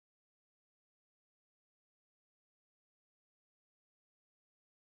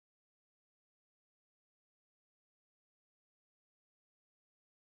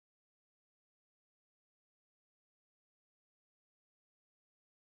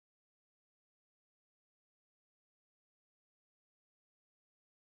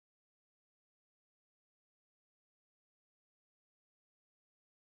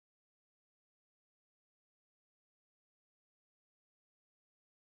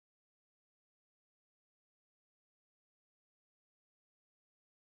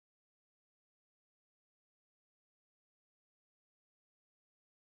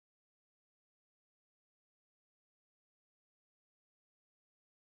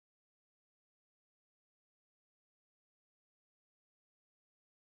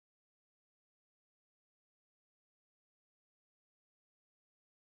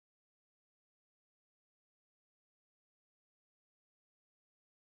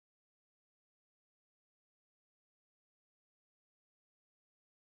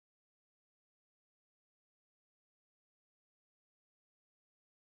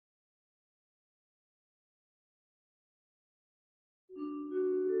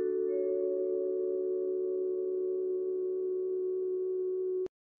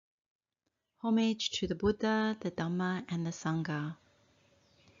Homage to the Buddha, the Dhamma, and the Sangha.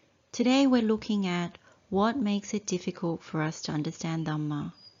 Today we're looking at what makes it difficult for us to understand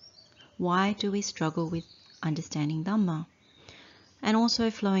Dhamma. Why do we struggle with understanding Dhamma? And also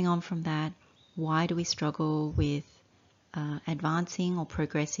flowing on from that, why do we struggle with advancing or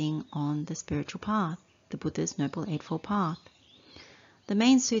progressing on the spiritual path, the Buddha's Noble Eightfold Path? The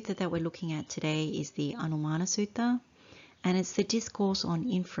main sutta that we're looking at today is the Anumana Sutta, and it's the discourse on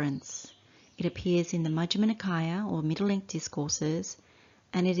inference. It appears in the Majjhima Nikaya or Middle Length Discourses,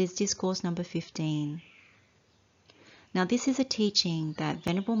 and it is discourse number 15. Now this is a teaching that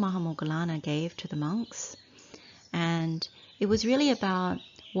Venerable Mahamoggallana gave to the monks, and it was really about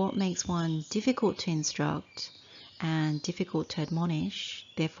what makes one difficult to instruct and difficult to admonish,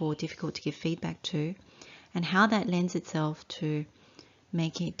 therefore difficult to give feedback to, and how that lends itself to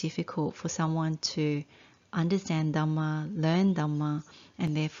making it difficult for someone to understand Dhamma, learn Dhamma,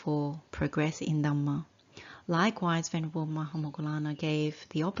 and therefore progress in Dhamma. Likewise, Venerable Mahamoggallana gave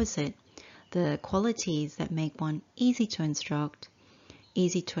the opposite, the qualities that make one easy to instruct,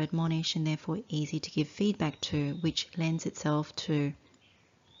 easy to admonish, and therefore easy to give feedback to, which lends itself to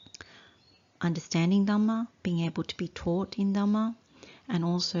understanding Dhamma, being able to be taught in Dhamma, and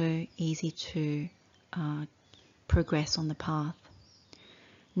also easy to progress on the path.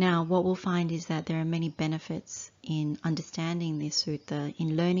 Now, what we'll find is that there are many benefits in understanding this sutta,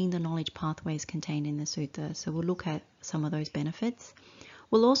 in learning the knowledge pathways contained in the sutta. So we'll look at some of those benefits.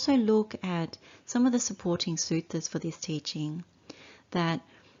 We'll also look at some of the supporting suttas for this teaching, that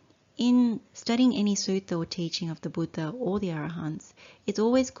in studying any sutta or teaching of the Buddha or the Arahants, it's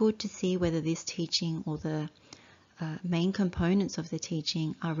always good to see whether this teaching or the main components of the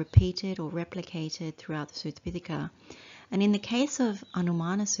teaching are repeated or replicated throughout the Sutta Pitaka. And in the case of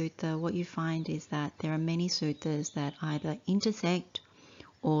Anumana Sutta, what you find is that there are many suttas that either intersect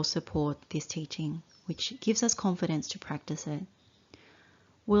or support this teaching, which gives us confidence to practice it.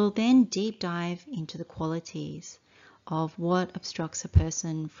 We'll then deep dive into the qualities of what obstructs a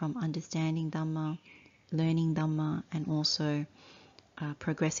person from understanding Dhamma, learning Dhamma, and also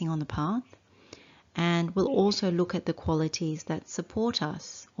progressing on the path. And we'll also look at the qualities that support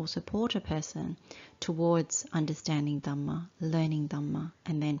us or support a person towards understanding Dhamma, learning Dhamma,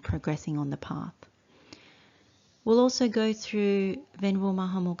 and then progressing on the path. We'll also go through Venerable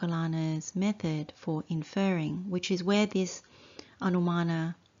Mahamoggallana's method for inferring, which is where this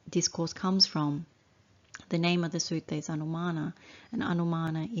Anumana discourse comes from. The name of the sutta is Anumana, and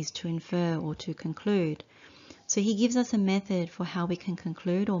Anumana is to infer or to conclude. So he gives us a method for how we can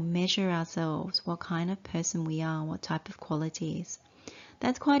conclude or measure ourselves, what kind of person we are, what type of qualities.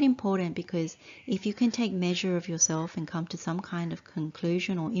 That's quite important, because if you can take measure of yourself and come to some kind of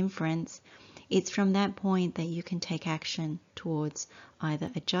conclusion or inference, it's from that point that you can take action towards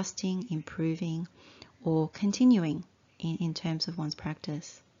either adjusting, improving, or continuing in terms of one's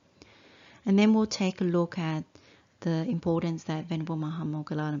practice. And then we'll take a look at the importance that Venerable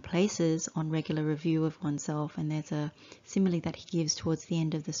Mahamoggallana places on regular review of oneself, and there's a simile that he gives towards the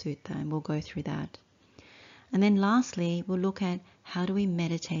end of the sutta, and we'll go through that. And then lastly, we'll look at how do we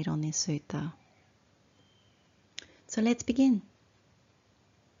meditate on this sutta. So let's begin.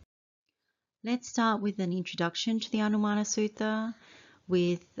 Let's start with an introduction to the Anumana Sutta,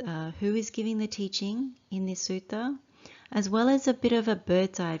 with who is giving the teaching in this sutta, as well as a bit of a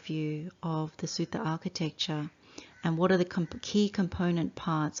bird's eye view of the sutta architecture and what are the key component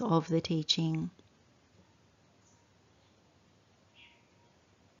parts of the teaching.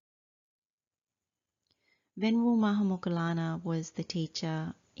 Venerable Mahamoggallana was the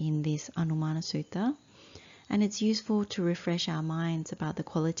teacher in this Anumana Sutta, and it's useful to refresh our minds about the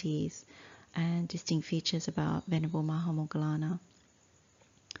qualities and distinct features about Venerable Mahamoggallana.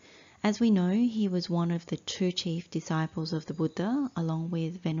 As we know, he was one of the two chief disciples of the Buddha, along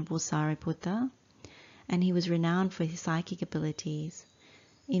with Venerable Sariputta, and he was renowned for his psychic abilities.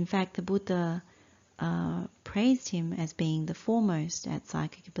 In fact, the Buddha praised him as being the foremost at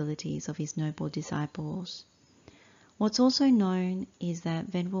psychic abilities of his noble disciples. What's also known is that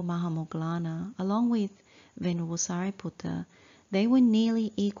Venerable Mahamoggallana, along with Venerable Sariputta, they were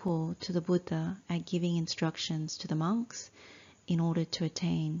nearly equal to the Buddha at giving instructions to the monks in order to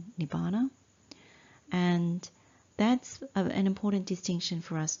attain Nibbana. And that's an important distinction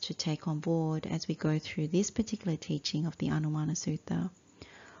for us to take on board as we go through this particular teaching of the Anumana Sutta.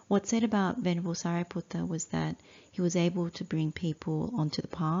 What's said about Venerable Sariputta was that he was able to bring people onto the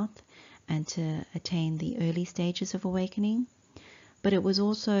path and to attain the early stages of awakening. But it was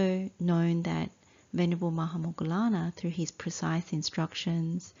also known that Venerable Mahamoggallana, through his precise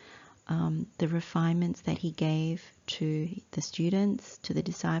instructions, the refinements that he gave to the students, to the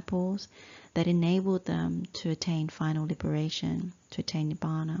disciples, that enabled them to attain final liberation, to attain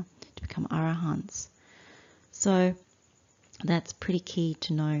Nibbana, to become Arahants. So that's pretty key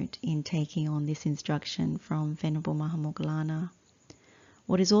to note in taking on this instruction from Venerable Mahamoggallana.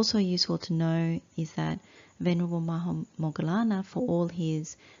 What is also useful to know is that Venerable Mahamoggallana, for all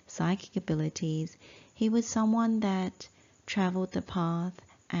his psychic abilities, he was someone that traveled the path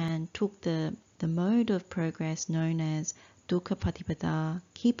and took the mode of progress known as Dukkha Patipada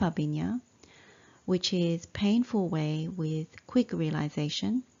Kippa Vinya, which is painful way with quick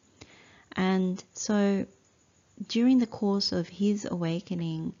realization. And so during the course of his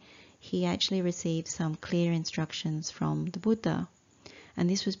awakening, he actually received some clear instructions from the Buddha. And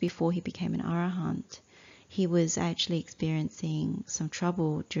this was before he became an Arahant. He was actually experiencing some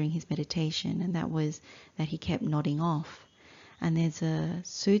trouble during his meditation, and that was that he kept nodding off. And there's a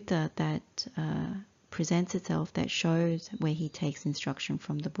sutta that presents itself that shows where he takes instruction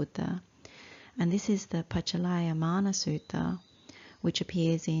from the Buddha. And this is the Paccalayammana Sutta, which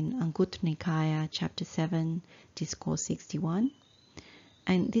appears in Anguttara Nikaya, chapter 7, discourse 61.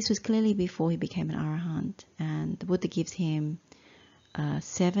 And this was clearly before he became an Arahant. And the Buddha gives him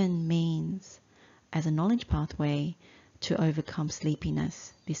 7 means as a knowledge pathway to overcome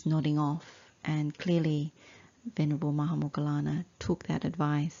sleepiness, this nodding off. And clearly Venerable Mahamoggallana took that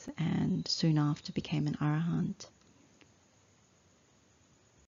advice and soon after became an Arahant.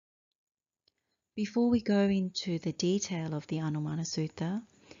 Before we go into the detail of the Anumana Sutta,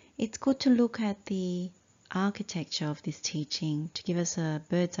 it's good to look at the architecture of this teaching to give us a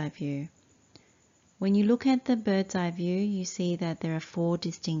bird's eye view. When you look at the bird's eye view, you see that there are 4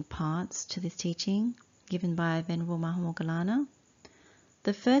 distinct parts to this teaching given by Venerable Mahamoggallana.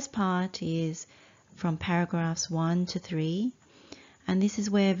 The first part is from paragraphs 1 to 3, and this is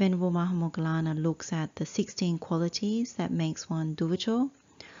where Venerable Mahamoggallana looks at the 16 qualities that makes one duvacho,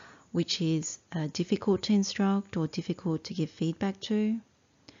 which is difficult to instruct or difficult to give feedback to.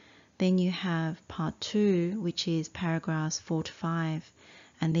 Then you have part 2, which is paragraphs 4 to 5,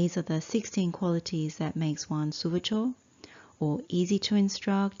 and these are the 16 qualities that makes one suvacho, or easy to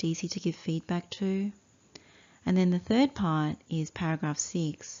instruct, easy to give feedback to. And then the third part is paragraph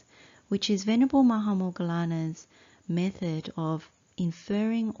 6, which is Venerable Mahamoggallana's method of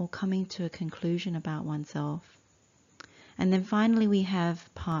inferring or coming to a conclusion about oneself. And then finally we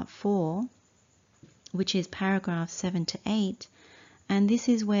have part 4, which is paragraphs 7 to 8, and this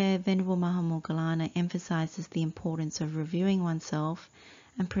is where Venerable Mahamoggallana emphasizes the importance of reviewing oneself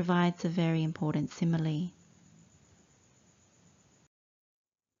and provides a very important simile.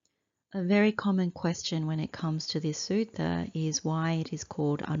 A very common question when it comes to this sutta is why it is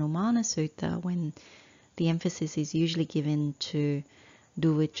called Anumana Sutta when the emphasis is usually given to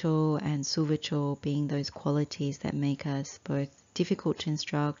duvacho and suvacho being those qualities that make us both difficult to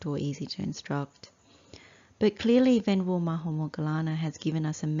instruct or easy to instruct. But clearly Venerable Mahamoggallana has given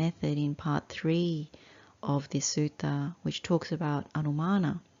us a method in part 3 of this sutta which talks about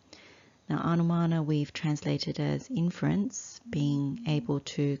Anumana. Now Anumana we've translated as inference, being able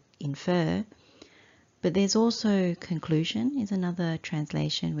to infer, but there's also conclusion is another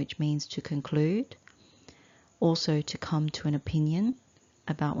translation which means to conclude, also to come to an opinion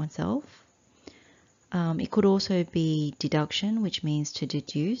about oneself. It could also be deduction, which means to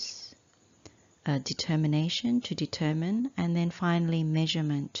deduce, determination, to determine, and then finally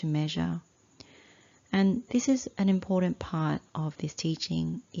measurement, to measure. And this is an important part of this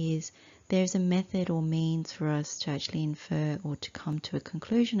teaching, is there's a method or means for us to actually infer or to come to a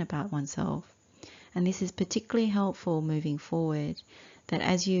conclusion about oneself. And this is particularly helpful moving forward, that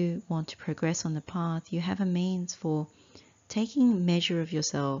as you want to progress on the path, you have a means for taking measure of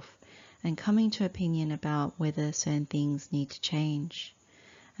yourself and coming to opinion about whether certain things need to change.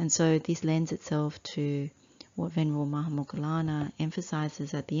 And so this lends itself to what Venerable Mahamoggallana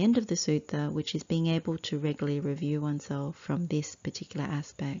emphasizes at the end of the sutta, which is being able to regularly review oneself from this particular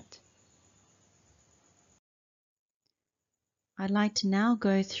aspect. I'd like to now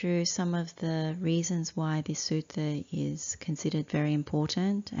go through some of the reasons why this sutta is considered very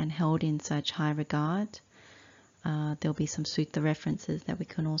important and held in such high regard. There'll be some sutta references that we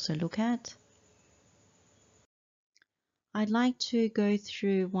can also look at. I'd like to go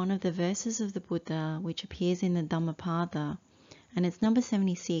through one of the verses of the Buddha which appears in the Dhammapada, and it's number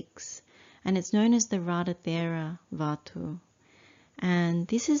 76, and it's known as the Radhathera Vatu. And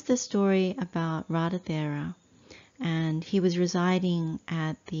this is the story about Radhathera, and he was residing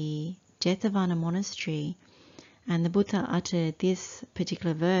at the Jetavana monastery, and the Buddha uttered this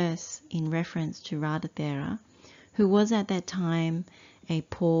particular verse in reference to Radhathera, who was at that time a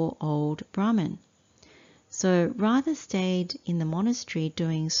poor old Brahmin. So Radha stayed in the monastery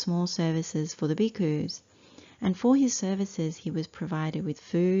doing small services for the bhikkhus, and for his services he was provided with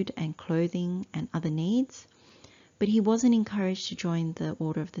food and clothing and other needs, but he wasn't encouraged to join the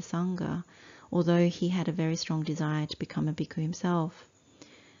order of the Sangha, although he had a very strong desire to become a bhikkhu himself.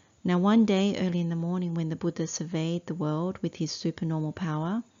 Now one day early in the morning, when the Buddha surveyed the world with his supernormal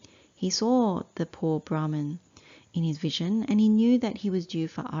power, he saw the poor Brahmin in his vision, and he knew that he was due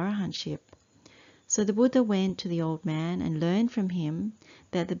for arahantship. So the Buddha went to the old man and learned from him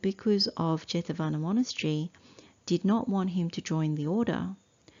that the bhikkhus of Jetavana monastery did not want him to join the order.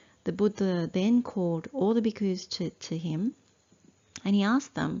 The Buddha then called all the bhikkhus to him, and he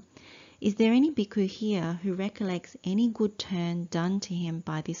asked them, "Is there any bhikkhu here who recollects any good turn done to him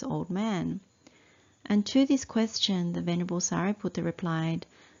by this old man?" And to this question the Venerable Sariputta replied,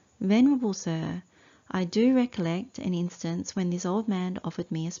 "Venerable sir, I do recollect an instance when this old man offered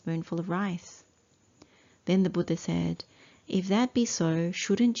me a spoonful of rice." Then the Buddha said, "If that be so,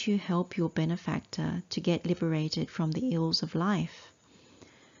 shouldn't you help your benefactor to get liberated from the ills of life?"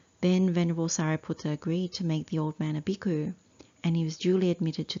 Then Venerable Sariputta agreed to make the old man a bhikkhu, and he was duly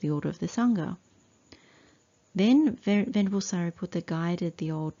admitted to the order of the Sangha. Then Venerable Sariputta guided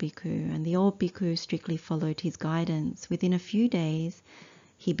the old bhikkhu, and the old bhikkhu strictly followed his guidance. Within a few days,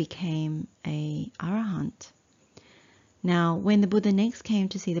 he became a arahant. Now, when the Buddha next came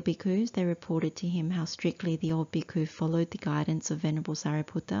to see the bhikkhus, they reported to him how strictly the old bhikkhu followed the guidance of Venerable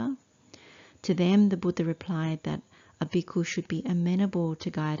Sariputta. To them, the Buddha replied that a bhikkhu should be amenable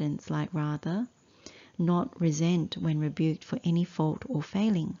to guidance like Radha, not resent when rebuked for any fault or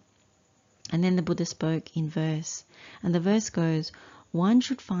failing. And then the Buddha spoke in verse, and the verse goes, "One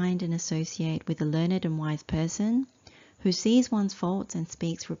should find and associate with a learned and wise person who sees one's faults and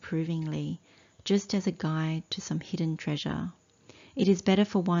speaks reprovingly, just as a guide to some hidden treasure. It is better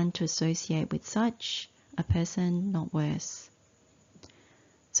for one to associate with such a person, not worse."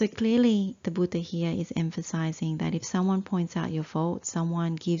 So clearly the Buddha here is emphasizing that if someone points out your faults,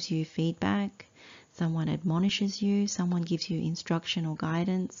 someone gives you feedback, someone admonishes you, someone gives you instruction or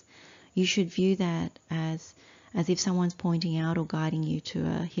guidance, you should view that as if someone's pointing out or guiding you to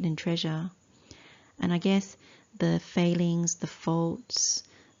a hidden treasure. And I guess the failings, the faults,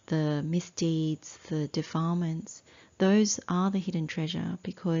 the misdeeds, the defilements, those are the hidden treasure,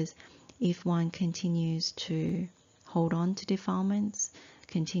 because if one continues to hold on to defilements,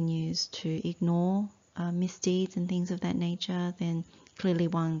 continues to ignore misdeeds and things of that nature, then clearly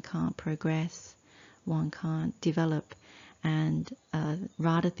one can't progress, one can't develop. And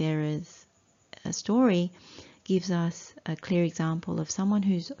Radhathera's story gives us a clear example of someone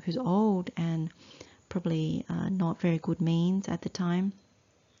who's old and probably not very good means at the time.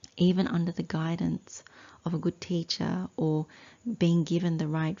 Even under the guidance of a good teacher or being given the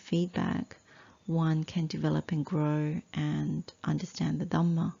right feedback, one can develop and grow and understand the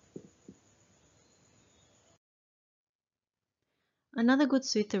Dhamma. Another good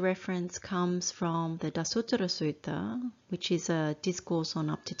sutta reference comes from the Dasuttara Sutta, which is a discourse on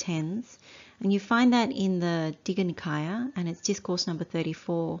up to tens, and you find that in the Digha Nikaya, and it's discourse number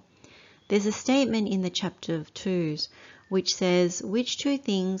 34. There's a statement in the chapter of twos which says, "Which two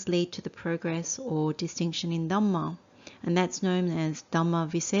things lead to the progress or distinction in Dhamma?" And that's known as Dhamma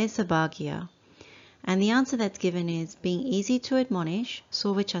Visesa Bhagya. And the answer that's given is being easy to admonish,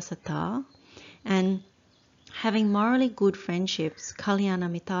 Sovachasatta, and having morally good friendships, Kalyana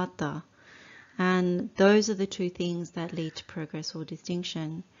Mitata. And those are the two things that lead to progress or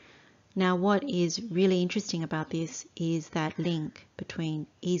distinction. Now, what is really interesting about this is that link between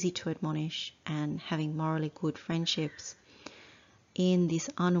easy to admonish and having morally good friendships. In this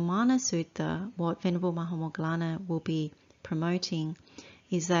Anumana Sutta, what Venerable Mahamoggallana will be promoting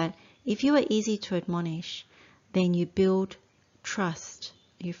is that if you are easy to admonish, then you build trust,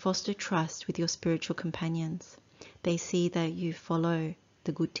 you foster trust with your spiritual companions. They see that you follow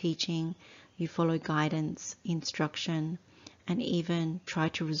the good teaching, you follow guidance, instruction, and even try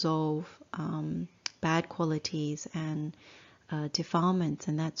to resolve bad qualities and defilements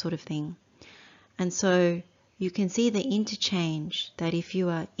and that sort of thing. And so you can see the interchange that if you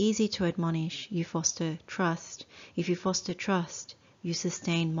are easy to admonish, you foster trust. If you foster trust, you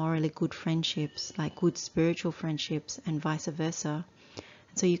sustain morally good friendships, like good spiritual friendships, and vice versa.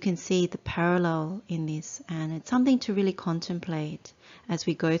 So you can see the parallel in this, and it's something to really contemplate as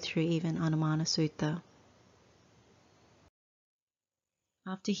we go through even Anumana Sutta.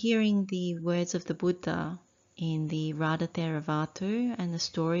 After hearing the words of the Buddha in the Radhathera Vatu and the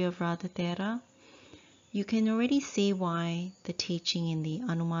story of Radhathera, you can already see why the teaching in the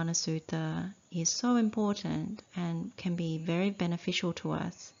Anumana Sutta is so important and can be very beneficial to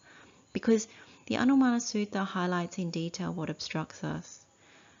us, because the Anumana Sutta highlights in detail what obstructs us.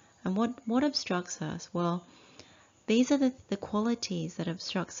 And what obstructs us? Well, these are the qualities that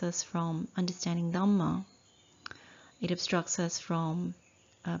obstructs us from understanding Dhamma. It obstructs us from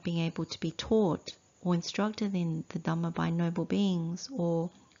being able to be taught or instructed in the Dhamma by noble beings or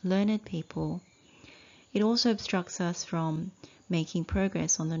learned people. It also obstructs us from making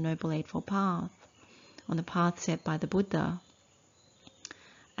progress on the Noble Eightfold Path, on the path set by the Buddha.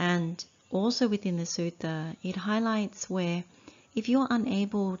 And also within the sutta, it highlights where if you're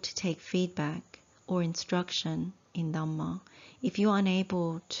unable to take feedback or instruction in Dhamma, if you're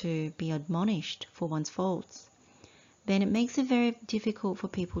unable to be admonished for one's faults, then it makes it very difficult for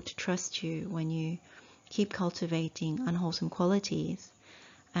people to trust you when you keep cultivating unwholesome qualities.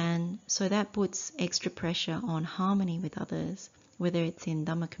 And so that puts extra pressure on harmony with others, whether it's in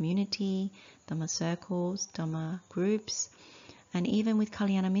Dhamma community, Dhamma circles, Dhamma groups, and even with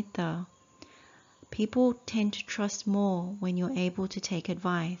Kalyanamitta. People tend to trust more when you're able to take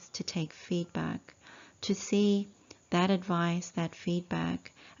advice, to take feedback, to see that advice, that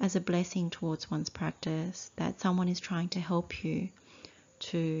feedback as a blessing towards one's practice, that someone is trying to help you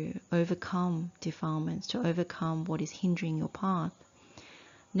to overcome defilements, to overcome what is hindering your path.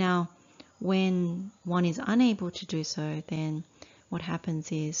 Now, when one is unable to do so, then what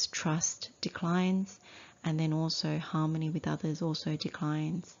happens is trust declines, and then also harmony with others also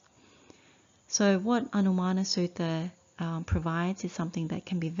declines. So what Anumana Sutta provides is something that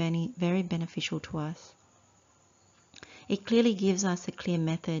can be very, very beneficial to us. It clearly gives us a clear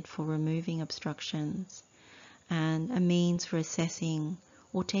method for removing obstructions and a means for assessing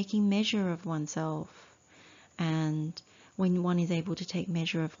or taking measure of oneself. And when one is able to take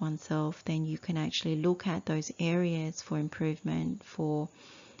measure of oneself, then you can actually look at those areas for improvement, for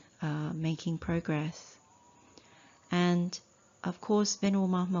making progress. And of course, Venerable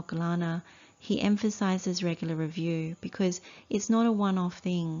Mahamoggallana, he emphasizes regular review because it's not a one-off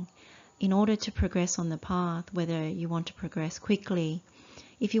thing. In order to progress on the path, whether you want to progress quickly,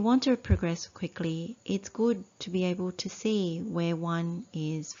 if you want to progress quickly, it's good to be able to see where one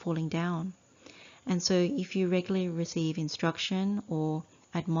is falling down. And so if you regularly receive instruction or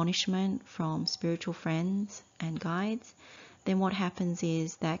admonishment from spiritual friends and guides, then what happens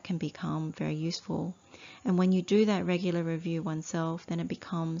is that can become very useful. And when you do that regular review oneself, then it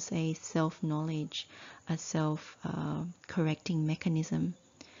becomes a self-knowledge, a self-correcting mechanism,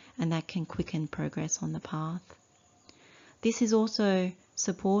 and that can quicken progress on the path. This is also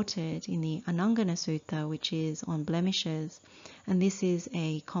supported in the Anangana Sutta, which is on blemishes, and this is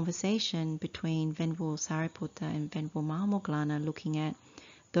a conversation between Venerable Sariputta and Venerable Mahamoggallana, looking at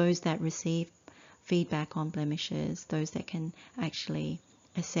those that receive feedback on blemishes, those that can actually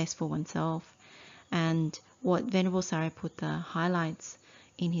assess for oneself. And what Venerable Sariputta highlights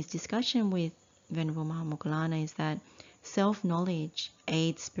in his discussion with Venerable Mahamoggallana is that self-knowledge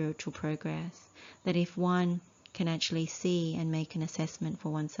aids spiritual progress, that if one can actually see and make an assessment for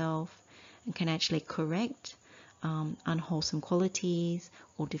oneself and can actually correct unwholesome qualities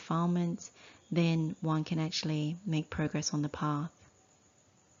or defilements, then one can actually make progress on the path.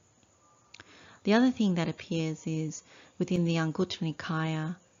 The other thing that appears is within the Anguttara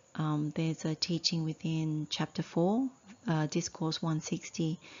Nikaya, there's a teaching within chapter 4, discourse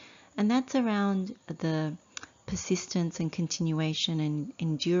 160, and that's around the persistence and continuation and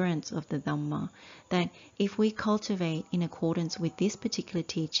endurance of the Dhamma, that if we cultivate in accordance with this particular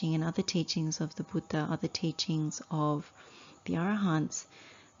teaching and other teachings of the Buddha, other teachings of the Arahants,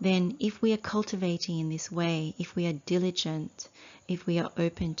 then if we are cultivating in this way, if we are diligent, if we are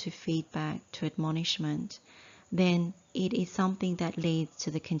open to feedback, to admonishment, then it is something that leads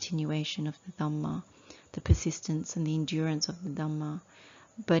to the continuation of the Dhamma, the persistence and the endurance of the Dhamma.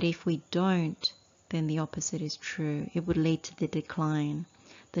 But if we don't, then the opposite is true. It would lead to the decline,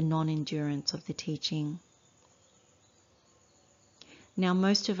 the non-endurance of the teaching. Now,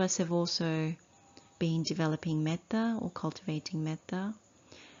 most of us have also been developing metta or cultivating metta.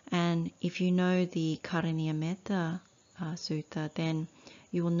 And if you know the Karaniya Metta Sutta, then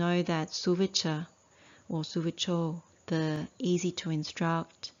you will know that Suvicha or Suvicho, the easy to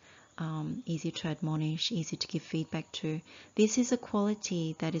instruct, easy to admonish, easy to give feedback to, this is a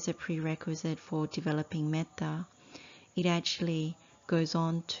quality that is a prerequisite for developing metta. It actually goes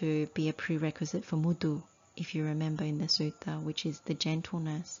on to be a prerequisite for muddu, if you remember in the sutta, which is the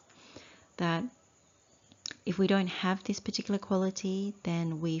gentleness. That if we don't have this particular quality,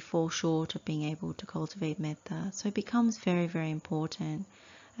 then we fall short of being able to cultivate metta. So it becomes very, very important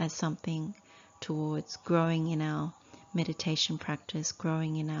as something towards growing in our meditation practice,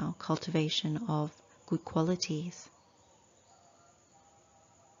 growing in our cultivation of good qualities.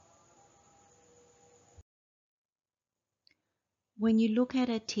 When you look at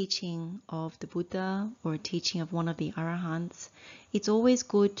a teaching of the Buddha or a teaching of one of the Arahants, it's always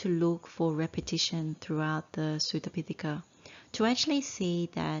good to look for repetition throughout the Sutta Pitaka to actually see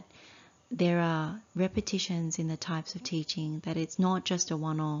that there are repetitions in the types of teaching, that it's not just a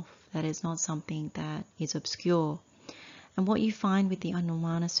one-off, that it's not something that is obscure. And what you find with the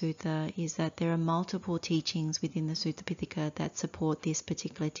Anumana Sutta is that there are multiple teachings within the Sutta Pitaka that support this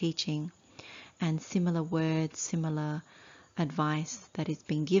particular teaching, and similar words, similar advice that is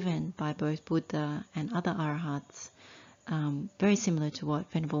being given by both Buddha and other Arahats, very similar to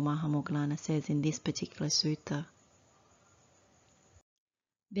what Venerable Mahamoggallana says in this particular sutta.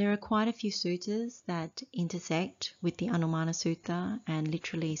 There are quite a few suttas that intersect with the Anumana Sutta and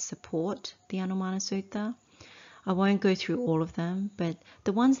literally support the Anumana Sutta. I won't go through all of them, but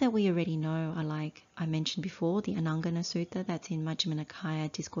the ones that we already know are, like I mentioned before, the Anangana Sutta, that's in Majjhima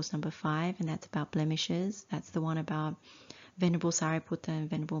Nikaya, discourse number 5, and that's about blemishes. That's the one about Venerable Sariputta and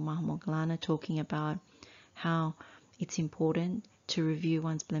Venerable Mahamoggallana talking about how it's important to review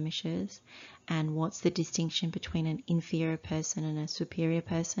one's blemishes and what's the distinction between an inferior person and a superior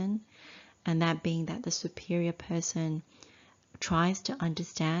person, and that being that the superior person tries to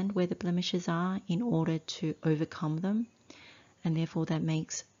understand where the blemishes are in order to overcome them, and therefore that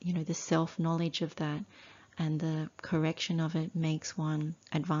makes, the self-knowledge of that and the correction of it makes one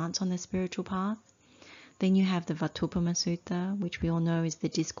advance on the spiritual path. Then you have the Vatupama Sutta, which we all know is the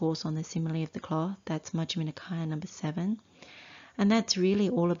discourse on the simile of the cloth. That's Majjhima Nikaya number 7. And that's really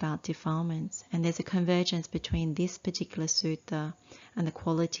all about defilements. And there's a convergence between this particular sutta and the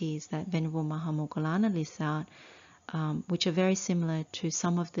qualities that Venerable Mahamoggallana lists out, which are very similar to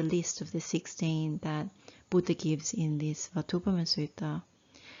some of the list of the 16 that Buddha gives in this Vatupama Sutta.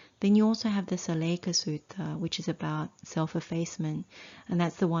 Then you also have the Saleka Sutta, which is about self-effacement, and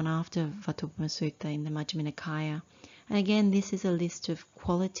that's the one after Vatupama Sutta in the Majjhima Nikaya. And again, this is a list of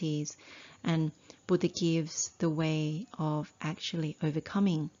qualities, and Buddha gives the way of actually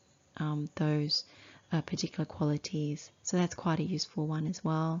overcoming those particular qualities. So that's quite a useful one as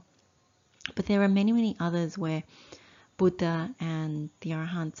well. But there are many, many others where Buddha and the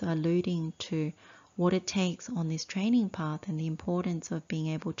Arahants are alluding to what it takes on this training path and the importance of being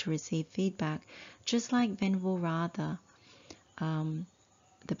able to receive feedback, just like Venerable Radha,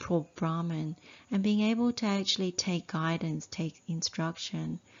 the poor Brahmin, and being able to actually take guidance, take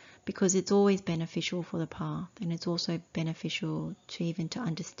instruction, because it's always beneficial for the path, and it's also beneficial to even to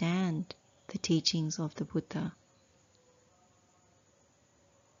understand the teachings of the Buddha.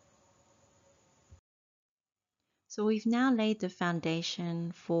 So we've now laid the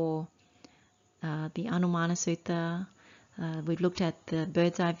foundation for the Anumana Sutta. We've looked at the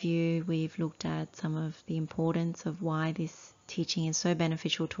bird's eye view. We've looked at some of the importance of why this teaching is so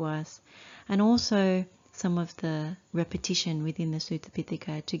beneficial to us, and also some of the repetition within the Sutta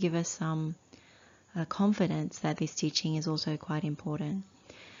Pitaka to give us some confidence that this teaching is also quite important.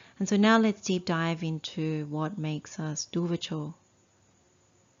 And so now let's deep dive into what makes us Duvacho.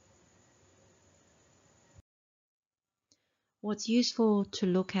 What's useful to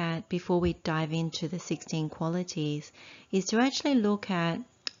look at before we dive into the 16 qualities is to actually look at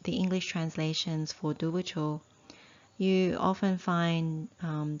the English translations for Duvacho. You often find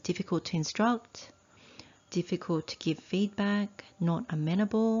difficult to instruct, difficult to give feedback, not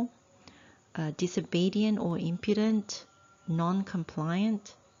amenable, disobedient or impudent,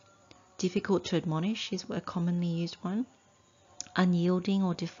 non-compliant, difficult to admonish is a commonly used one, unyielding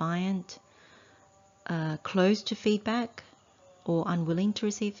or defiant, closed to feedback, or unwilling to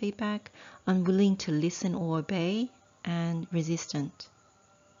receive feedback, unwilling to listen or obey, and resistant.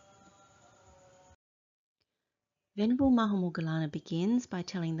 Venerable Mahamoggallana begins by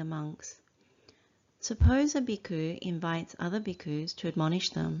telling the monks, suppose a bhikkhu invites other bhikkhus to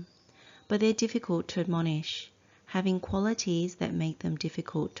admonish them, but they're difficult to admonish, having qualities that make them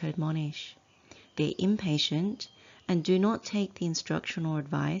difficult to admonish. They're impatient and do not take the instruction or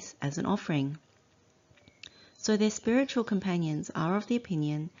advice as an offering. So their spiritual companions are of the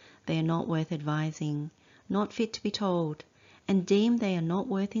opinion they are not worth advising, not fit to be told, and deem they are not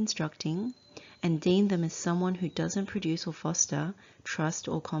worth instructing, and deem them as someone who doesn't produce or foster trust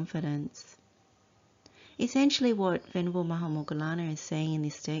or confidence. Essentially what Venerable Mahamoggallana is saying in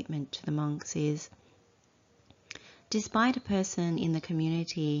this statement to the monks is, despite a person in the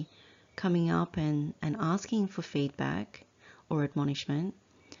community coming up and asking for feedback or admonishment,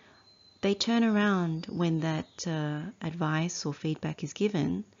 they turn around when that advice or feedback is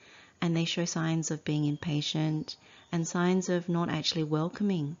given and they show signs of being impatient and signs of not actually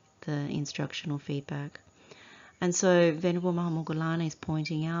welcoming the instructional feedback. And so Venerable Mahamoggallana is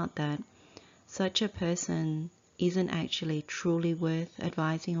pointing out that such a person isn't actually truly worth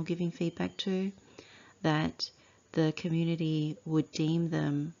advising or giving feedback to, that the community would deem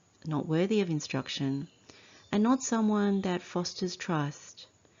them not worthy of instruction, and not someone that fosters trust,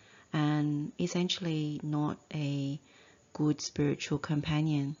 and essentially not a good spiritual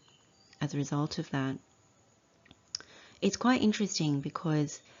companion as a result of that. It's quite interesting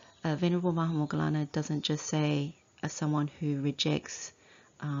because Venerable Mahamoggallana doesn't just say as someone who rejects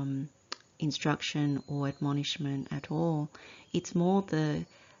instruction or admonishment at all. It's more the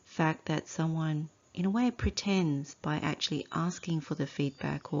fact that someone in a way pretends by actually asking for the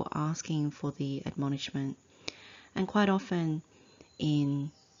feedback or asking for the admonishment. And quite often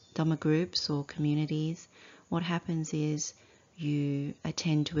in Dhamma groups or communities, what happens is you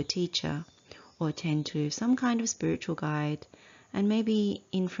attend to a teacher or attend to some kind of spiritual guide, and maybe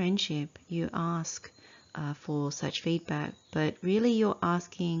in friendship you ask for such feedback, but really you're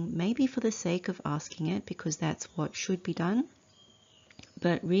asking maybe for the sake of asking it because that's what should be done,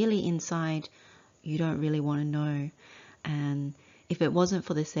 but really inside you don't really want to know. And if it wasn't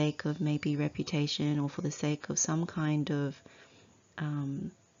for the sake of maybe reputation or for the sake of some kind of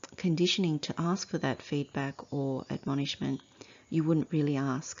conditioning to ask for that feedback or admonishment, you wouldn't really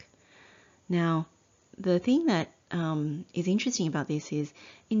ask. Now, the thing that is interesting about this is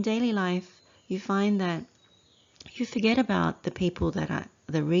in daily life, you find that you forget about the people that are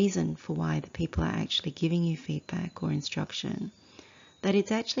the reason for why the people are actually giving you feedback or instruction, that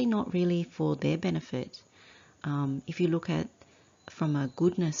it's actually not really for their benefit. If you look at from a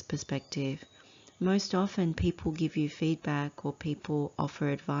goodness perspective, most often people give you feedback or people offer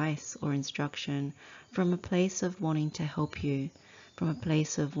advice or instruction from a place of wanting to help you, from a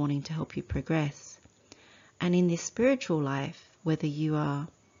place of wanting to help you progress. And in this spiritual life, whether you are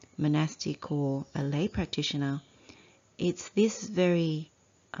monastic or a lay practitioner, it's this very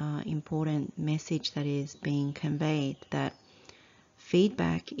important message that is being conveyed, that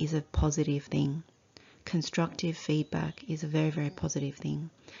feedback is a positive thing. Constructive feedback is a very, very positive thing.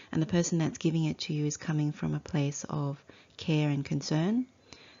 And the person that's giving it to you is coming from a place of care and concern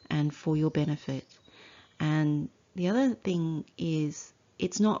and for your benefit. And the other thing is,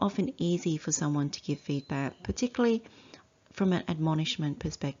 it's not often easy for someone to give feedback, particularly from an admonishment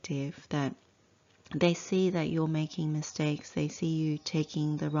perspective, that they see that you're making mistakes, they see you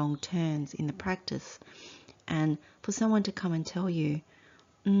taking the wrong turns in the practice. And for someone to come and tell you,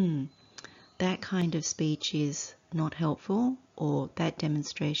 that kind of speech is not helpful, or that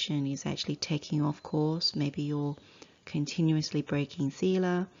demonstration is actually taking you off course, maybe you're continuously breaking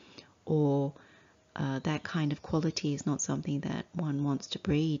sila, or that kind of quality is not something that one wants to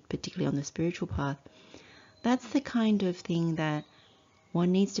breed, particularly on the spiritual path. That's the kind of thing that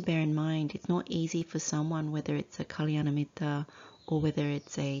one needs to bear in mind. It's not easy for someone, whether it's a Kalyanamitta or whether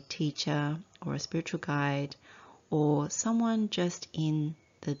it's a teacher or a spiritual guide or someone just in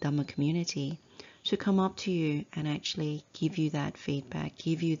the Dhamma community, to come up to you and actually give you that feedback,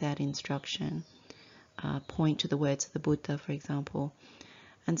 give you that instruction, point to the words of the Buddha, for example.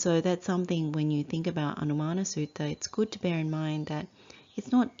 And so that's something, when you think about Anumana Sutta, it's good to bear in mind that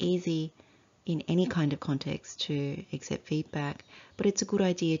it's not easy in any kind of context to accept feedback, but it's a good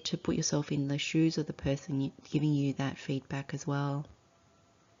idea to put yourself in the shoes of the person giving you that feedback as well.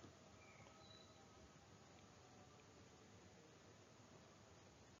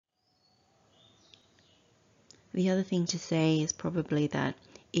 The other thing to say is probably that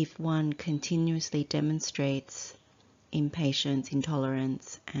if one continuously demonstrates impatience,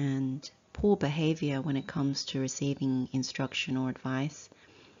 intolerance, and poor behavior when it comes to receiving instruction or advice,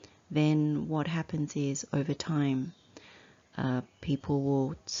 then what happens is, over time, people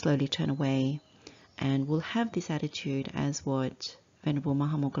will slowly turn away and will have this attitude, as what Venerable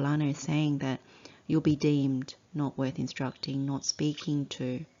Mahamoggallana is saying, that you'll be deemed not worth instructing, not speaking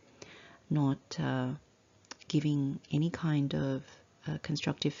to, not giving any kind of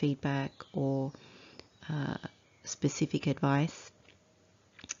constructive feedback or specific advice.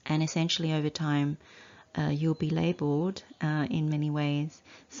 And essentially over time, you'll be labelled in many ways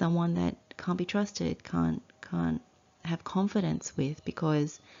someone that can't be trusted, can't have confidence with,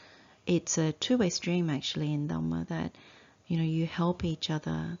 because it's a two-way stream actually in Dhamma, that you help each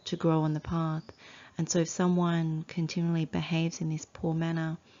other to grow on the path. And so if someone continually behaves in this poor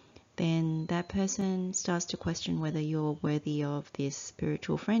manner, then that person starts to question whether you're worthy of this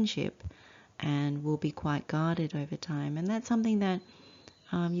spiritual friendship, and will be quite guarded over time. And that's something that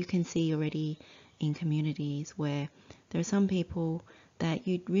you can see already in communities where there are some people that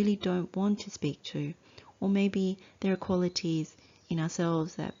you really don't want to speak to. Or maybe there are qualities in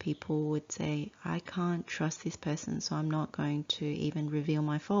ourselves that people would say, I can't trust this person, so I'm not going to even reveal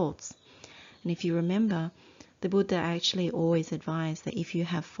my faults. And if you remember, the Buddha actually always advised that if you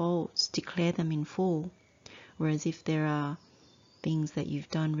have faults, declare them in full. Whereas if there are things that you've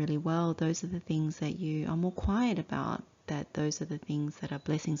done really well, those are the things that you are more quiet about, that those are the things that are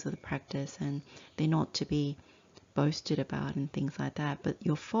blessings of the practice and they're not to be boasted about and things like that. But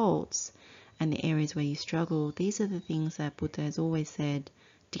your faults and the areas where you struggle, these are the things that Buddha has always said,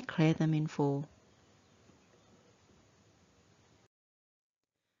 declare them in full.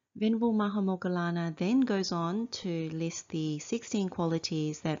 Venerable Mahamoggallana then goes on to list the 16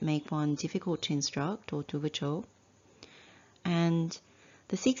 qualities that make one difficult to instruct, or duvacho. And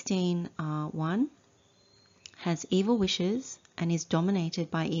the 16 are: 1. Has evil wishes and is dominated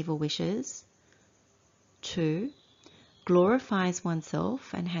by evil wishes. 2. Glorifies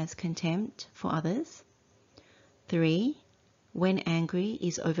oneself and has contempt for others. 3. When angry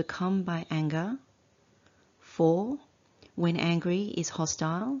is overcome by anger. 4. When angry is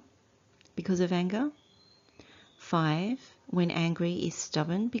hostile because of anger. 5. When angry is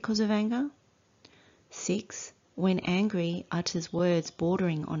stubborn because of anger. 6. When angry utters words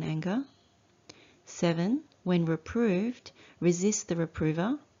bordering on anger. 7. When reproved, resists the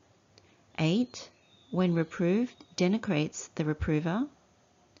reprover. 8. When reproved, denigrates the reprover.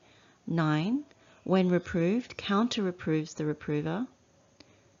 9. When reproved, counter-reproves the reprover.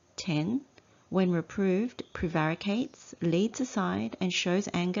 10. When reproved, prevaricates, leads aside, and shows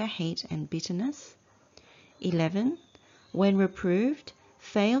anger, hate, and bitterness. 11. When reproved,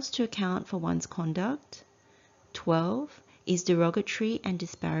 fails to account for one's conduct. 12. Is derogatory and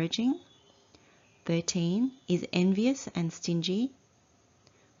disparaging. 13. Is envious and stingy.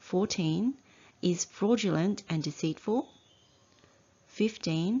 14. Is fraudulent and deceitful.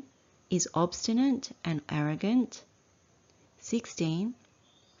 15. Is obstinate and arrogant. 16.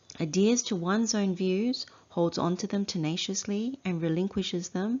 Adheres to one's own views, holds on to them tenaciously, and relinquishes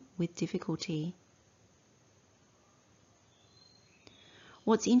them with difficulty.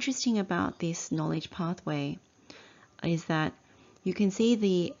 What's interesting about this knowledge pathway is that you can see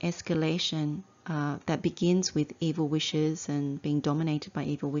the escalation that begins with evil wishes and being dominated by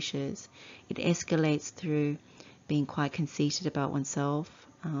evil wishes. It escalates through being quite conceited about oneself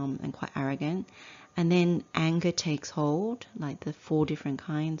and quite arrogant. And then anger takes hold, like the 4 different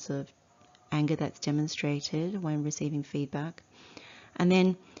kinds of anger that's demonstrated when receiving feedback. And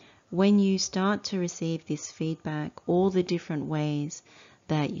then when you start to receive this feedback, all the different ways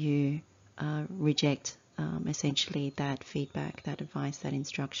that you reject essentially that feedback, that advice, that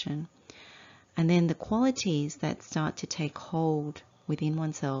instruction. And then the qualities that start to take hold within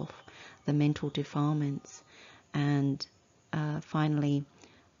oneself, the mental defilements, and finally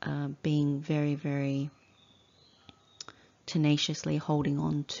being very, very tenaciously holding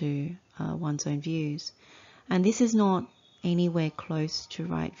on to one's own views. And this is not anywhere close to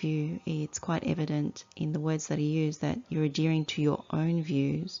right view. It's quite evident in the words that he used that you're adhering to your own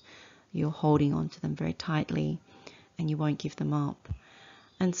views, you're holding on to them very tightly, and you won't give them up.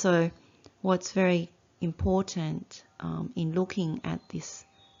 And so what's very important in looking at this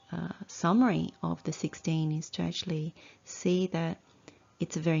summary of the 16 is to actually see that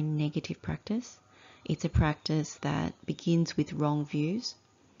it's a very negative practice. It's a practice that begins with wrong views,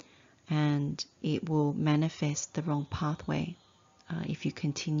 and it will manifest the wrong pathway if you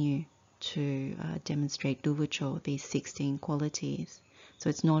continue to demonstrate duvacho, these 16 qualities. So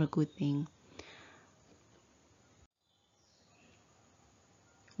it's not a good thing.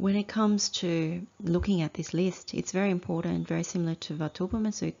 When it comes to looking at this list, it's very important, very similar to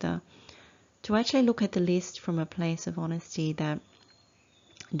Vatubhuma Sutta, to actually look at the list from a place of honesty that,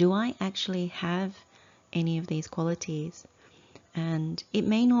 do I actually have any of these qualities? And it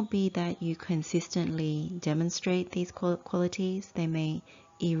may not be that you consistently demonstrate these qualities. They may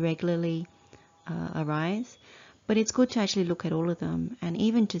irregularly arise, but it's good to actually look at all of them and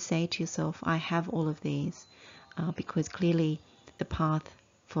even to say to yourself, I have all of these, because clearly the path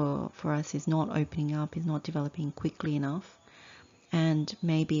for us is not opening up, is not developing quickly enough. And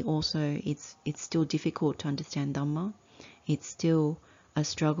maybe also it's still difficult to understand Dhamma. It's still a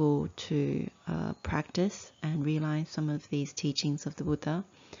struggle to practice and realize some of these teachings of the Buddha.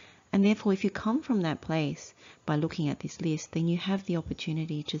 And therefore, if you come from that place by looking at this list, then you have the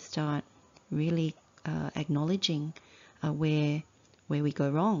opportunity to start really acknowledging where we go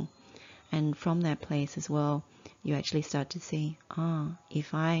wrong. And from that place as well, you actually start to see,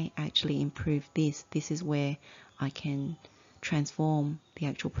 if I actually improve this, this is where I can transform the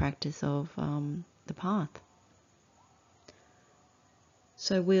actual practice of the path.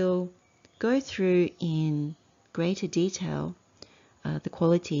 So we'll go through in greater detail the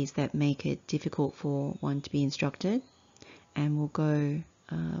qualities that make it difficult for one to be instructed, and we'll go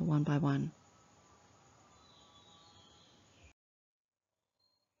one by one.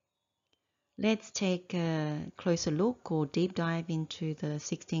 Let's take a closer look or deep dive into the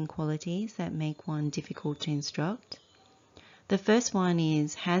 16 qualities that make one difficult to instruct. The first one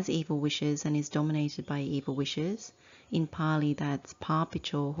is has evil wishes and is dominated by evil wishes. In Pali, that's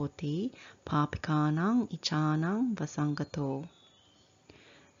papicho hoti, papikanang ichanang vasangato.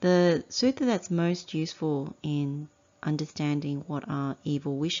 The sutta that's most useful in understanding what are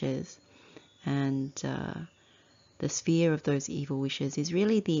evil wishes and the sphere of those evil wishes is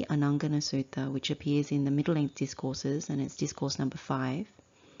really the Anangana Sutta, which appears in the Middle Length Discourses, and it's discourse number 5.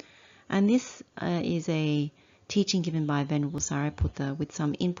 And this is a teaching given by Venerable Sariputta with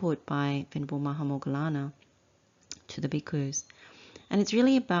some input by Venerable Mahamoggallana to the bhikkhus. And it's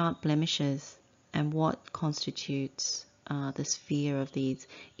really about blemishes and what constitutes the sphere of these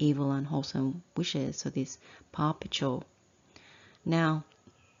evil, unwholesome wishes, so this papicho. Now,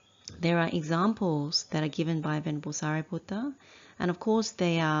 there are examples that are given by Venerable Sariputta, and of course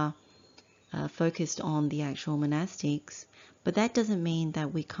they are focused on the actual monastics, but that doesn't mean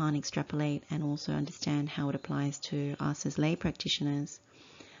that we can't extrapolate and also understand how it applies to us as lay practitioners.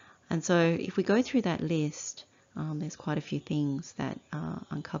 And so if we go through that list, there's quite a few things that are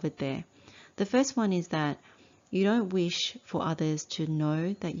uncovered there. The first one is that you don't wish for others to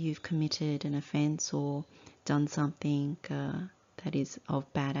know that you've committed an offense or done something that is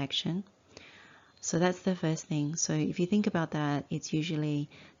of bad action. So that's the first thing. So if you think about that, it's usually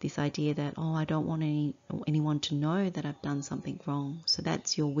this idea that, oh, I don't want anyone to know that I've done something wrong. So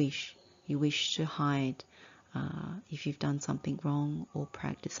that's your wish. You wish to hide if you've done something wrong or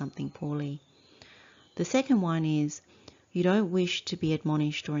practiced something poorly. The second one is you don't wish to be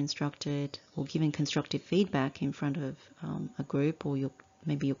admonished or instructed or given constructive feedback in front of a group or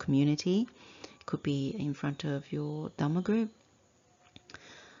maybe your community. It could be in front of your Dhamma group.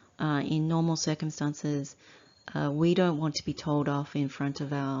 In normal circumstances, we don't want to be told off in front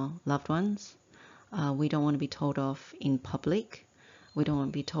of our loved ones. We don't want to be told off in public. We don't want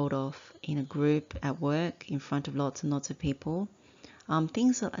to be told off in a group at work in front of lots and lots of people.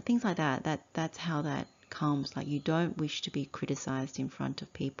 Things like that. That's how that comes. Like, you don't wish to be criticized in front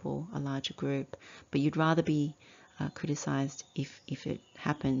of people, a larger group, but you'd rather be criticized if it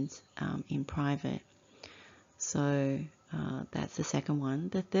happens in private. So that's the second one.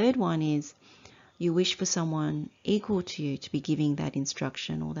 The third one is you wish for someone equal to you to be giving that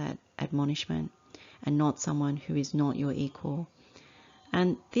instruction or that admonishment, and not someone who is not your equal.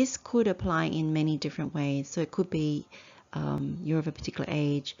 And this could apply in many different ways. So it could be you're of a particular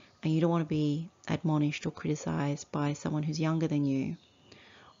age and you don't want to be admonished or criticized by someone who's younger than you.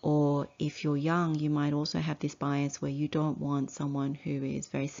 Or if you're young, you might also have this bias where you don't want someone who is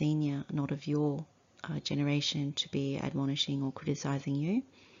very senior, not of your generation, to be admonishing or criticizing you.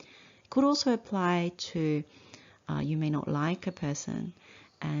 It could also apply to you may not like a person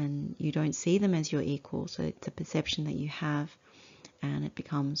and you don't see them as your equal. So it's a perception that you have, and it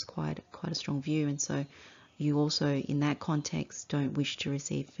becomes quite a strong view. And so you also, in that context, don't wish to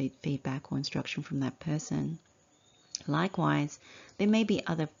receive feedback or instruction from that person. Likewise, there may be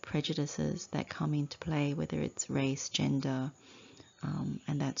other prejudices that come into play, whether it's race, gender,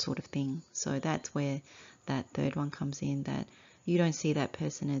 and that sort of thing. So that's where that third one comes in, that you don't see that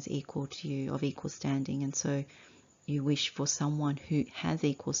person as equal to you, of equal standing, and so you wish for someone who has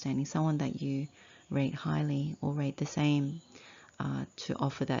equal standing, someone that you rate highly or rate the same, to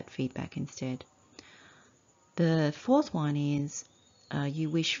offer that feedback instead. The fourth one is you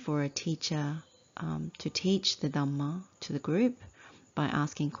wish for a teacher to teach the Dhamma to the group by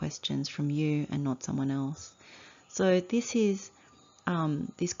asking questions from you and not someone else. So this is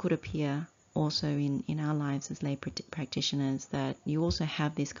this could appear also in our lives as lay practitioners, that you also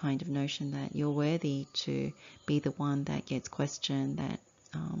have this kind of notion that you're worthy to be the one that gets questioned, that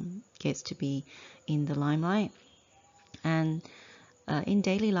gets to be in the limelight. And in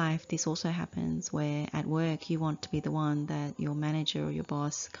daily life, this also happens where at work you want to be the one that your manager or your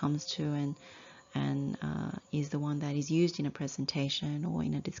boss comes to and is the one that is used in a presentation or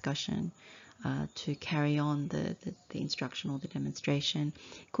in a discussion to carry on the instruction or the demonstration.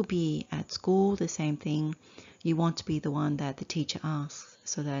 It could be at school, the same thing. You want to be the one that the teacher asks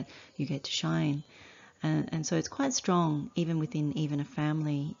so that you get to shine. And so it's quite strong, even within a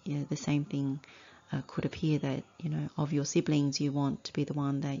family. The same thing could appear, that, of your siblings, you want to be the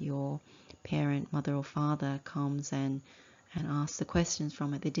one that your parent, mother or father, comes and asks the questions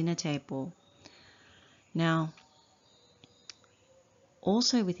from at the dinner table. Now,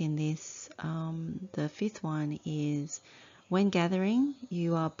 also within this, the fifth one is when gathering,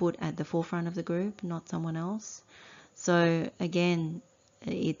 you are put at the forefront of the group, not someone else. So again,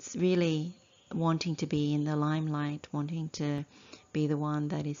 it's really wanting to be in the limelight, wanting to be the one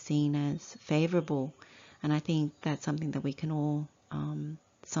that is seen as favorable. And I think that's something that we can all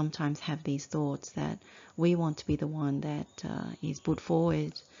sometimes have these thoughts, that we want to be the one that is put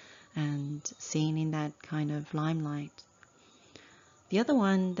forward and seen in that kind of limelight. The other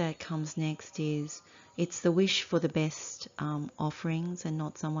one that comes next is it's the wish for the best offerings and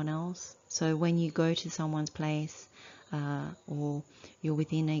not someone else. So when you go to someone's place or you're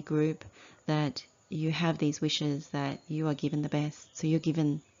within a group, that you have these wishes that you are given the best. So you're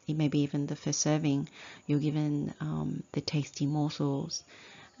given, maybe even the first serving, you're given the tasty morsels,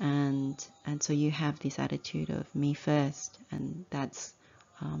 and so you have this attitude of me first, and that's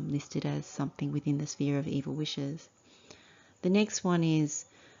listed as something within the sphere of evil wishes. The next one is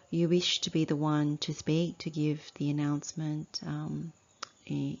you wish to be the one to speak, to give the announcement,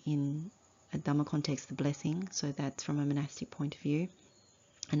 in a Dhamma context, the blessing. So that's from a monastic point of view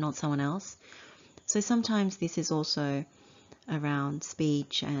and not someone else. So sometimes this is also around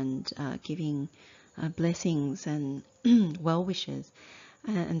speech and giving blessings and well wishes.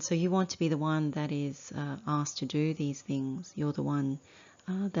 And so you want to be the one that is asked to do these things. You're the one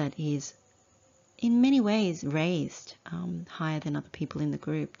that is in many ways raised higher than other people in the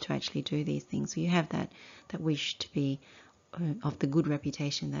group to actually do these things. So you have that wish to be of the good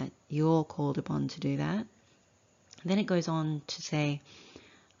reputation that you're called upon to do that. And then it goes on to say,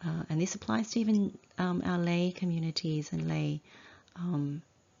 and this applies to even our lay communities and lay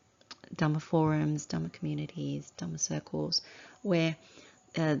Dhamma forums, Dhamma communities, Dhamma circles, where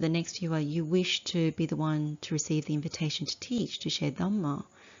the next few are you wish to be the one to receive the invitation to teach, to share Dhamma,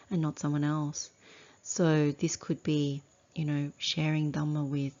 and not someone else. So this could be, sharing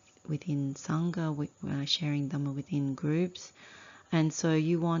Dhamma within Sangha, sharing Dhamma within groups. And so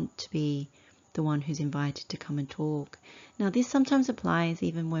you want to be the one who's invited to come and talk. Now this sometimes applies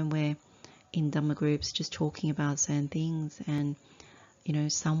even when we're in Dhamma groups just talking about certain things, and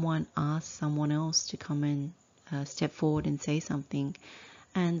someone asks someone else to come and step forward and say something.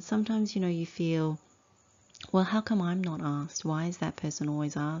 And sometimes, you feel, well, how come I'm not asked? Why is that person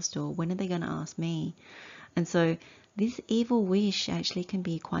always asked? Or when are they going to ask me? And so this evil wish actually can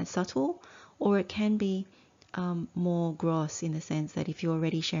be quite subtle, or it can be more gross, in the sense that if you're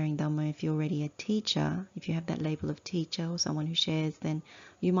already sharing Dhamma, if you're already a teacher, if you have that label of teacher or someone who shares, then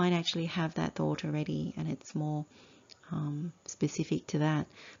you might actually have that thought already, and it's more specific to that.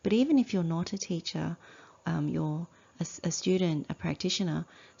 But even if you're not a teacher, you're a student, a practitioner,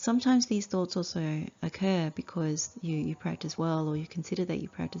 sometimes these thoughts also occur because you practice well, or you consider that you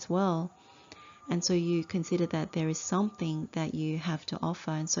practice well, and so you consider that there is something that you have to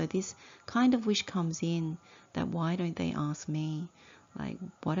offer. And so this kind of wish comes in, that why don't they ask me? Like,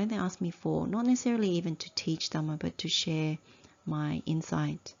 why don't they ask me for, not necessarily even to teach Dhamma, but to share my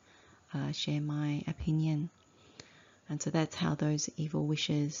insight, share my opinion. And so that's how those evil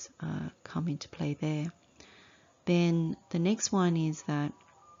wishes come into play there. Then the next one is that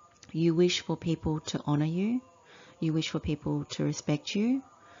you wish for people to honor you, you wish for people to respect you,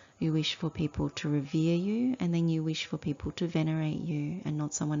 you wish for people to revere you, and then you wish for people to venerate you and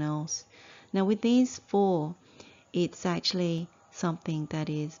not someone else. Now with these four, it's actually something that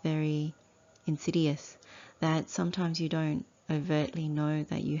is very insidious, that sometimes you don't overtly know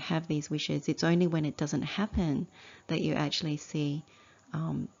that you have these wishes. It's only when it doesn't happen that you actually see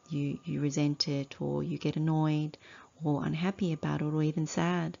you resent it, or you get annoyed or unhappy about it, or even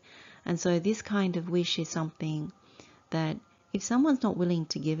sad. And so this kind of wish is something that if someone's not willing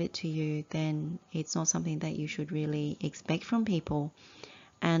to give it to you, then it's not something that you should really expect from people.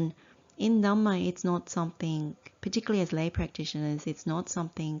 And in Dhamma, it's not something, particularly as lay practitioners, it's not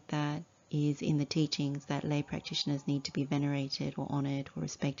something that is in the teachings that lay practitioners need to be venerated or honoured or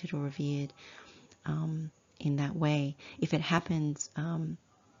respected or revered in that way. If it happens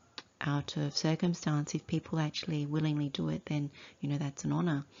out of circumstance, if people actually willingly do it, then that's an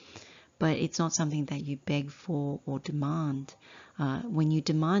honour. But it's not something that you beg for or demand. When you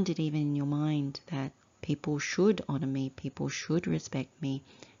demand it even in your mind, that people should honour me, people should respect me,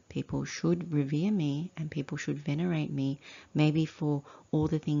 people should revere me, and people should venerate me, maybe for all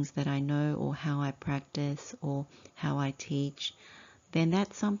the things that I know, or how I practice, or how I teach, then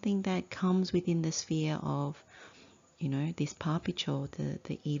that's something that comes within the sphere of, this papicho,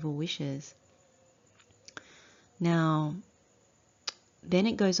 the evil wishes. Now, then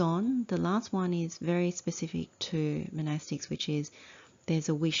it goes on. The last one is very specific to monastics, which is there's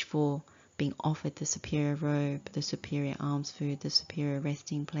a wish for being offered the superior robe, the superior alms food, the superior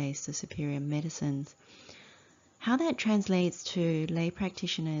resting place, the superior medicines. How that translates to lay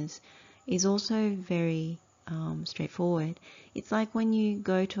practitioners is also very straightforward. It's like when you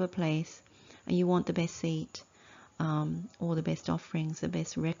go to a place and you want the best seat, or the best offerings, the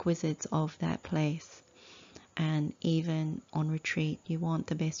best requisites of that place. And even on retreat, you want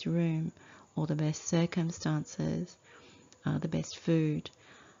the best room or the best circumstances, the best food.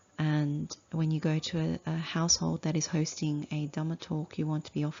 And when you go to a household that is hosting a Dhamma talk, you want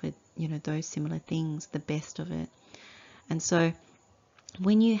to be offered, those similar things, the best of it. And so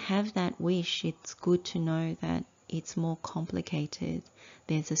when you have that wish, it's good to know that it's more complicated.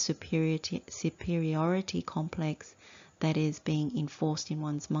 There's a superiority complex that is being enforced in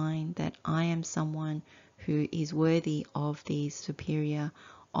one's mind, that I am someone who is worthy of these superior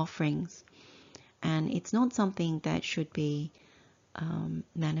offerings. And it's not something that should be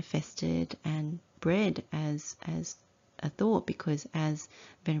manifested and bred as a thought, because as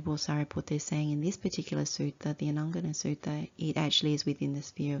Venerable Sariputta is saying in this particular sutta, the Anangana Sutta, it actually is within the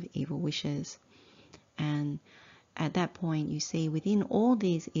sphere of evil wishes. And at that point, you see within all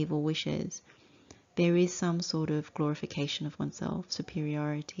these evil wishes, there is some sort of glorification of oneself,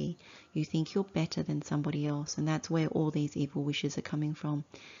 superiority. You think you're better than somebody else, and that's where all these evil wishes are coming from.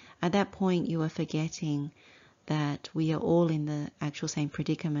 At that point, you are forgetting that we are all in the actual same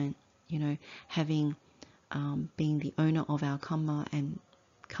predicament, having being the owner of our karma and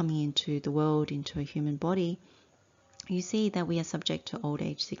coming into the world, into a human body. You see that we are subject to old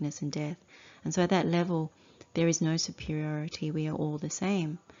age, sickness and death. And so at that level, there is no superiority. We are all the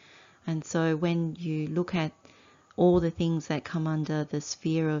same. And so when you look at all the things that come under the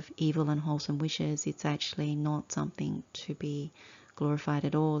sphere of evil and wholesome wishes, it's actually not something to be glorified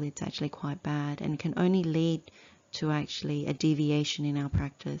at all. It's actually quite bad, and can only lead to actually a deviation in our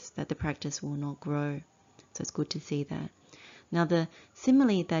practice, that the practice will not grow. So it's good to see that. Now the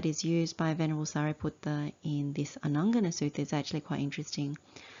simile that is used by Venerable Sariputta in this Anangana Sutta is actually quite interesting.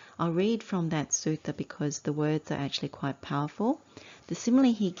 I'll read from that sutta because the words are actually quite powerful. The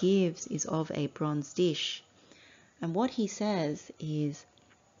simile he gives is of a bronze dish. And what he says is,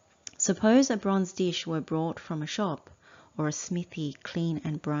 suppose a bronze dish were brought from a shop or a smithy, clean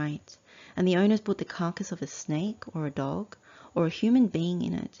and bright, and the owners put the carcass of a snake or a dog or a human being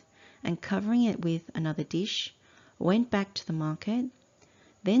in it, and covering it with another dish, went back to the market.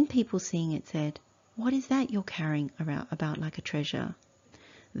 Then people seeing it said, "What is that you're carrying about like a treasure?"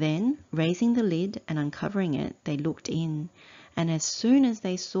 Then, raising the lid and uncovering it, they looked in, and as soon as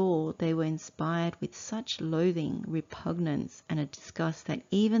they saw, they were inspired with such loathing, repugnance, and a disgust that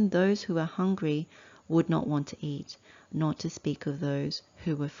even those who were hungry would not want to eat, not to speak of those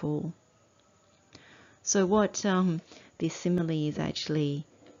who were full. So what this simile is actually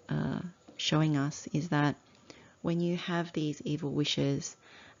showing us is that when you have these evil wishes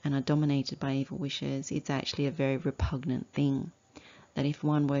and are dominated by evil wishes, it's actually a very repugnant thing. That if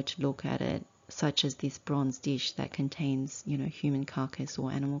one were to look at it, such as this bronze dish that contains, human carcass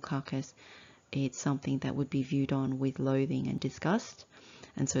or animal carcass, it's something that would be viewed on with loathing and disgust.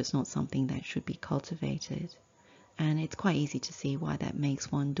 And so it's not something that should be cultivated. And it's quite easy to see why that makes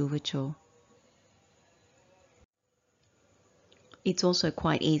one duvacho. It's also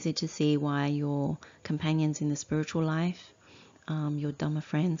quite easy to see why your companions in the spiritual life, your Dhamma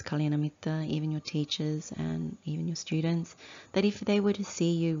friends, Kalyanamitta, even your teachers and even your students, that if they were to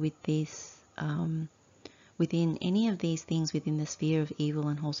see you with this, within any of these things within the sphere of evil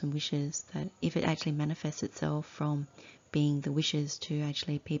and wholesome wishes, that if it actually manifests itself from being the wishes to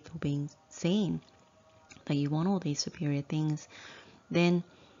actually people being seen, that you want all these superior things, then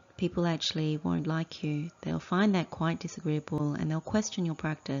people actually won't like you. They'll find that quite disagreeable and they'll question your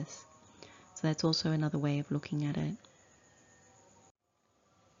practice. So that's also another way of looking at it.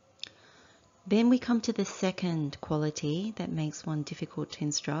 Then we come to the second quality that makes one difficult to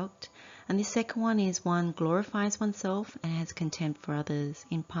instruct. And the second one is one glorifies oneself and has contempt for others.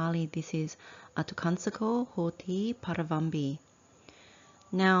 In Pali, this is Atukansako Hoti Paravambi.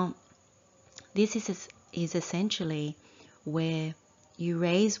 Now, this is essentially where you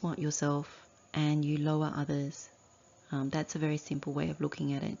raise yourself and you lower others. That's a very simple way of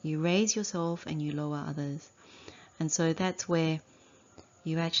looking at it. You raise yourself and you lower others. And so that's where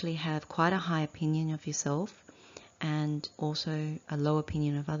you actually have quite a high opinion of yourself and also a low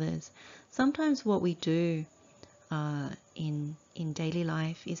opinion of others. Sometimes what we do in daily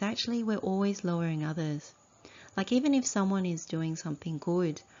life is actually we're always lowering others. Like even if someone is doing something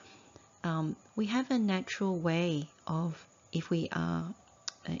good, we have a natural way of, if we are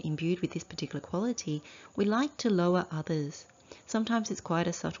imbued with this particular quality, we like to lower others. Sometimes it's quite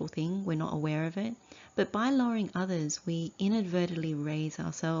a subtle thing, we're not aware of it, but by lowering others, we inadvertently raise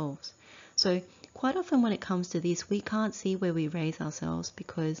ourselves. So quite often when it comes to this, we can't see where we raise ourselves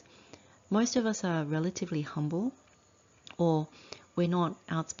because most of us are relatively humble, or we're not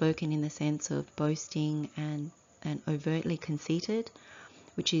outspoken in the sense of boasting and overtly conceited,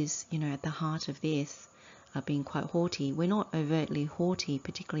 which is, at the heart of this, being quite haughty. We're not overtly haughty,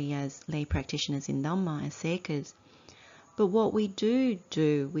 particularly as lay practitioners in Dhamma, as sekas. But what we do,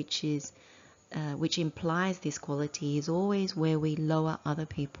 which implies this quality, is always where we lower other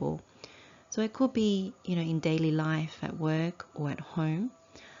people. So it could be, in daily life, at work or at home,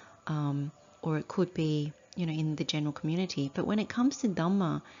 or it could be, in the general community. But when it comes to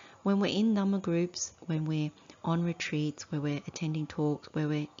Dhamma, when we're in Dhamma groups, when we're on retreats, where we're attending talks, where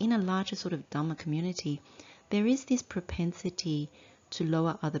we're in a larger sort of Dhamma community, there is this propensity to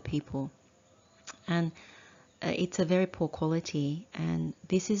lower other people. And it's a very poor quality. And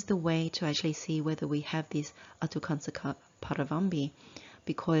this is the way to actually see whether we have this Atukansaka Paravambi,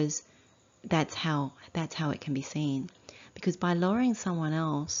 because that's how it can be seen. Because by lowering someone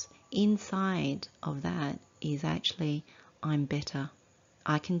else, inside of that is actually, I'm better.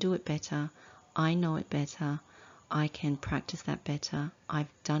 I can do it better. I know it better. I can practice that better.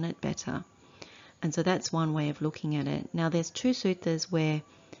 I've done it better. And so that's one way of looking at it. Now there's two suttas where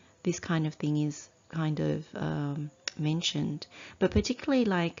this kind of thing is kind of mentioned, but particularly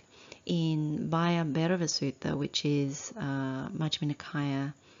like in Vayabhairava Sutta, which is Majjhima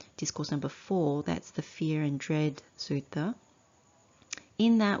Nikaya discourse number 4, that's the fear and dread sutta.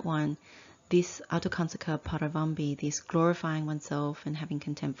 In that one, this Atukansaka Paravambi, this glorifying oneself and having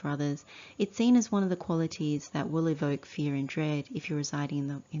contempt for others, it's seen as one of the qualities that will evoke fear and dread if you're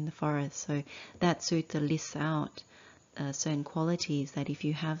residing in the forest. So that sutta lists out certain qualities that if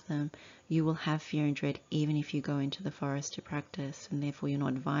you have them, you will have fear and dread even if you go into the forest to practice, and therefore you're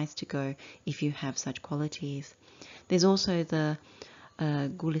not advised to go if you have such qualities. There's also the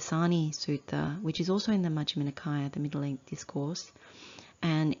Gulisani Sutta, which is also in the Majjhima Nikaya, the Middle Length Discourse,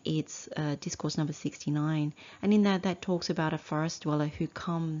 and it's discourse number 69. And in that talks about a forest dweller who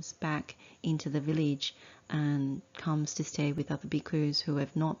comes back into the village and comes to stay with other bhikkhus who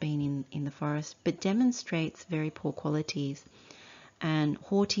have not been in the forest, but demonstrates very poor qualities. And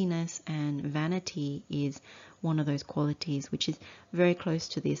haughtiness and vanity is one of those qualities, which is very close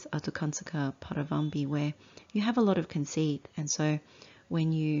to this Atukansaka Paravambi, where you have a lot of conceit. And so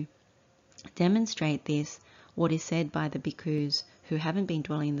when you demonstrate this, what is said by the bhikkhus who haven't been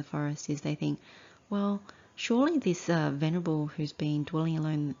dwelling in the forest is they think, well, surely this venerable who's been dwelling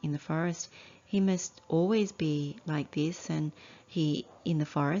alone in the forest, he must always be like this, and he in the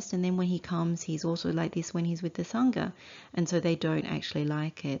forest, and then when he comes, he's also like this when he's with the Sangha. And so they don't actually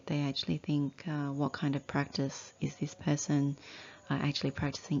like it. They actually think, what kind of practice is this person actually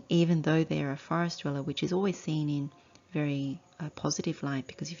practicing, even though they're a forest dweller, which is always seen in very positive light,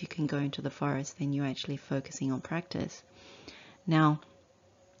 because if you can go into the forest, then you're actually focusing on practice. Now,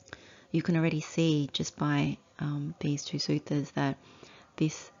 you can already see just by these two suttas that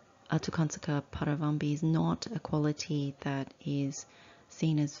this Atukansaka Paravambi is not a quality that is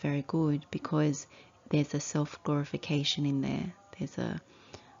seen as very good, because there's a self-glorification in there. There's a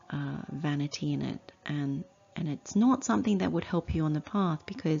vanity in it, and it's not something that would help you on the path,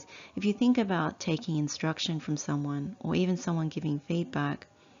 because if you think about taking instruction from someone, or even someone giving feedback,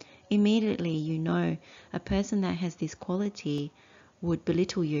 immediately you know a person that has this quality would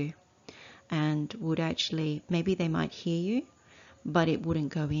belittle you and would actually, maybe they might hear you, but it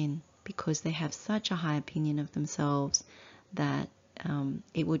wouldn't go in, because they have such a high opinion of themselves that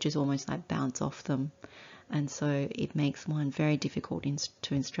it would just almost like bounce off them. And so it makes one very difficult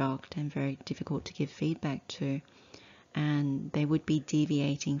to instruct and very difficult to give feedback to. And they would be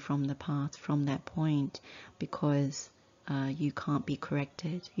deviating from the path from that point, because you can't be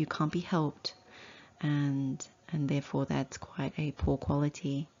corrected, you can't be helped, and therefore that's quite a poor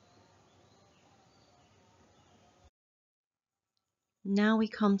quality. Now we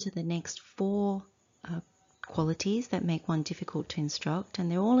come to the next 4 qualities that make one difficult to instruct,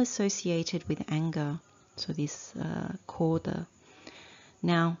 and they're all associated with anger. So this Khodha.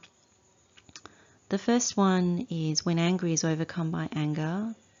 Now, the first one is when angry is overcome by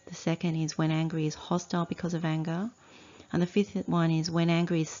anger. The second is when angry is hostile because of anger. And the 5th one is when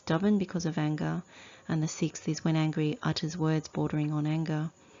angry is stubborn because of anger. And the 6th is when angry utters words bordering on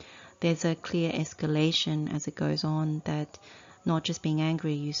anger. There's a clear escalation as it goes on, that not just being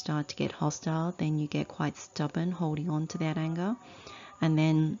angry, you start to get hostile, then you get quite stubborn, holding on to that anger, and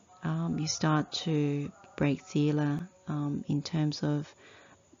then you start to break sila in terms of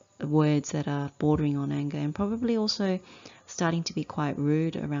words that are bordering on anger, and probably also starting to be quite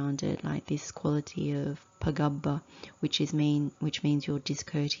rude around it, like this quality of pagabba, which means you're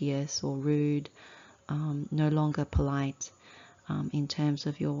discourteous or rude, no longer polite in terms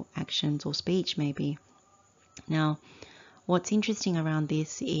of your actions or speech maybe. Now, what's interesting around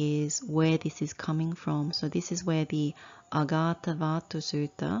this is where this is coming from. So this is where the Agatavatu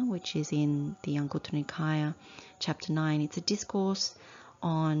Sutta, which is in the Anguttara Nikaya, chapter 9, it's a discourse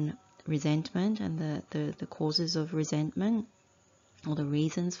on resentment and the causes of resentment, or the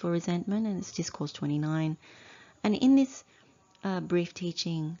reasons for resentment, and it's discourse 29. And in this brief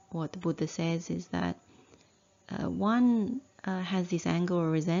teaching, what the Buddha says is that one has this anger or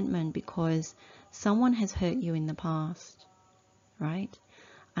resentment because someone has hurt you in the past, right?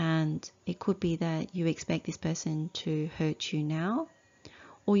 And it could be that you expect this person to hurt you now,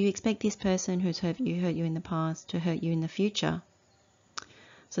 or you expect this person who's hurt you in the past to hurt you in the future.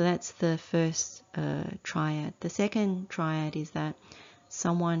 So that's the first triad. The second triad is that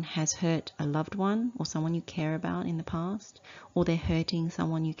someone has hurt a loved one or someone you care about in the past, or they're hurting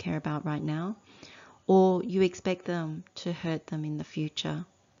someone you care about right now, or you expect them to hurt them in the future,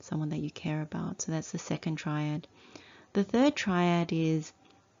 someone that you care about. So that's the second triad. The third triad is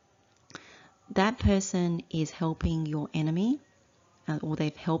that person is helping your enemy, or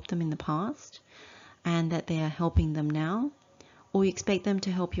they've helped them in the past, and that they are helping them now, or you expect them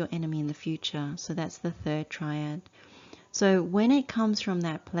to help your enemy in the future. So that's the third triad. So when it comes from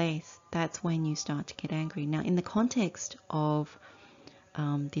that place, that's when you start to get angry. Now, in the context of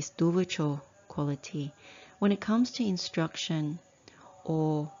this duvacho quality, when it comes to instruction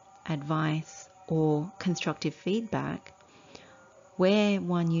or advice or constructive feedback, where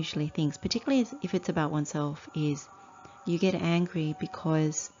one usually thinks, particularly if it's about oneself, is you get angry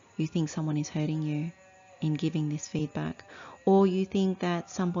because you think someone is hurting you in giving this feedback, or you think that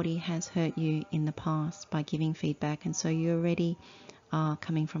somebody has hurt you in the past by giving feedback, and so you already are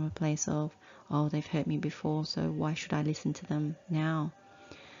coming from a place of, oh, they've hurt me before, so why should I listen to them now?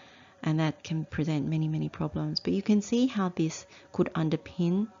 And that can present many, many problems. But you can see how this could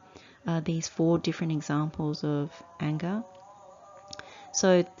underpin these 4 different examples of anger.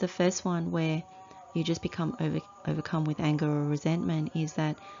 So the first one, where you just become overcome with anger or resentment, is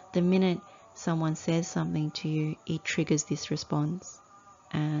that the minute someone says something to you, it triggers this response,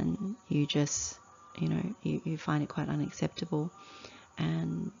 and you just, you find it quite unacceptable,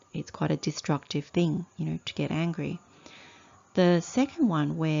 and it's quite a destructive thing, to get angry. The second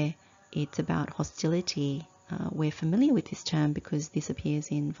one, where it's about hostility, we're familiar with this term because this appears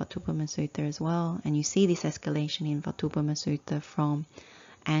in Vatubhama Sutta as well, and you see this escalation in Vatubhama Sutta from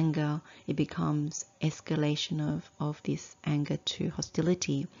anger. It becomes escalation of this anger to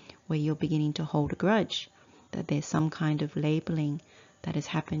hostility, where you're beginning to hold a grudge, that there's some kind of labeling that has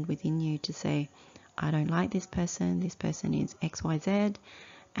happened within you to say, I don't like this person is XYZ,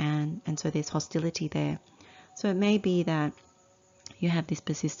 and so there's hostility there. So it may be that you have this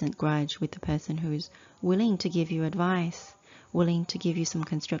persistent grudge with the person who's willing to give you advice, willing to give you some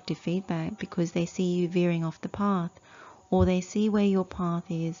constructive feedback, because they see you veering off the path, or they see where your path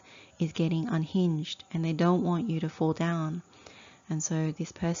is getting unhinged, and they don't want you to fall down. And so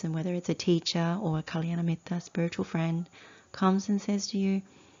this person, whether it's a teacher or a Kalyana Mitta, spiritual friend, comes and says to you,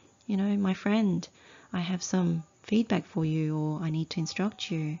 my friend, I have some feedback for you, or I need to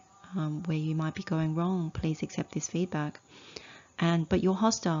instruct you where you might be going wrong. Please accept this feedback. But you're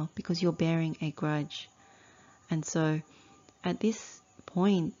hostile because you're bearing a grudge. And so at this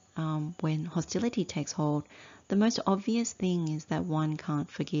point, when hostility takes hold, the most obvious thing is that one can't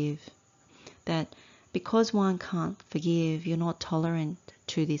forgive. That because one can't forgive, you're not tolerant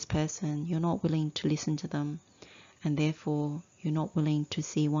to this person, you're not willing to listen to them, and therefore you're not willing to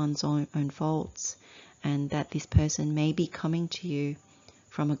see one's own faults, and that this person may be coming to you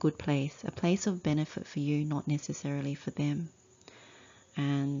from a good place, a place of benefit for you, not necessarily for them.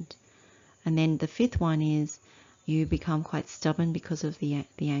 And then the fifth one is you become quite stubborn because of the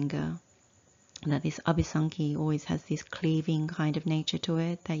anger. That this abhisankhya always has this cleaving kind of nature to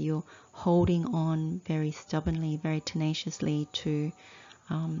it, that you're holding on very stubbornly, very tenaciously to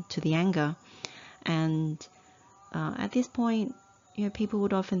the anger. And at this point, people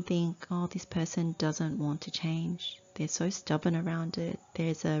would often think, oh, this person doesn't want to change. They're so stubborn around it.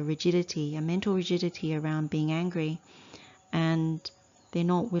 There's a rigidity, a mental rigidity around being angry, and they're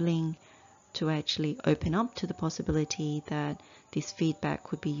not willing to actually open up to the possibility that this feedback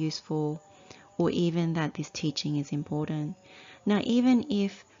could be useful, or even that this teaching is important. Now, even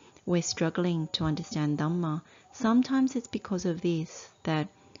if we're struggling to understand Dhamma, sometimes it's because of this, that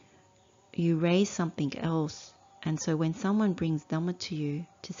you raise something else. And so when someone brings Dhamma to you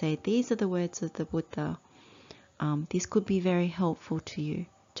to say, these are the words of the Buddha, this could be very helpful to you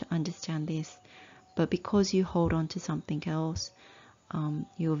to understand this. But because you hold on to something else,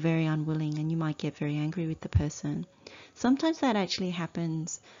 you're very unwilling and you might get very angry with the person. Sometimes that actually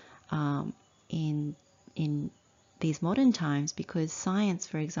happens in these modern times, because science,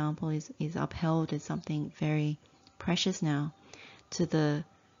 for example, is upheld as something very precious now, to the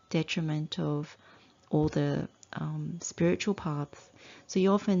detriment of all the spiritual paths. So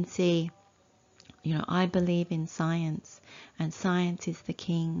you often see, I believe in science and science is the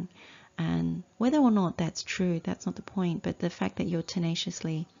king. And whether or not that's true, that's not the point, but the fact that you're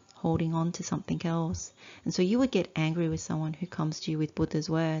tenaciously holding on to something else. And so you would get angry with someone who comes to you with Buddha's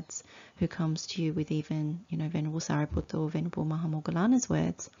words, who comes to you with even, Venerable Sariputta or Venerable Mahamoggallana's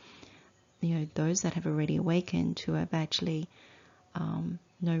words, those that have already awakened, who have actually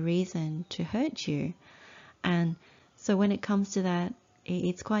no reason to hurt you. And so when it comes to that,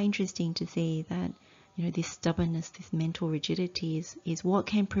 it's quite interesting to see that this stubbornness, this mental rigidity is what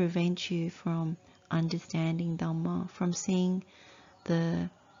can prevent you from understanding Dhamma, from seeing the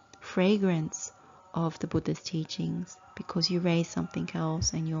fragrance of the Buddha's teachings, because you raise something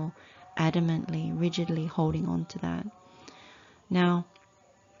else and you're adamantly, rigidly holding on to that. Now,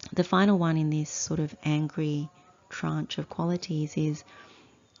 the final one in this sort of angry tranche of qualities is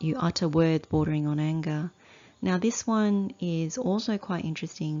you utter words bordering on anger. Now this one is also quite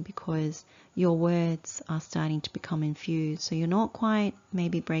interesting because your words are starting to become infused. So you're not quite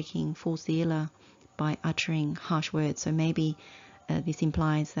maybe breaking full sila by uttering harsh words. So maybe this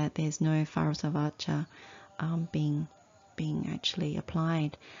implies that there's no farasavacha being actually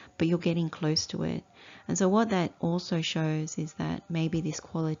applied, but you're getting close to it. And so what that also shows is that maybe this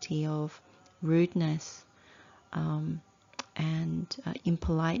quality of rudeness and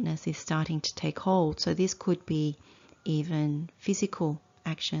impoliteness is starting to take hold. So this could be even physical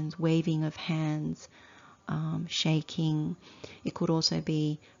actions, waving of hands, shaking. It could also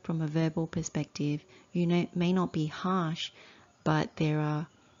be from a verbal perspective. May not be harsh, but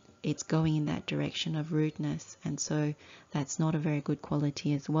it's going in that direction of rudeness, and so that's not a very good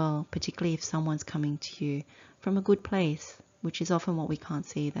quality as well, particularly if someone's coming to you from a good place, which is often what we can't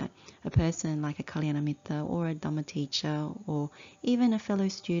see, that a person like a Kalyanamitta or a Dhamma teacher or even a fellow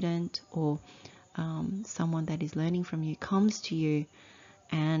student or someone that is learning from you comes to you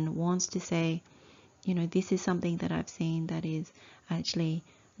and wants to say, this is something that I've seen that is actually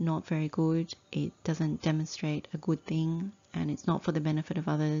not very good. It doesn't demonstrate a good thing and it's not for the benefit of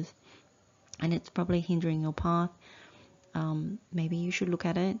others and it's probably hindering your path. Maybe you should look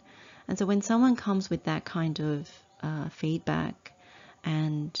at it. And so when someone comes with that kind of feedback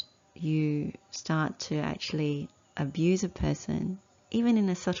and you start to actually abuse a person, even in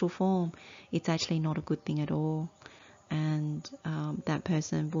a subtle form, it's actually not a good thing at all. And that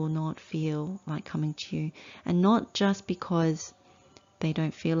person will not feel like coming to you. And not just because they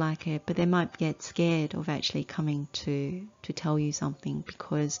don't feel like it, but they might get scared of actually coming to tell you something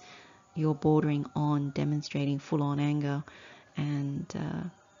because you're bordering on demonstrating full-on anger and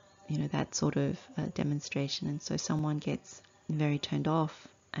that sort of demonstration. And so someone gets very turned off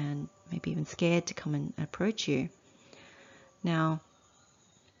and maybe even scared to come and approach you. Now,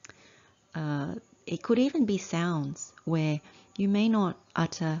 it could even be sounds where you may not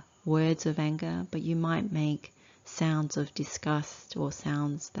utter words of anger, but you might make sounds of disgust or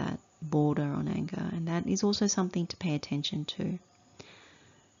sounds that border on anger, and that is also something to pay attention to.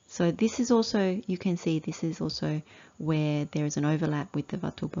 So this is also, you can see this is also where there is an overlap with the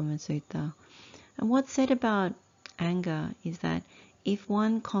Vatubhuma Sutta. And what's said about anger is that if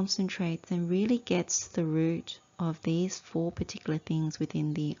one concentrates and really gets to the root of these 4 particular things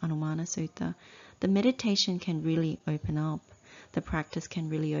within the Anumana Sutta, the meditation can really open up. The practice can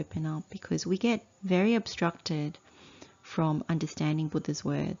really open up because we get very obstructed from understanding Buddha's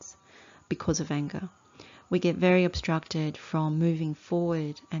words because of anger. We get very obstructed from moving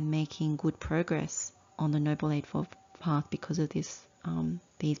forward and making good progress on the Noble Eightfold Path because of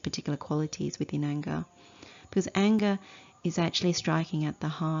these particular qualities within anger. Because anger is actually striking at the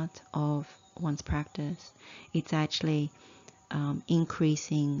heart of one's practice. It's actually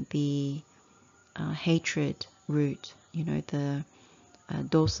increasing the hatred root, the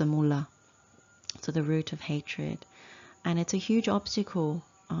dosa mula, so the root of hatred. And it's a huge obstacle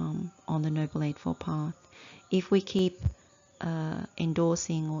on the Noble Eightfold Path. If we keep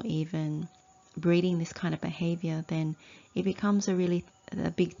endorsing or even breeding this kind of behavior, then it becomes a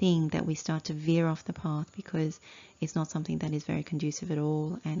big thing that we start to veer off the path because it's not something that is very conducive at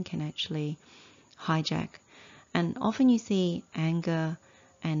all and can actually hijack. And often you see anger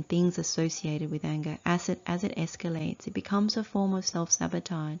and things associated with anger, as it escalates, it becomes a form of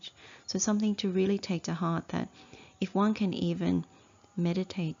self-sabotage. So something to really take to heart, that if one can even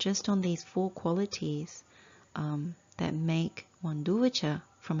meditate just on these 4 qualities that make one duvacha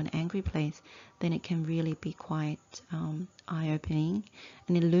from an angry place, then it can really be quite eye-opening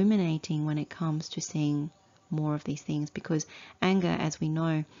and illuminating when it comes to seeing more of these things. Because anger, as we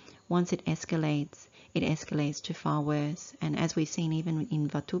know, once it escalates to far worse. And as we've seen even in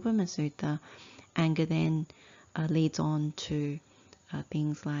Vatubhama Sutta, anger then leads on to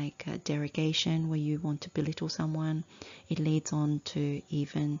things like derogation, where you want to belittle someone. It leads on to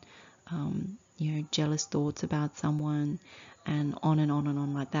even jealous thoughts about someone, and on and on and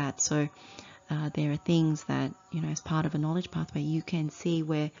on like that. So there are things that, as part of a knowledge pathway, you can see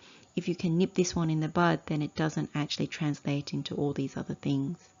where if you can nip this one in the bud, then it doesn't actually translate into all these other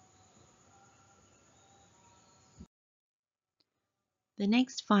things. The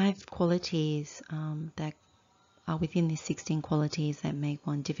next 5 qualities that are within these 16 qualities that make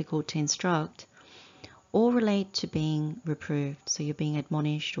one difficult to instruct all relate to being reproved. So you're being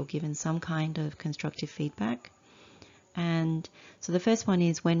admonished or given some kind of constructive feedback. And so the first one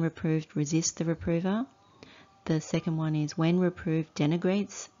is, when reproved, resist the reprover. The second one is, when reproved,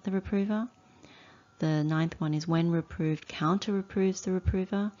 denigrates the reprover. The 9th one is, when reproved, counter-reproves the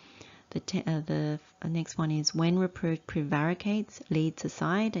reprover. The next one is, when reproved, prevaricates, leads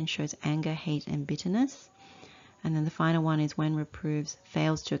aside, and shows anger, hate, and bitterness. And then the final one is, when reproves,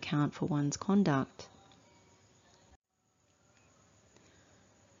 fails to account for one's conduct.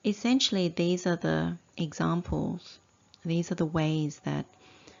 Essentially, these are the examples. These are the ways that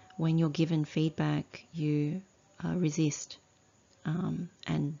when you're given feedback, you resist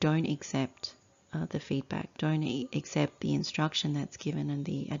and don't accept the feedback, don't accept the instruction that's given and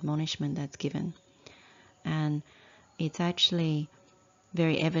the admonishment that's given. And it's actually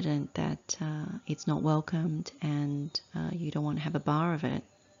very evident that it's not welcomed, and you don't want to have a bar of it.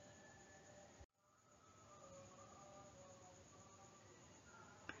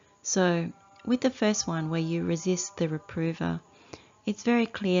 So with the first one, where you resist the reprover, it's very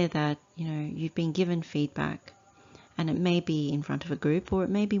clear that you've been given feedback, and it may be in front of a group or it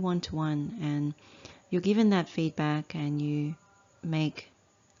may be one-to-one, and you're given that feedback and you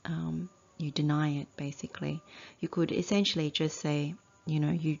deny it. Basically, you could essentially just say,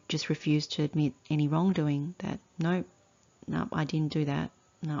 you just refuse to admit any wrongdoing, that no, I didn't do that,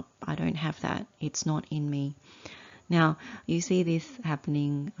 no, I don't have that, it's not in me. Now, you see this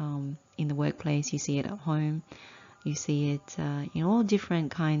happening in the workplace, you see it at home, you see it in all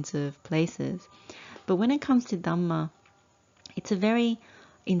different kinds of places. But when it comes to Dhamma, it's a very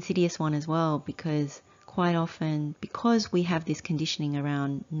insidious one as well, because quite often, because we have this conditioning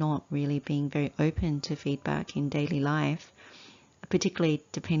around not really being very open to feedback in daily life, particularly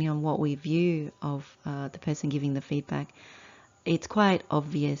depending on what we view of the person giving the feedback, it's quite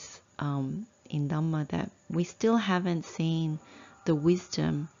obvious in Dhamma that we still haven't seen the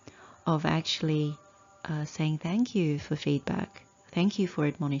wisdom of actually saying thank you for feedback, thank you for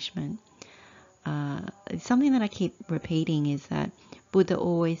admonishment. Something that I keep repeating is that Buddha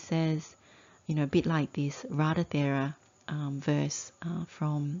always says, a bit like this Radhathera verse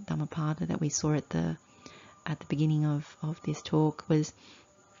from Dhammapada that we saw at the beginning of this talk, was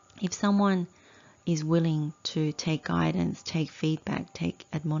if someone is willing to take guidance, take feedback, take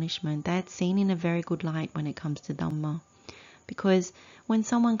admonishment, that's seen in a very good light when it comes to Dhamma. Because when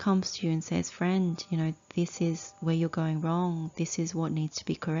someone comes to you and says, friend, this is where you're going wrong, this is what needs to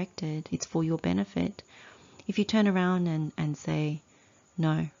be corrected, it's for your benefit. If you turn around and say,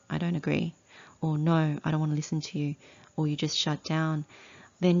 no, I don't agree, or no, I don't want to listen to you, or you just shut down,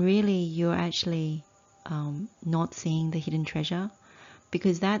 then really you're actually not seeing the hidden treasure,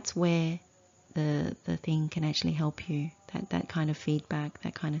 because that's where the thing can actually help you, that kind of feedback,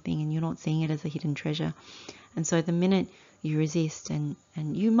 that kind of thing, and you're not seeing it as a hidden treasure. And so the minute you resist, and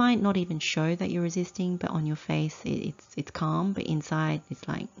you might not even show that you're resisting, but on your face it's calm, but inside it's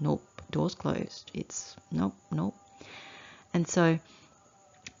like, nope, door's closed, it's nope. And so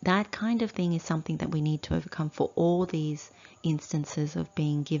that kind of thing is something that we need to overcome for all these instances of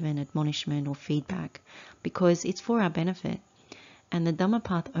being given admonishment or feedback, because it's for our benefit. And the Dhamma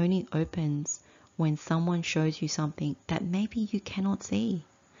path only opens when someone shows you something that maybe you cannot see,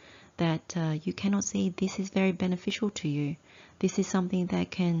 that you cannot see this is very beneficial to you. This is something that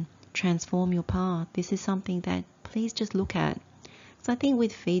can transform your path. This is something that please just look at. So I think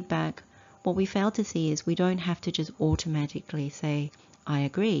with feedback, what we fail to see is we don't have to just automatically say, I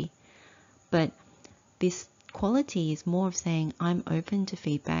agree. But this quality is more of saying, I'm open to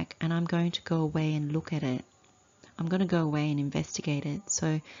feedback and I'm going to go away and look at it. I'm going to go away and investigate it.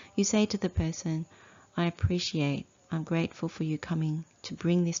 So you say to the person, I'm grateful for you coming to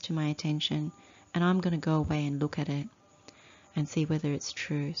bring this to my attention, and I'm going to go away and look at it and see whether it's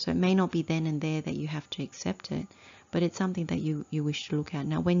true. So it may not be then and there that you have to accept it, but it's something that you wish to look at.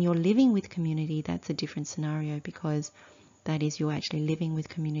 Now, when you're living with community, that's a different scenario, because that is, you're actually living with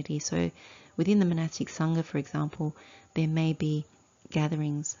community. So within the monastic sangha, for example, there may be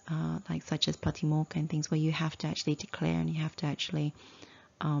gatherings like such as Patimokkha and things, where you have to actually declare and you have to actually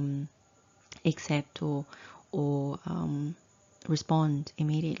accept or respond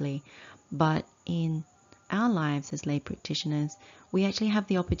immediately. But in our lives as lay practitioners, we actually have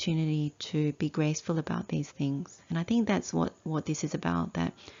the opportunity to be graceful about these things. And I think that's what this is about,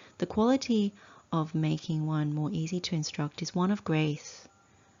 that the quality of making one more easy to instruct is one of grace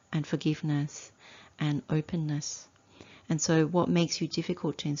and forgiveness and openness. And so what makes you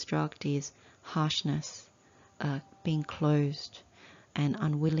difficult to instruct is harshness, being closed and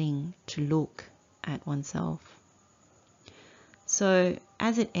unwilling to look at oneself. So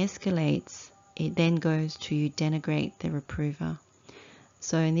as it escalates, it then goes to you denigrate the reprover.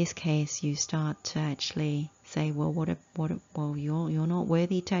 So in this case, you start to actually say, well, well, you're not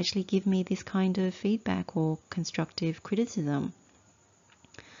worthy to actually give me this kind of feedback or constructive criticism.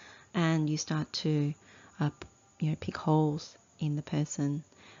 And you start to, pick holes in the person's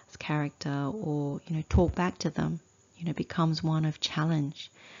character, or, talk back to them. Becomes one of challenge.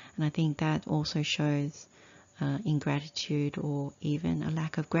 And I think that also shows ingratitude or even a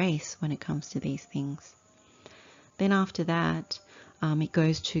lack of grace when it comes to these things. Then after that, it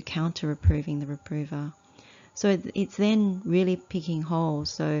goes to counter-reproving the reprover. So it's then really picking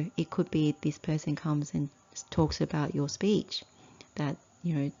holes. So it could be this person comes and talks about your speech, that,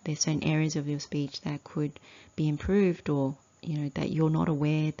 there's certain areas of your speech that could be improved, or, that you're not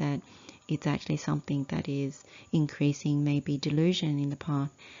aware that it's actually something that is increasing maybe delusion in the path.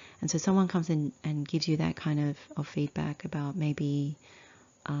 And so someone comes in and gives you that kind of feedback about maybe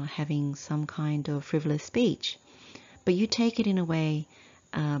having some kind of frivolous speech. But you take it in a way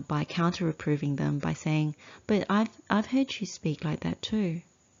by counter-reproving them by saying, but I've heard you speak like that too.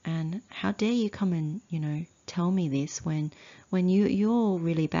 And how dare you come and, tell me this when you're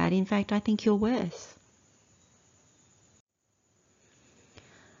really bad. In fact, I think you're worse.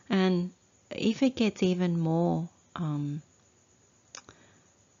 And if it gets even more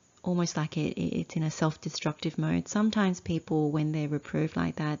almost like it's in a self-destructive mode, sometimes people, when they're reproved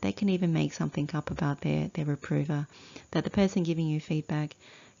like that, they can even make something up about their reprover, that the person giving you feedback,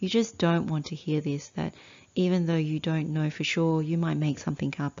 you just don't want to hear this, that even though you don't know for sure, you might make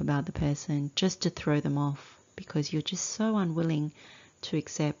something up about the person just to throw them off, because you're just so unwilling to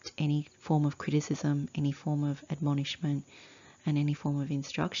accept any form of criticism, any form of admonishment, and any form of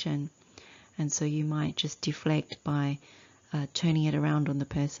instruction. And so you might just deflect by turning it around on the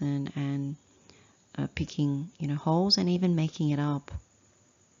person and picking, holes and even making it up.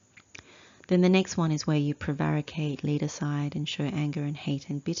 Then the next one is where you prevaricate, lead aside, and show anger and hate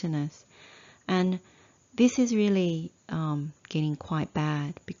and bitterness. And this is really getting quite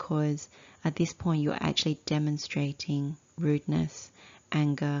bad, because at this point you're actually demonstrating rudeness,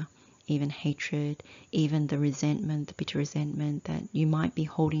 anger, even hatred, even the resentment, the bitter resentment, that you might be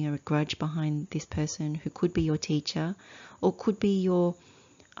holding a grudge behind this person who could be your teacher or could be your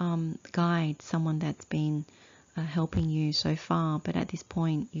guide, someone that's been helping you so far. But at this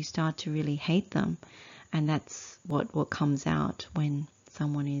point you start to really hate them, and that's what comes out when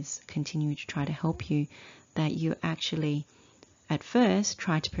someone is continuing to try to help you, that you actually at first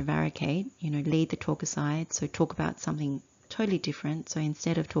try to prevaricate, lead the talk aside, so talk about something totally different. So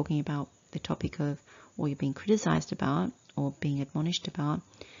instead of talking about the topic of what you're being criticized about or being admonished about,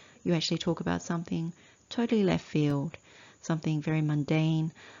 you actually talk about something totally left field, something very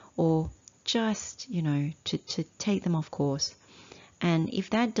mundane, or just, to take them off course. And if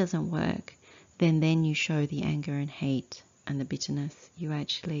that doesn't work, then you show the anger and hate and the bitterness. You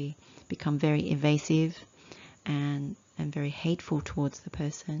actually become very evasive and very hateful towards the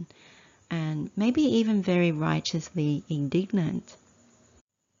person, and maybe even very righteously indignant.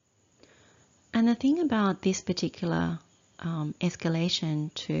 And the thing about this particular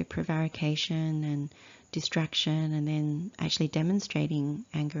escalation to prevarication and distraction, and then actually demonstrating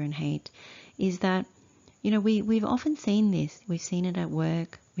anger and hate, is that, we've often seen this. We've seen it at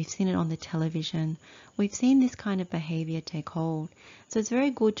work. We've seen it on the television. We've seen this kind of behavior take hold. So it's very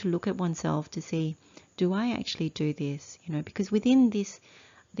good to look at oneself to see, do I actually do this? Because within these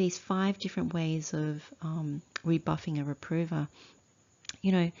 5 different ways of rebuffing a reprover,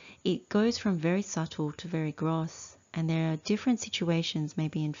 it goes from very subtle to very gross. And there are different situations,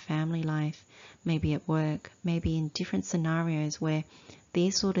 maybe in family life, maybe at work, maybe in different scenarios where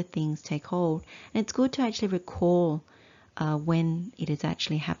these sort of things take hold. And it's good to actually recall when it has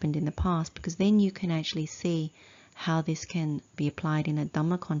actually happened in the past, because then you can actually see how this can be applied in a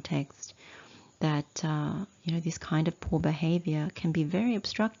Dhamma context. That this kind of poor behavior can be very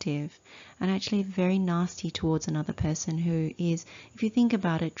obstructive and actually very nasty towards another person who is, if you think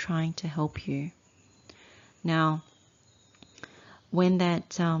about it, trying to help you. Now, when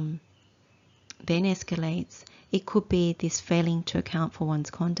that then escalates, it could be this failing to account for one's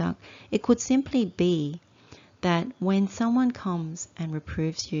conduct. It could simply be that when someone comes and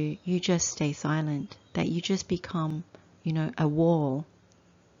reproves you, you just stay silent, that you just become, a wall.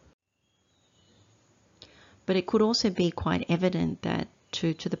 But it could also be quite evident that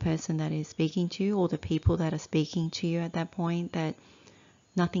to the person that is speaking to you, or the people that are speaking to you at that point, that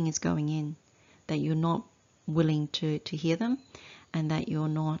nothing is going in, that you're not willing to hear them, and that you're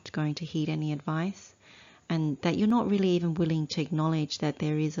not going to heed any advice, and that you're not really even willing to acknowledge that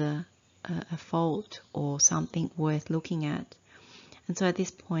there is a fault or something worth looking at. And so at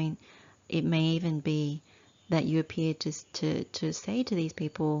this point, it may even be that you appear to say to these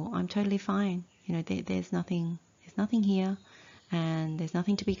people, I'm totally fine. There's nothing here, and there's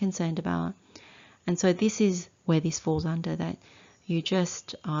nothing to be concerned about. And so this is where this falls under, that you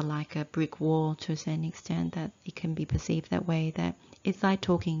just are like a brick wall to a certain extent, that it can be perceived that way, that it's like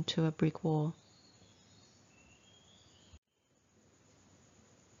talking to a brick wall.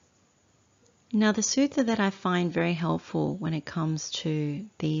 Now, the sutta that I find very helpful when it comes to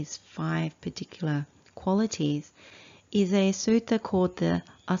these 5 particular qualities is a sutta called the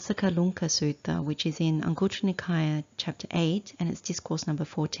Asakalunka Sutta, which is in Anguttara Nikaya chapter 8, and it's discourse number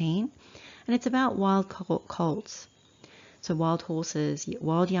 14. And it's about wild colts, so wild horses,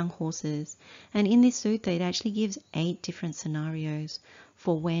 wild young horses. And in this sutta, it actually gives 8 different scenarios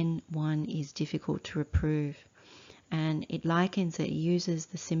for when one is difficult to reprove. And it uses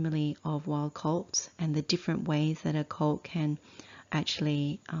the simile of wild colts and the different ways that a colt can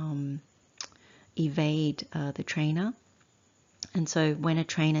actually evade the trainer. And so when a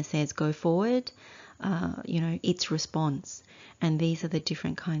trainer says go forward, its response. And these are the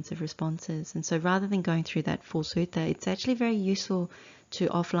different kinds of responses. And so rather than going through that full sutta, it's actually very useful to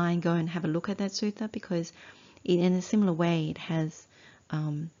offline go and have a look at that sutta, because in a similar way it has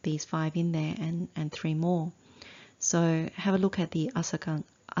these 5 in there and 3 more. So have a look at the Asakalunka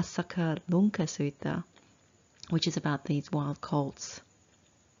Sutta, which is about these wild colts.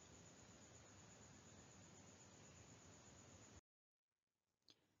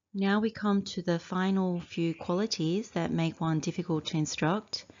 Now we come to the final few qualities that make one difficult to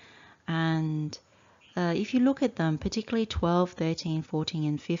instruct. And if you look at them, particularly 12, 13, 14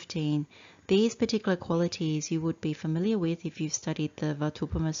 and 15, these particular qualities you would be familiar with if you've studied the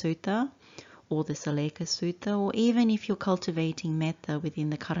Vatupama Sutta or the Saleka Sutta, or even if you're cultivating metta within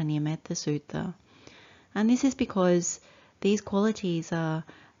the Karaniya Metta Sutta. And this is because these qualities are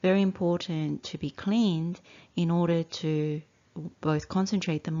very important to be cleaned in order to both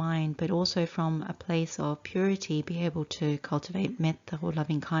concentrate the mind, but also from a place of purity be able to cultivate metta or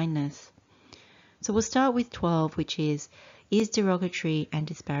loving kindness. So we'll start with 12, which is derogatory and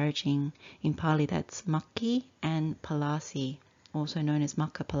disparaging. In Pali that's makki and palasi, also known as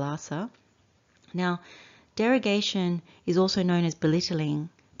makka palasa. Now, derogation is also known as belittling,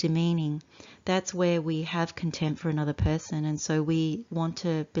 demeaning. That's where we have contempt for another person, and so we want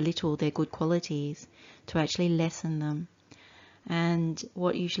to belittle their good qualities, to actually lessen them. And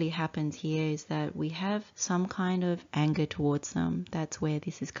what usually happens here is that we have some kind of anger towards them. That's where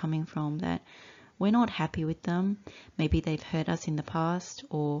this is coming from, that we're not happy with them. Maybe they've hurt us in the past,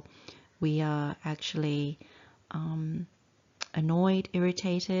 or we are actually annoyed,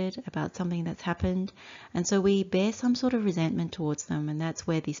 irritated about something that's happened, and so we bear some sort of resentment towards them, and that's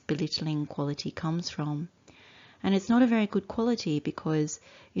where this belittling quality comes from. And it's not a very good quality, because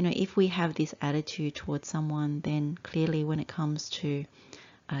if we have this attitude towards someone, then clearly when it comes to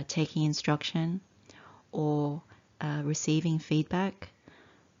taking instruction or receiving feedback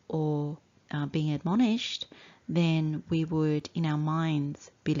or being admonished, then we would, in our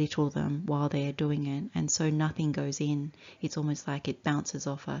minds, belittle them while they are doing it. And so nothing goes in. It's almost like it bounces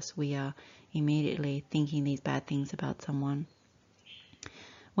off us. We are immediately thinking these bad things about someone.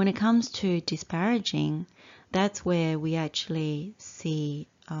 When it comes to disparaging, that's where we actually see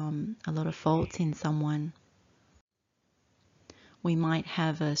a lot of faults in someone. We might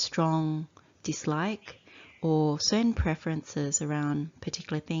have a strong dislike or certain preferences around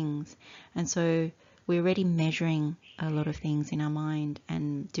particular things. And so we're already measuring a lot of things in our mind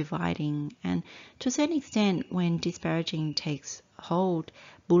and dividing. And to a certain extent, when disparaging takes hold,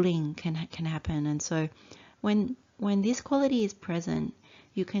 bullying can happen. And so when this quality is present,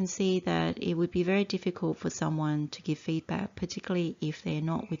 you can see that it would be very difficult for someone to give feedback, particularly if they're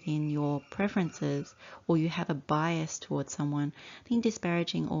not within your preferences or you have a bias towards someone. I think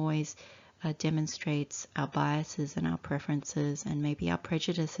disparaging always demonstrates our biases and our preferences and maybe our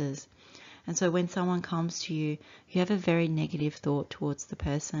prejudices. And so when someone comes to you, you have a very negative thought towards the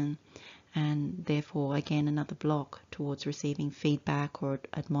person, and therefore, again, another block towards receiving feedback or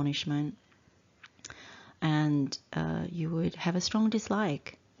admonishment. And you would have a strong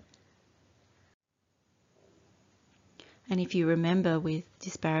dislike. And if you remember with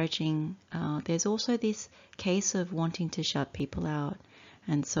disparaging, there's also this case of wanting to shut people out.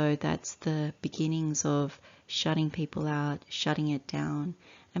 And so that's the beginnings of shutting people out, shutting it down,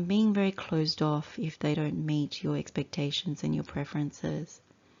 and being very closed off if they don't meet your expectations and your preferences.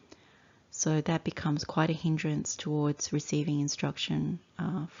 So that becomes quite a hindrance towards receiving instruction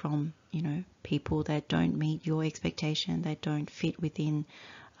from, people that don't meet your expectation, that don't fit within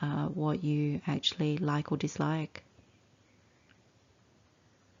what you actually like or dislike.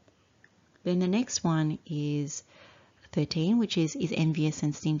 Then the next one is 13, which is envious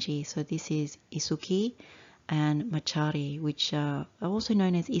and stingy. So this is Isuki and Machari, which are also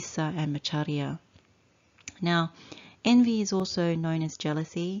known as Issa and Macharya. Now, envy is also known as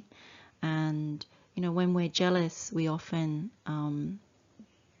jealousy. And, when we're jealous, we often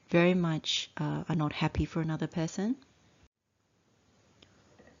very much are not happy for another person.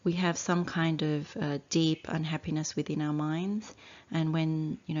 We have some kind of deep unhappiness within our minds. And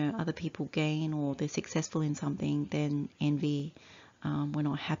when, other people gain or they're successful in something, then envy, we're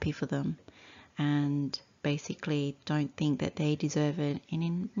not happy for them. And basically don't think that they deserve it. And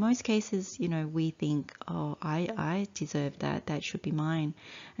in most cases, we think, oh, I deserve that. That should be mine.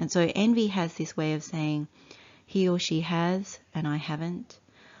 And so envy has this way of saying, he or she has and I haven't.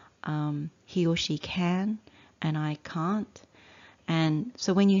 He or she can and I can't. And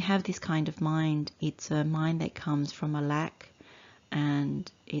so when you have this kind of mind, it's a mind that comes from a lack,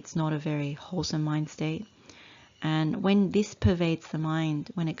 and it's not a very wholesome mind state. And when this pervades the mind,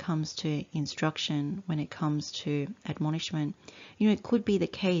 when it comes to instruction, when it comes to admonishment, it could be the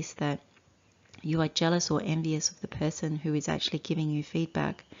case that you are jealous or envious of the person who is actually giving you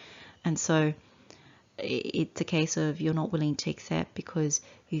feedback. And so it's a case of you're not willing to accept because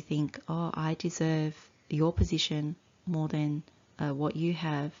you think, oh, I deserve your position more than what you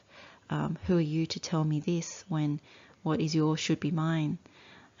have. Who are you to tell me this when what is yours should be mine?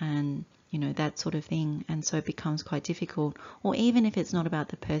 And that sort of thing. And so it becomes quite difficult. Or even if it's not about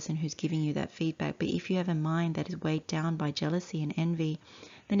the person who's giving you that feedback, but if you have a mind that is weighed down by jealousy and envy,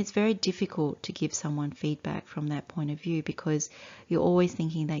 then it's very difficult to give someone feedback from that point of view because you're always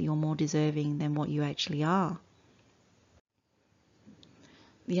thinking that you're more deserving than what you actually are.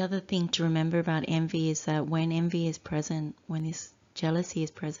 The other thing to remember about envy is that when envy is present, when this jealousy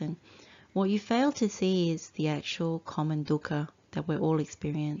is present, what you fail to see is the actual common dukkha that we're all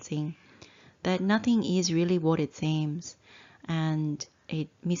experiencing. That nothing is really what it seems, and it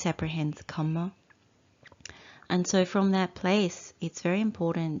misapprehends karma. And so from that place, it's very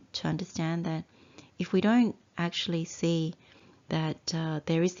important to understand that if we don't actually see that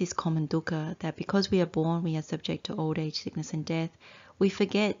there is this common dukkha, that because we are born, we are subject to old age, sickness and death, we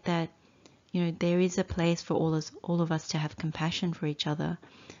forget that there is a place for all of us to have compassion for each other,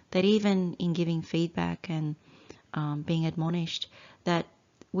 that even in giving feedback and being admonished, that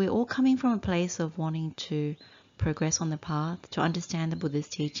we're all coming from a place of wanting to progress on the path, to understand the Buddha's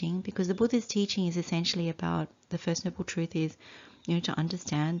teaching, because the Buddha's teaching is essentially about, the First Noble Truth is, to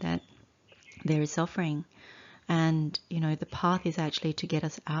understand that there is suffering. And, the path is actually to get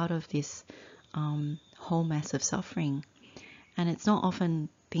us out of this whole mass of suffering. And it's not often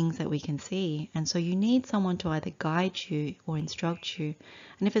things that we can see. And so you need someone to either guide you or instruct you.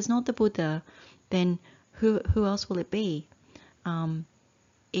 And if it's not the Buddha, then who else will it be?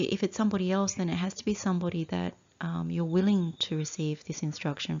 If it's somebody else, then it has to be somebody that you're willing to receive this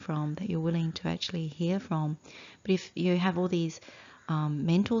instruction from, that you're willing to actually hear from. But if you have all these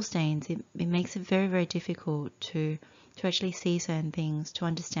mental stains, it makes it very, very difficult to actually see certain things, to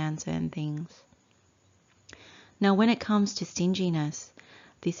understand certain things. Now, when it comes to stinginess,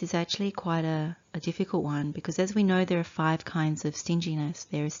 this is actually quite a difficult one, because as we know, there are 5 kinds of stinginess.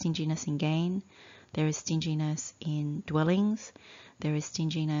 There is stinginess in gain, there is stinginess in dwellings, there is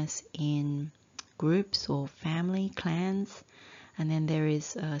stinginess in groups or family, clans, and then there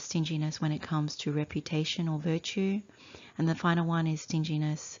is stinginess when it comes to reputation or virtue, And the final one is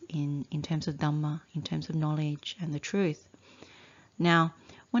stinginess in terms of Dhamma, in terms of knowledge and the truth. Now,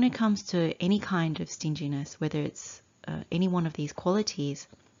 when it comes to any kind of stinginess, whether it's any one of these qualities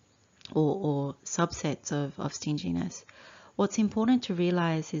or subsets of stinginess, what's important to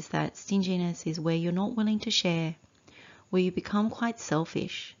realize is that stinginess is where you're not willing to share, where you become quite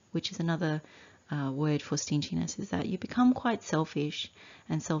selfish, which is another word for stinginess, is that you become quite selfish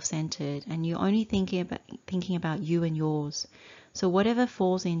and self-centered, and you're only thinking about you and yours. So whatever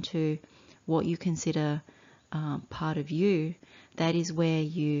falls into what you consider part of you, that is where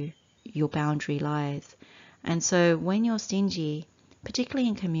your boundary lies. And so when you're stingy, particularly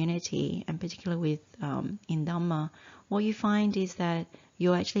in community and particularly with in Dhamma, what you find is that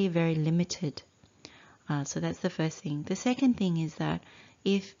you're actually very limited. So that's the first thing. The second thing is that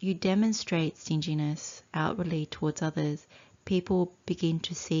if you demonstrate stinginess outwardly towards others, people begin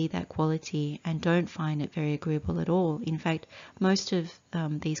to see that quality and don't find it very agreeable at all. In fact, most of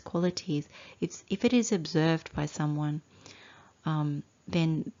these qualities, if it is observed by someone,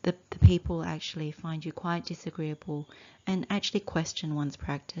 then the people actually find you quite disagreeable and actually question one's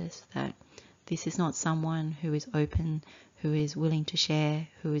practice, that this is not someone who is open, who is willing to share,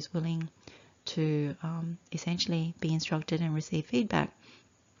 who is willing to essentially be instructed and receive feedback.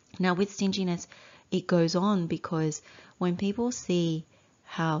 Now with stinginess, it goes on because when people see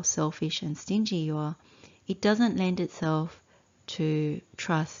how selfish and stingy you are, it doesn't lend itself to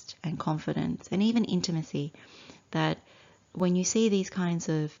trust and confidence and even intimacy. That when you see these kinds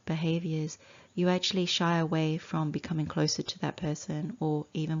of behaviors, you actually shy away from becoming closer to that person or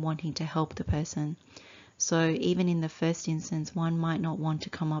even wanting to help the person. So even in the first instance, one might not want to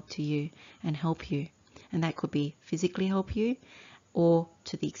come up to you and help you. And that could be physically help you, or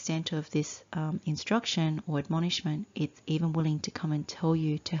to the extent of this instruction or admonishment, it's even willing to come and tell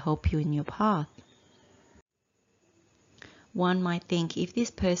you to help you in your path. One might think, if this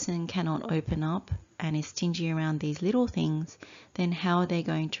person cannot open up and is stingy around these little things, then how are they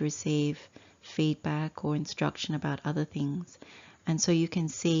going to receive feedback or instruction about other things? And so you can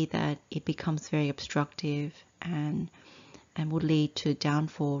see that it becomes very obstructive and would lead to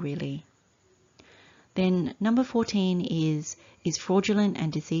downfall, really. Then number 14 is fraudulent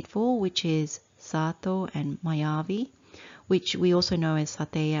and deceitful, which is Sato and Mayavi, which we also know as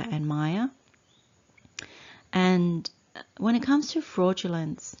Sateya and Maya. And when it comes to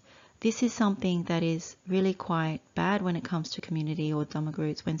fraudulence, this is something that is really quite bad when it comes to community or Dhamma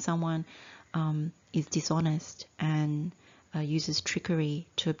groups. When someone is dishonest and uses trickery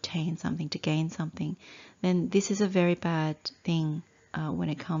to obtain something, to gain something, then this is a very bad thing when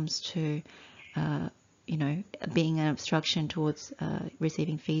it comes to being an obstruction towards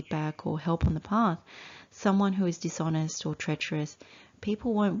receiving feedback or help on the path. Someone who is dishonest or treacherous,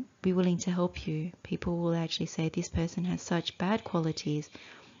 people won't be willing to help you. People will actually say, this person has such bad qualities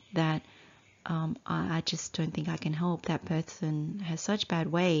that I just don't think I can help. That person has such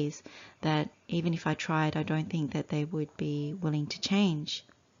bad ways that even if I tried, I don't think that they would be willing to change.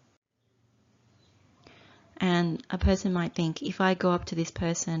 And a person might think, if I go up to this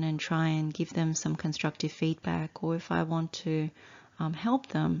person and try and give them some constructive feedback, or if I want to help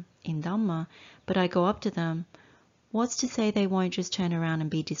them in Dhamma, but I go up to them, what's to say they won't just turn around and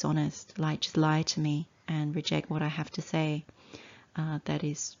be dishonest, like just lie to me and reject what I have to say that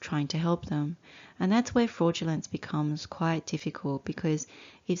is trying to help them? And that's where fraudulence becomes quite difficult, because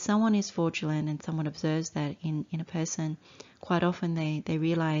if someone is fraudulent and someone observes that in a person, quite often they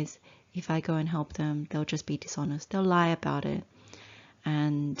realize, if I go and help them, they'll just be dishonest. They'll lie about it.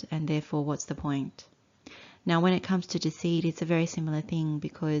 And therefore, what's the point? Now, when it comes to deceit, it's a very similar thing,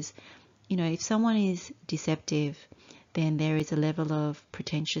 because, if someone is deceptive, then there is a level of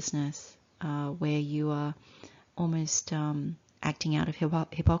pretentiousness where you are almost acting out of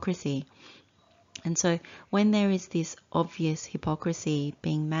hypocrisy. And so when there is this obvious hypocrisy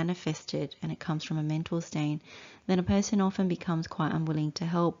being manifested and it comes from a mental stain, then a person often becomes quite unwilling to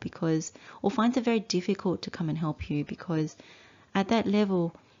help, or finds it very difficult to come and help you, because at that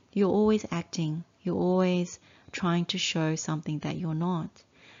level you're always acting, you're always trying to show something that you're not.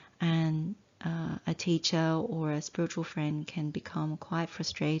 And a teacher or a spiritual friend can become quite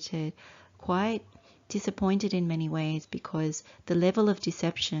frustrated, quite disappointed in many ways, because the level of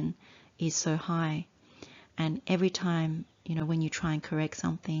deception is so high. And every time, when you try and correct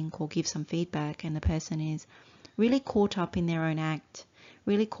something or give some feedback, and the person is really caught up in their own act,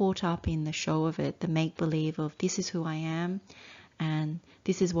 really caught up in the show of it, the make-believe of, this is who I am and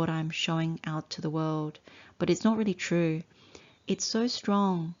this is what I'm showing out to the world, but it's not really true. It's so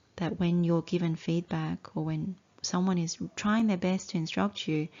strong that when you're given feedback, or when someone is trying their best to instruct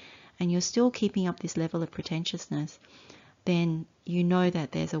you and you're still keeping up this level of pretentiousness, then you know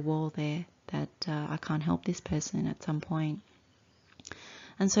that there's a wall there, that I can't help this person at some point.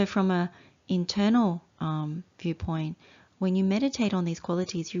 And so from a internal viewpoint, when you meditate on these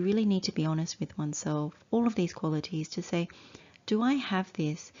qualities, you really need to be honest with oneself, all of these qualities, to say, do I have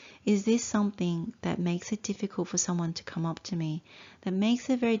this? Is this something that makes it difficult for someone to come up to me, that makes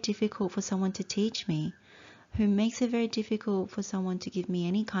it very difficult for someone to teach me, who makes it very difficult for someone to give me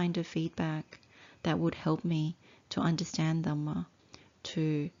any kind of feedback that would help me to understand Dhamma,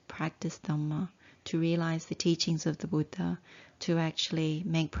 to practice Dhamma, to realize the teachings of the Buddha, to actually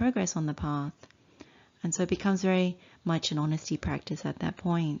make progress on the path? And so it becomes very much an honesty practice at that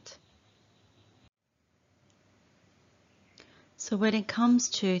point. So when it comes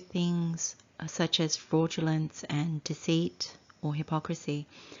to things such as fraudulence and deceit or hypocrisy,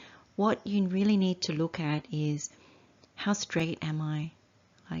 what you really need to look at is, how straight am I?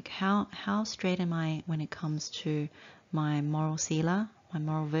 Like how straight am I when it comes to my moral sila, my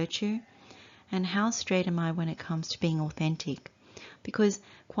moral virtue? And how straight am I when it comes to being authentic? Because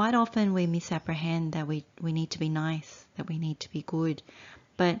quite often we misapprehend that we need to be nice, that we need to be good.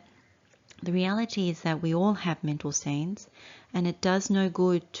 But the reality is that we all have mental stains, and it does no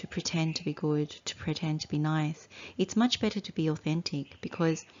good to pretend to be good, to pretend to be nice. It's much better to be authentic,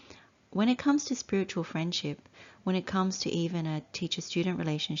 because when it comes to spiritual friendship, when it comes to even a teacher-student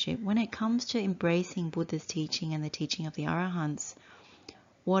relationship, when it comes to embracing Buddha's teaching and the teaching of the Arahants,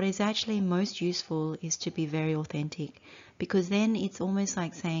 what is actually most useful is to be very authentic, because then it's almost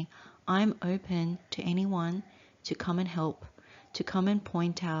like saying, I'm open to anyone to come and help, to come and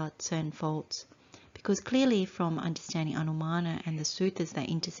point out certain faults. Because clearly from understanding Anumana and the suttas that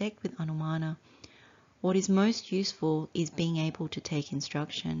intersect with Anumana, what is most useful is being able to take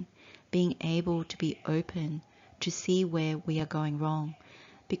instruction, being able to be open to see where we are going wrong.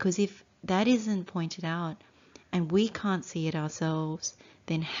 Because if that isn't pointed out and we can't see it ourselves,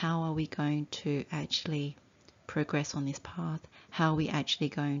 then how are we going to actually progress on this path? How are we actually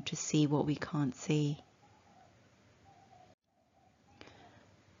going to see what we can't see?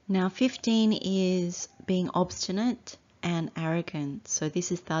 Now 15 is being obstinate and arrogant. So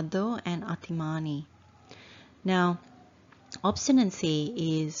this is Thaddo and Atimani. Now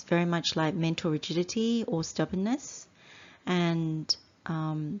obstinacy is very much like mental rigidity or stubbornness, and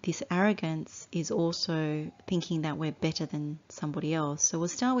this arrogance is also thinking that we're better than somebody else. So we'll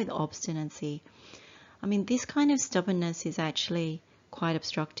start with obstinacy. I mean, this kind of stubbornness is actually quite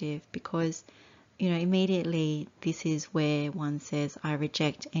obstructive, because immediately this is where one says, I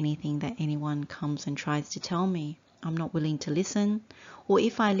reject anything that anyone comes and tries to tell me. I'm not willing to listen, or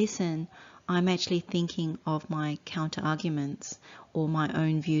if I listen, I'm actually thinking of my counter arguments or my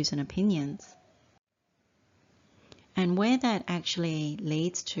own views and opinions. And where that actually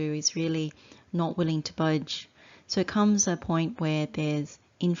leads to is really not willing to budge. So it comes a point where there's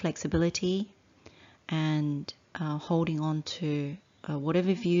inflexibility and holding on to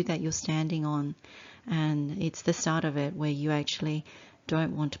whatever view that you're standing on, and it's the start of it where you actually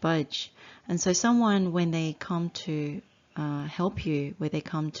don't want to budge. And so someone, when they come to help you, where they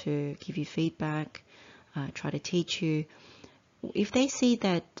come to give you feedback, try to teach you, if they see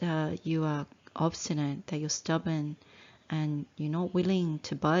that you are obstinate, that you're stubborn, and you're not willing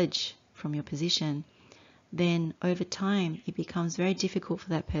to budge from your position, then over time it becomes very difficult for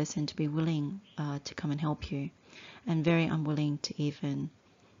that person to be willing to come and help you, and very unwilling to even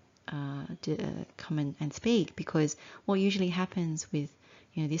come and speak. Because what usually happens with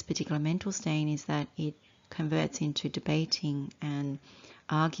this particular mental stain is that it converts into debating and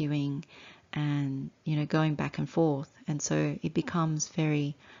arguing and going back and forth, and so it becomes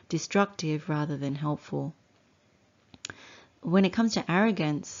very destructive rather than helpful. When it comes to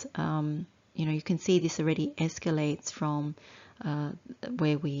arrogance, you can see this already escalates from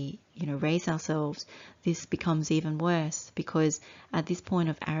where we raise ourselves. This becomes even worse, because at this point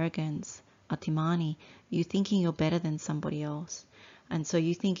of arrogance, Atimani, you're thinking you're better than somebody else. And so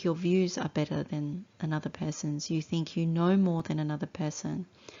you think your views are better than another person's. You think you know more than another person.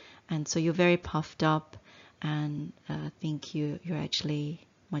 And so you're very puffed up and think you're actually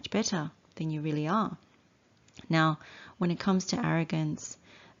much better than you really are. Now, when it comes to arrogance,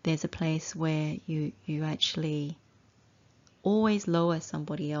 there's a place where you actually always lower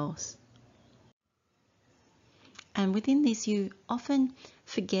somebody else. And within this, you often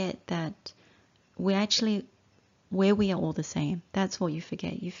forget that where we are all the same. That's what you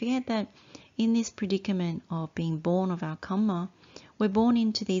forget. You forget that in this predicament of being born of our karma, we're born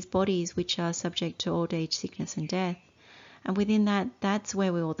into these bodies which are subject to old age, sickness and death. And within that, that's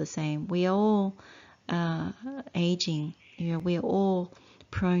where we're all the same. We are all aging. We are all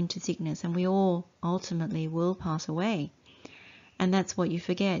prone to sickness, and we all ultimately will pass away. And that's what you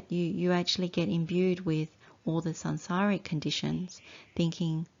forget. You actually get imbued with all the samsaric conditions,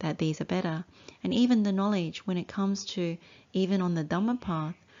 thinking that these are better. And even the knowledge, when it comes to even on the Dhamma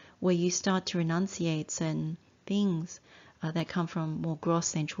path, where you start to renunciate certain things that come from more gross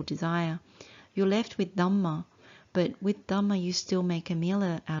sensual desire, you're left with Dhamma. But with Dhamma, you still make a meal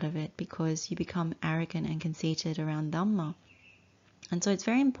out of it because you become arrogant and conceited around Dhamma. And so it's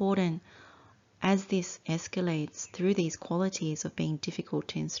very important, as this escalates through these qualities of being difficult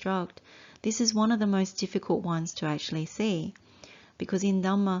to instruct, this is one of the most difficult ones to actually see, because in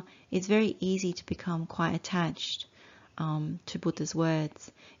Dhamma it's very easy to become quite attached to Buddha's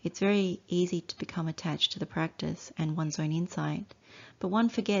words. It's very easy to become attached to the practice and one's own insight. But one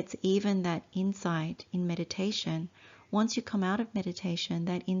forgets even that insight in meditation, once you come out of meditation,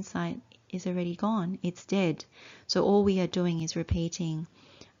 that insight is already gone. It's dead. So all we are doing is repeating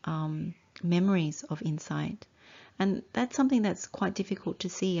memories of insight. And that's something that's quite difficult to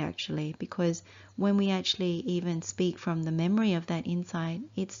see, actually, because when we actually even speak from the memory of that insight,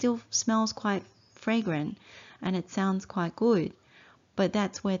 it still smells quite fragrant and it sounds quite good. But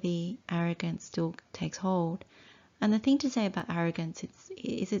that's where the arrogance still takes hold. And the thing to say about arrogance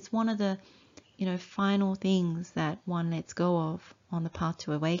is it's one of the final things that one lets go of on the path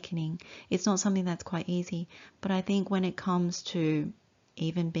to awakening. It's not something that's quite easy. But I think when it comes to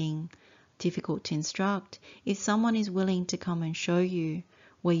even being difficult to instruct, if someone is willing to come and show you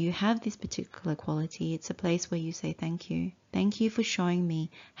where you have this particular quality, it's a place where you say thank you. Thank you for showing me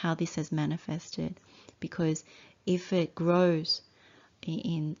how this has manifested. Because if it grows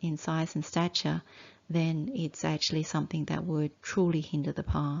in size and stature, then it's actually something that would truly hinder the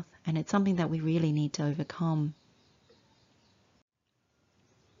path. And it's something that we really need to overcome.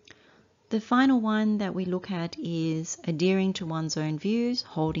 The final one that we look at is adhering to one's own views,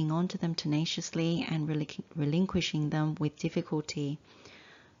 holding on to them tenaciously and relinquishing them with difficulty.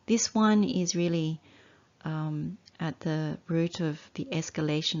 This one is really at the root of the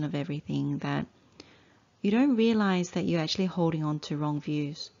escalation of everything, that you don't realize that you're actually holding on to wrong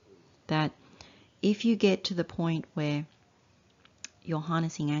views. That if you get to the point where you're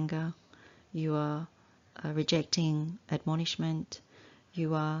harnessing anger, you are rejecting admonishment,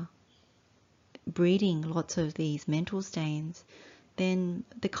 you are breeding lots of these mental stains, then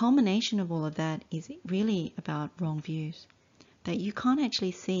the culmination of all of that is really about wrong views. That you can't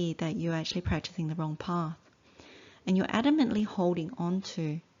actually see that you're actually practicing the wrong path. And you're adamantly holding on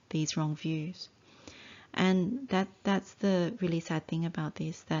to these wrong views. And that's the really sad thing about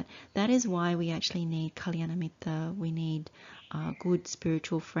this, that is why we actually need Kalyana Mitta. We need good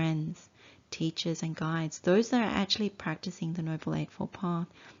spiritual friends, teachers and guides, those that are actually practicing the Noble Eightfold Path,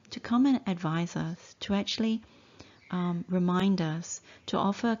 to come and advise us, to actually remind us, to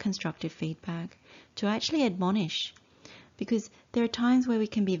offer constructive feedback, to actually admonish. Because there are times where we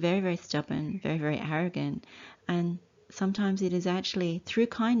can be very, very stubborn, very, very arrogant, and sometimes it is actually through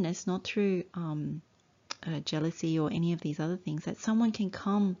kindness, not through jealousy or any of these other things, that someone can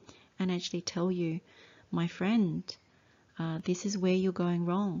come and actually tell you, my friend, this is where you're going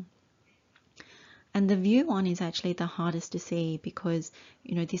wrong. And the view one is actually the hardest to see, because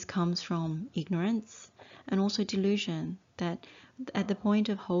this comes from ignorance and also delusion. That at the point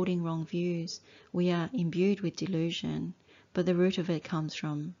of holding wrong views, we are imbued with delusion, but the root of it comes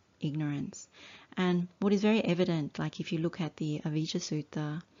from ignorance. And what is very evident, like if you look at the Avijja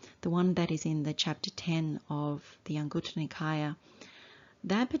Sutta, the one that is in the chapter 10 of the Anguttara Nikaya,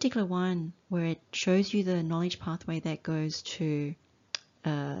 that particular one where it shows you the knowledge pathway that goes to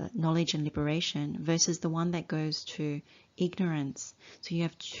knowledge and liberation versus the one that goes to ignorance. So you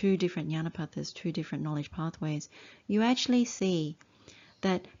have two different Jnanapathas, two different knowledge pathways. You actually see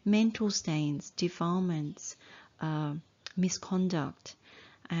that mental stains, defilements, misconduct,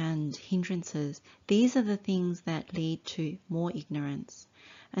 and hindrances, these are the things that lead to more ignorance.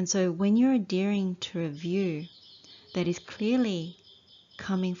 And so when you're adhering to a view that is clearly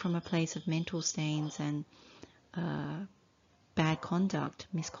coming from a place of mental stains and bad conduct,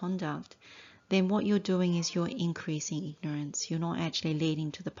 misconduct, then what you're doing is you're increasing ignorance. You're not actually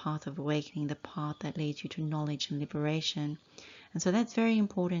leading to the path of awakening, the path that leads you to knowledge and liberation. And so that's very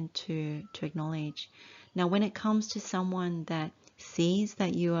important to acknowledge. Now, when it comes to someone that sees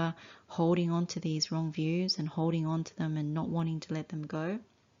that you are holding on to these wrong views and holding on to them and not wanting to let them go,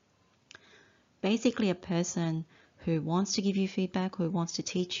 basically a person who wants to give you feedback, who wants to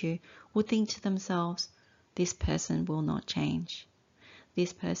teach you, will think to themselves, this person will not change.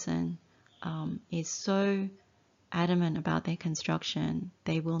 This person is so adamant about their construction,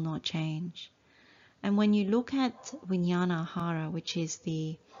 they will not change. And when you look at Vijnana Ahara, which is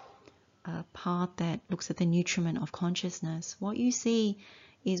the a path that looks at the nutriment of consciousness, what you see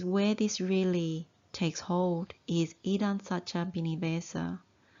is where this really takes hold is Idan Sacha Binivesa,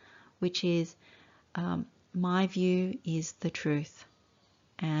 which is my view is the truth,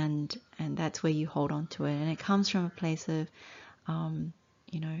 and that's where you hold on to it, and it comes from a place of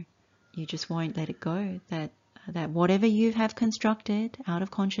you just won't let it go, that whatever you have constructed out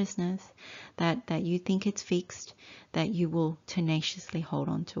of consciousness, that you think it's fixed, that you will tenaciously hold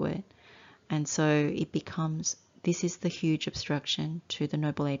on to it. And so it becomes, this is the huge obstruction to the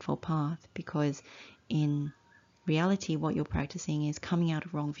Noble Eightfold Path, because in reality what you're practicing is coming out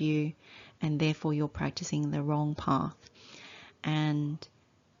of wrong view, and therefore you're practicing the wrong path. And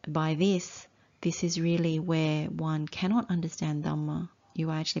by this is really where one cannot understand Dhamma. You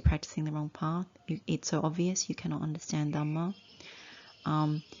are actually practicing the wrong path. It's so obvious you cannot understand Dhamma.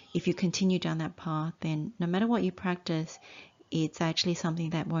 If you continue down that path, then no matter what you practice, it's actually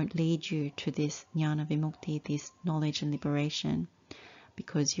something that won't lead you to this jnana vimukti, this knowledge and liberation,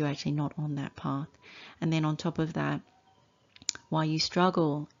 because you're actually not on that path. And then on top of that, why you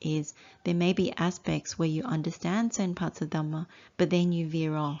struggle is there may be aspects where you understand certain parts of Dhamma, but then you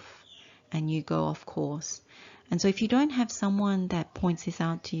veer off and you go off course. And so if you don't have someone that points this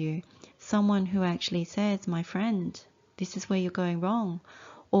out to you, someone who actually says, my friend, this is where you're going wrong,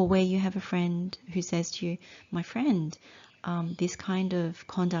 or where you have a friend who says to you, my friend, this kind of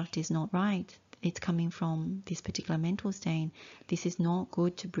conduct is not right. It's coming from this particular mental stain. This is not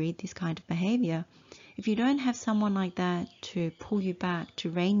good to breed this kind of behavior. If you don't have someone like that to pull you back, to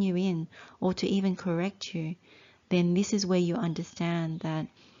rein you in, or to even correct you, then this is where you understand that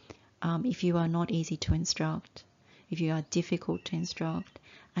if you are not easy to instruct, if you are difficult to instruct,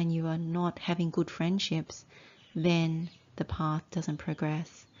 and you are not having good friendships, then the path doesn't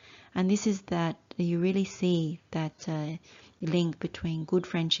progress. And this is that you really see that link between good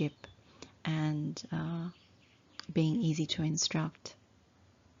friendship and being easy to instruct.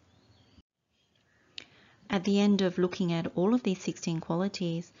 At the end of looking at all of these 16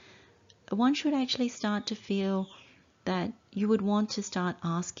 qualities, one should actually start to feel that you would want to start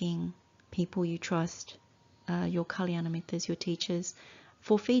asking people you trust, your Kalyanamitas, your teachers,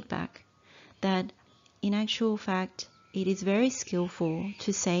 for feedback. That in actual fact, it is very skillful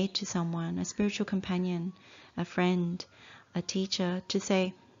to say to someone, a spiritual companion, a friend, a teacher, to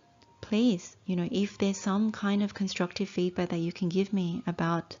say, please, if there's some kind of constructive feedback that you can give me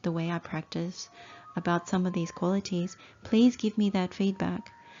about the way I practice, about some of these qualities, please give me that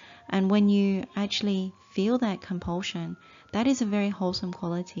feedback. And when you actually feel that compulsion, that is a very wholesome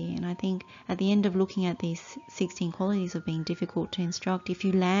quality. And I think at the end of looking at these 16 qualities of being difficult to instruct, if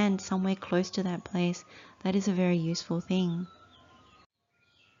you land somewhere close to that place, that is a very useful thing.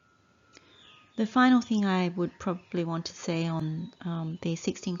 The final thing I would probably want to say on these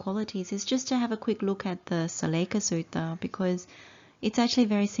 16 qualities is just to have a quick look at the Saleka Sutta, because it's actually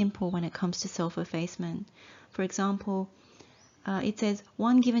very simple when it comes to self-effacement. For example, it says,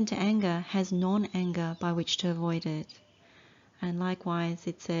 one given to anger has non-anger by which to avoid it. And likewise,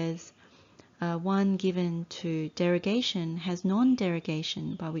 it says, one given to derogation has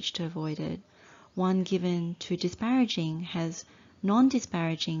non-derogation by which to avoid it. One given to disparaging has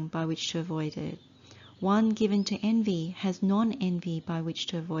non-disparaging by which to avoid it. One given to envy has non-envy by which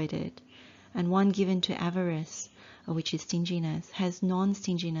to avoid it. And one given to avarice, which is stinginess, has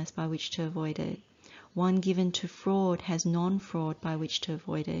non-stinginess by which to avoid it. One given to fraud has non-fraud by which to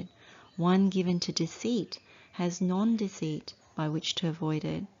avoid it. One given to deceit has non-deceit by which to avoid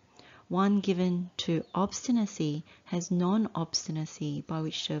it. One given to obstinacy has non-obstinacy by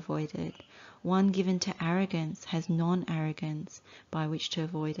which to avoid it. One given to arrogance has non-arrogance by which to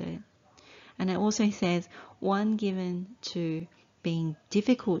avoid it. And it also says, one given to being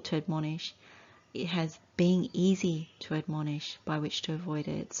difficult to admonish, it has being easy to admonish by which to avoid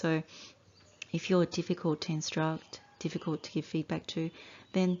it. So if you're difficult to instruct, difficult to give feedback to,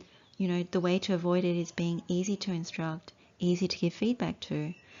 then the way to avoid it is being easy to instruct, easy to give feedback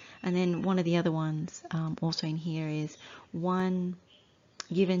to. And then one of the other ones also in here is one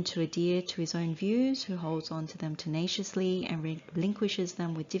given to adhere to his own views, who holds on to them tenaciously and relinquishes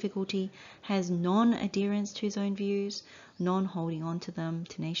them with difficulty, has non-adherence to his own views, non-holding on to them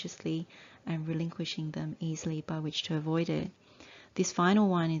tenaciously and relinquishing them easily by which to avoid it. This final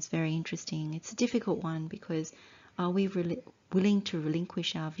one is very interesting. It's a difficult one, because are we willing to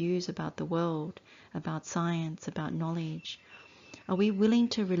relinquish our views about the world, about science, about knowledge? Are we willing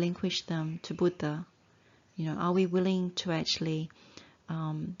to relinquish them to Buddha? Are we willing to actually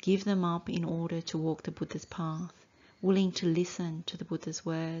give them up in order to walk the Buddha's path? Willing to listen to the Buddha's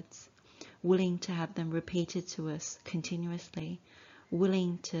words? Willing to have them repeated to us continuously?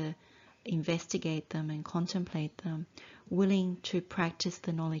 Willing to investigate them and contemplate them, willing to practice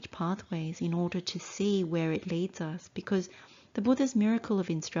the knowledge pathways in order to see where it leads us. Because the Buddha's miracle of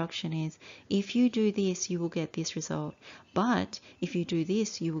instruction is, if you do this, you will get this result. But if you do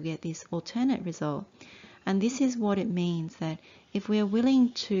this, you will get this alternate result. And this is what it means, that if we are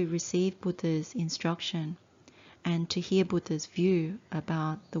willing to receive Buddha's instruction and to hear Buddha's view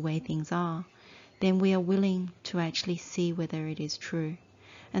about the way things are, then we are willing to actually see whether it is true.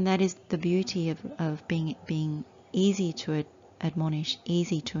 And that is the beauty of being easy to admonish,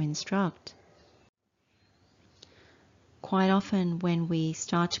 easy to instruct. Quite often when we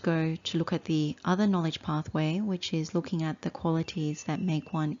start to go to look at the other knowledge pathway, which is looking at the qualities that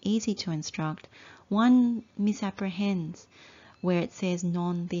make one easy to instruct, one misapprehends where it says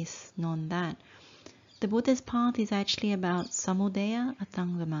non this, non that. The Buddha's path is actually about samudaya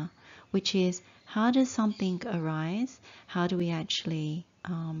atangama, which is how does something arise? How do we actually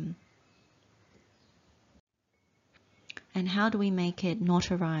and how do we make it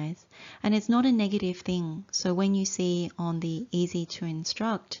not arise? And it's not a negative thing. So when you see on the easy to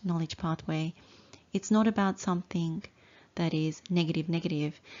instruct knowledge pathway, it's not about something that is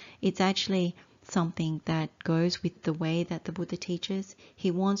negative. It's actually something that goes with the way that the Buddha teaches.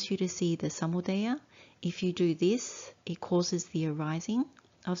 He wants you to see the samudaya. If you do this, it causes the arising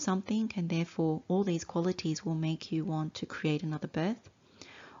of something, and therefore all these qualities will make you want to create another birth.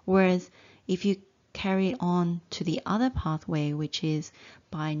 Whereas if you carry on to the other pathway, which is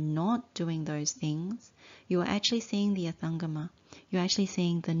by not doing those things, you are actually seeing the athangama. You're actually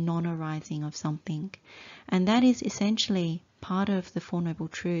seeing the non-arising of something. And that is essentially part of the Four Noble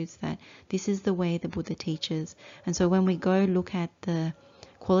Truths, that this is the way the Buddha teaches. And so when we go look at the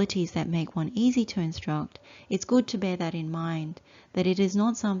qualities that make one easy to instruct, it's good to bear that in mind, that it is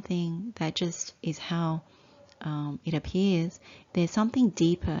not something that just is how it appears. There's something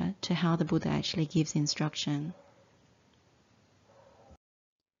deeper to how the Buddha actually gives instruction.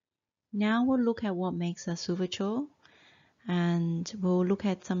 Now we'll look at what makes a suvacho, and we'll look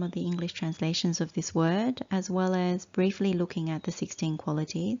at some of the English translations of this word, as well as briefly looking at the 16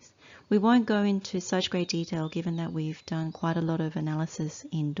 qualities. We won't go into such great detail given that we've done quite a lot of analysis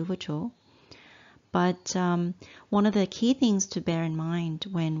in Duvacho. But one of the key things to bear in mind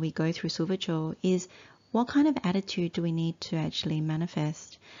when we go through Suvacho is what kind of attitude do we need to actually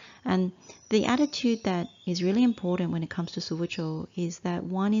manifest? And the attitude that is really important when it comes to Suvacho is that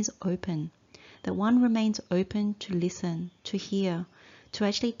one is open, that one remains open to listen, to hear, to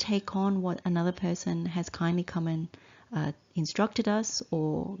actually take on what another person has kindly come and instructed us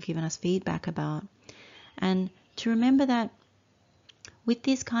or given us feedback about. And to remember that with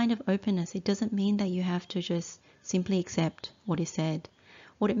this kind of openness, it doesn't mean that you have to just simply accept what is said.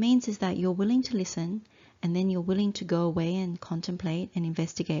 What it means is that you're willing to listen, and then you're willing to go away and contemplate and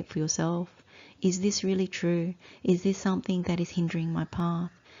investigate for yourself. Is this really true? Is this something that is hindering my path?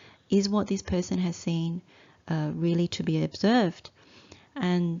 Is what this person has seen really to be observed?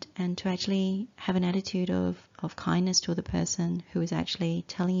 And to actually have an attitude of kindness to the person who is actually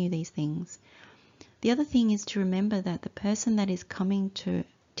telling you these things. The other thing is to remember that the person that is coming to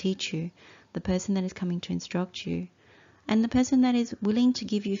teach you, the person that is coming to instruct you, and the person that is willing to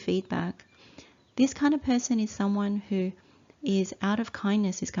give you feedback, this kind of person is someone who is out of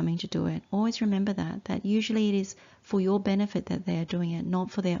kindness is coming to do it. Always remember that usually it is for your benefit that they are doing it,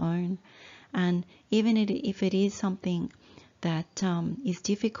 not for their own. And even if it is something that is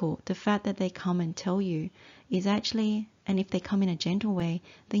difficult, the fact that they come and tell you is actually, and if they come in a gentle way,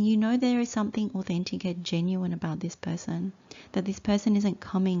 then you know there is something authentic and genuine about this person, that this person isn't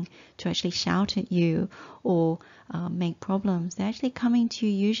coming to actually shout at you or make problems. They're actually coming to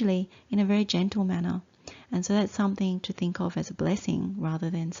you usually in a very gentle manner. And so that's something to think of as a blessing rather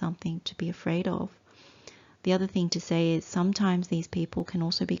than something to be afraid of. The other thing to say is sometimes these people can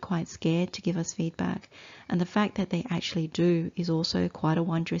also be quite scared to give us feedback, and the fact that they actually do is also quite a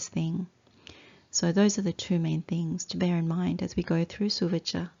wondrous thing. So those are the two main things to bear in mind as we go through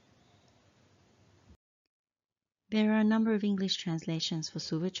Suvacha. There are a number of English translations for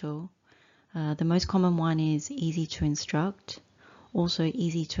Suvacho. The most common one is easy to instruct, also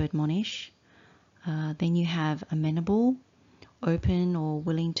easy to admonish. Then you have amenable, open or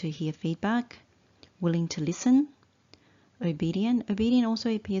willing to hear feedback, willing to listen, obedient. Obedient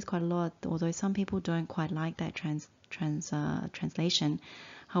also appears quite a lot, although some people don't quite like that translation.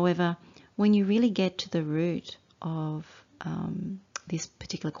 However, when you really get to the root of this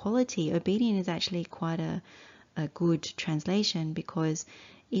particular quality, obedient is actually quite a good translation, because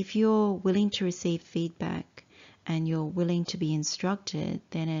if you're willing to receive feedback and you're willing to be instructed,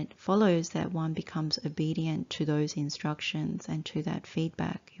 then it follows that one becomes obedient to those instructions and to that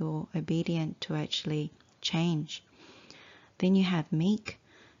feedback. You're obedient to actually change. Then you have meek,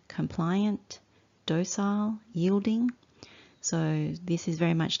 compliant, docile, yielding. So this is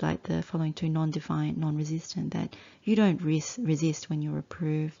very much like the following two: non-defiant, non-resistant, that you don't resist when you're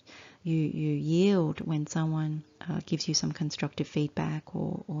approved. You yield when someone gives you some constructive feedback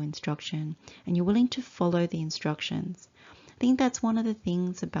or instruction, and you're willing to follow the instructions. I think that's one of the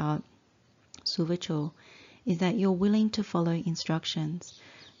things about Suvacho, is that you're willing to follow instructions.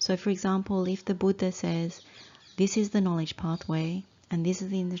 So for example, if the Buddha says, this is the knowledge pathway, and this is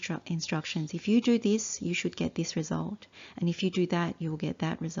the instructions. If you do this, you should get this result. And if you do that, you will get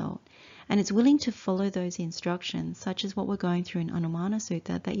that result. And it's willing to follow those instructions, such as what we're going through in Anumana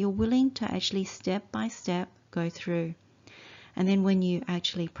Sutta, that you're willing to actually step by step go through. And then when you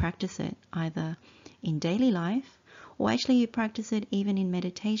actually practice it, either in daily life, or actually you practice it even in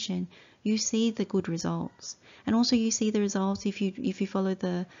meditation, you see the good results. And also you see the results if you follow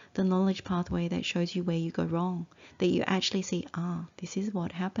the knowledge pathway that shows you where you go wrong, that you actually see, this is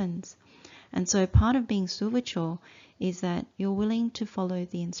what happens. And so part of being Suvacho is that you're willing to follow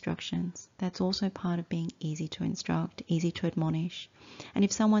the instructions. That's also part of being easy to instruct, easy to admonish. And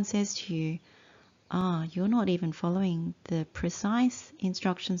if someone says to you, you're not even following the precise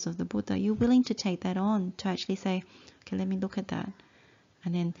instructions of the Buddha, you're willing to take that on, to actually say, okay, let me look at that.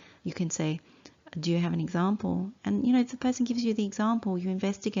 And then you can say, do you have an example? And if the person gives you the example, you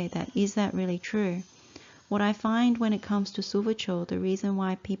investigate that. Is that really true? What I find when it comes to Suvacho, the reason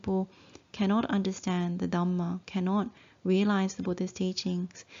why people cannot understand the Dhamma, cannot realize the Buddha's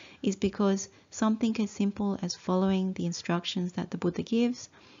teachings, is because something as simple as following the instructions that the Buddha gives,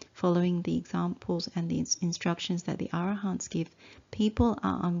 following the examples and the instructions that the Arahants give, people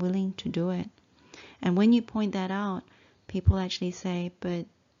are unwilling to do it. And when you point that out, people actually say, but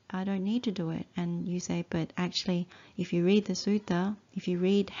I don't need to do it. And you say, but actually, if you read the sutta, if you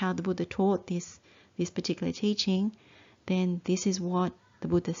read how the Buddha taught this particular teaching, then this is what the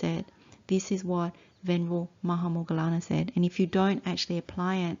Buddha said. This is what Venerable Mahamoggallana said. And if you don't actually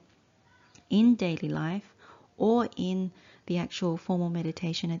apply it in daily life or in the actual formal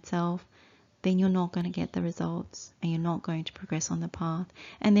meditation itself, then you're not going to get the results and you're not going to progress on the path.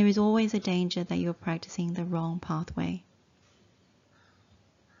 And there is always a danger that you're practicing the wrong pathway.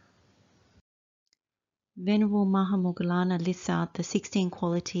 Venerable Mahamoggallana lists out the 16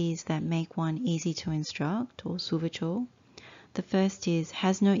 qualities that make one easy to instruct, or Suvacho. The first is,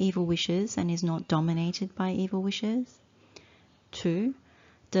 has no evil wishes and is not dominated by evil wishes. 2,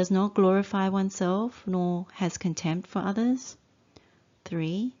 does not glorify oneself nor has contempt for others.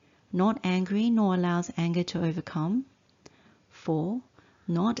 3, not angry nor allows anger to overcome. 4,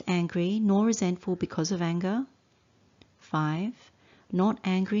 not angry nor resentful because of anger. 5, not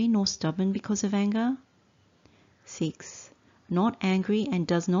angry nor stubborn because of anger. 6, not angry and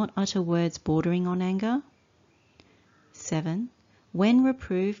does not utter words bordering on anger. 7, when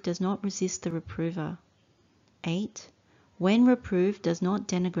reproved does not resist the reprover. 8, when reproved does not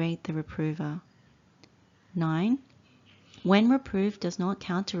denigrate the reprover. 9, when reproved does not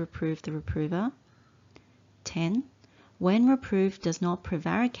counter-reprove the reprover. 10, when reproved does not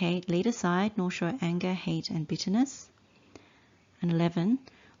prevaricate, lead aside, nor show anger, hate and bitterness. And 11,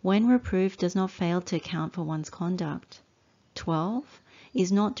 when reproved does not fail to account for one's conduct. 12,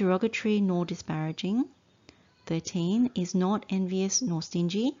 is not derogatory nor disparaging. 13, is not envious nor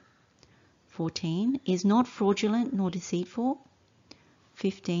stingy. 14, is not fraudulent nor deceitful.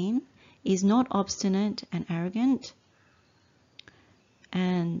 15, is not obstinate and arrogant.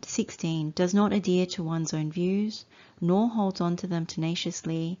 And 16, does not adhere to one's own views, nor holds on to them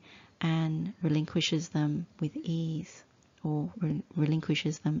tenaciously and relinquishes them with ease, or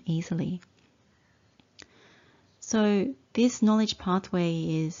relinquishes them easily. So this knowledge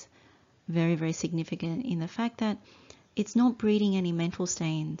pathway is very, very significant in the fact that it's not breeding any mental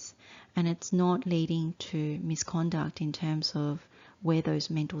stains, and it's not leading to misconduct in terms of where those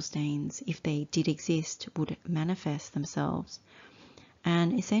mental stains, if they did exist, would manifest themselves.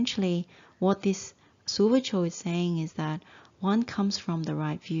 And essentially what this Suvacho is saying is that one comes from the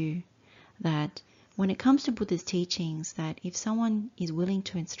right view, that when it comes to Buddha's teachings, that if someone is willing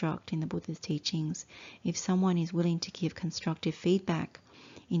to instruct in the Buddha's teachings, if someone is willing to give constructive feedback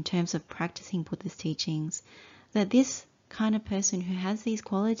in terms of practicing Buddha's teachings, that this kind of person who has these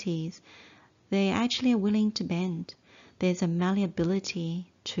qualities, they actually are willing to bend. There's a malleability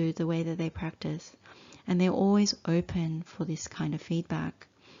to the way that they practice, and they're always open for this kind of feedback.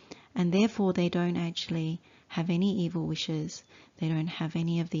 And therefore they don't actually have any evil wishes. They don't have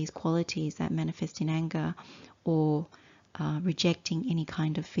any of these qualities that manifest in anger or rejecting any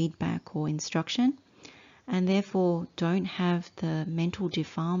kind of feedback or instruction, and therefore don't have the mental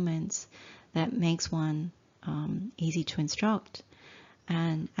defilements that makes one easy to instruct.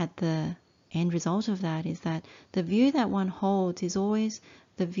 And at the end result of that is that the view that one holds is always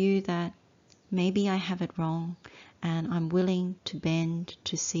the view that maybe I have it wrong, and I'm willing to bend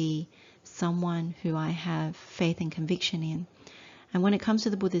to see someone who I have faith and conviction in. And when it comes to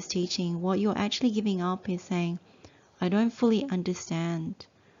the Buddha's teaching, what you're actually giving up is saying, I don't fully understand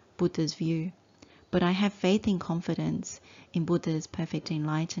Buddha's view, but I have faith and confidence in Buddha's perfect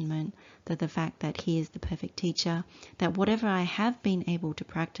enlightenment, that the fact that he is the perfect teacher, that whatever I have been able to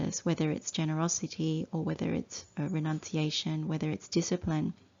practice, whether it's generosity or whether it's renunciation, whether it's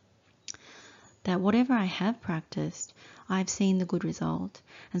discipline, that whatever I have practiced, I've seen the good result.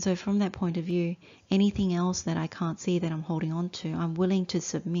 And so from that point of view, anything else that I can't see that I'm holding on to, I'm willing to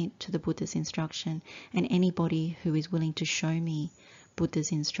submit to the Buddha's instruction, and anybody who is willing to show me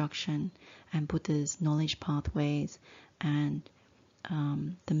Buddha's instruction and Buddha's knowledge pathways and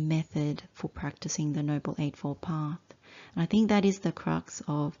the method for practicing the Noble Eightfold Path. And I think that is the crux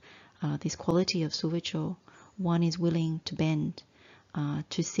of this quality of Suvacho. One is willing to bend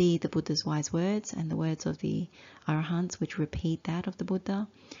to see the Buddha's wise words and the words of the Arahants, which repeat that of the Buddha,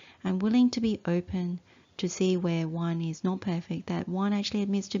 and willing to be open to see where one is not perfect, that one actually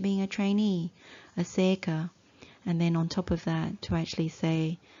admits to being a trainee, a seeker, and then on top of that to actually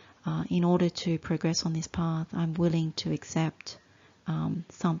say, in order to progress on this path, I'm willing to accept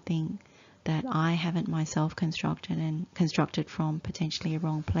something that I haven't myself constructed, and constructed from potentially a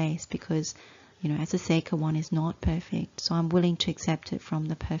wrong place, because as a seeker, one is not perfect, so I'm willing to accept it from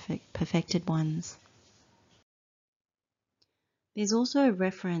the perfected ones. There's also a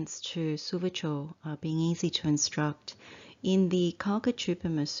reference to Suvacho being easy to instruct in the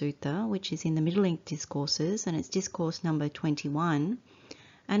Kalkachupama Sutta, which is in the Middle Length Discourses, and it's discourse number 21,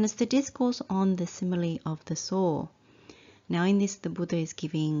 and it's the discourse on the simile of the saw. Now in this, the Buddha is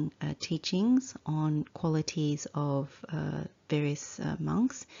giving teachings on qualities of various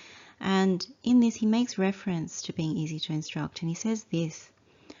monks, and in this he makes reference to being easy to instruct, and he says this: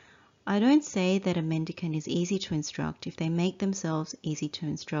 I don't say that a mendicant is easy to instruct if they make themselves easy to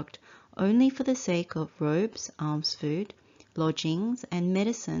instruct only for the sake of robes, alms food, lodgings, and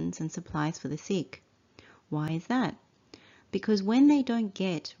medicines and supplies for the sick. Why is that? Because when they don't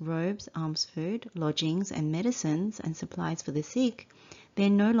get robes, alms food, lodgings, and medicines and supplies for the sick, they're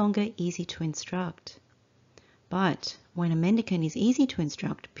no longer easy to instruct. But when a mendicant is easy to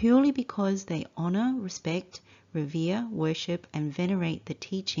instruct purely because they honor, respect, revere, worship, and venerate the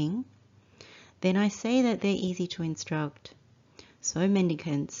teaching, then I say that they're easy to instruct. So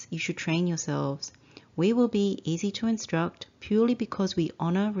mendicants, you should train yourselves. We will be easy to instruct purely because we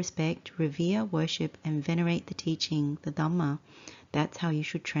honor, respect, revere, worship, and venerate the teaching, the Dhamma. That's how you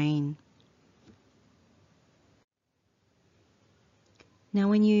should train. Now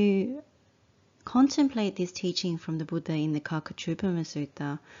when you contemplate this teaching from the Buddha in the Kalkachupama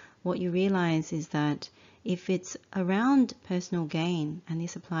Sutta, what you realize is that if it's around personal gain, and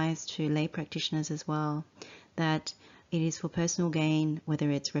this applies to lay practitioners as well, that it is for personal gain,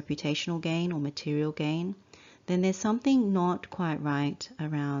 whether it's reputational gain or material gain, then there's something not quite right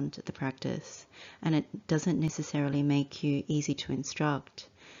around the practice, and it doesn't necessarily make you easy to instruct.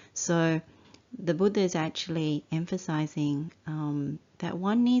 So the Buddha is actually emphasizing that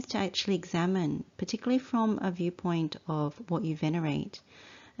one needs to actually examine, particularly from a viewpoint of what you venerate.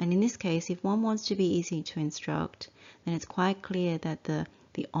 And in this case, if one wants to be easy to instruct, then it's quite clear that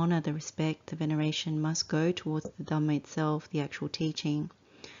the honor, the respect, the veneration must go towards the Dhamma itself, the actual teaching.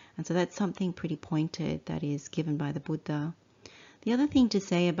 And so that's something pretty pointed that is given by the Buddha. The other thing to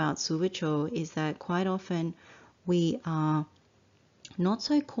say about Suvacho is that quite often we are not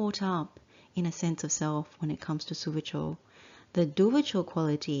so caught up in a sense of self when it comes to Suvacho. The Duvacho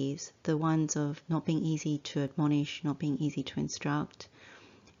qualities, the ones of not being easy to admonish, not being easy to instruct,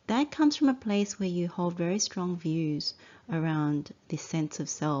 that comes from a place where you hold very strong views around this sense of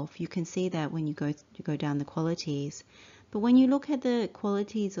self. You can see that when you go down the qualities. But when you look at the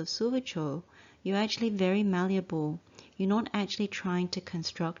qualities of Suvacho, you're actually very malleable. You're not actually trying to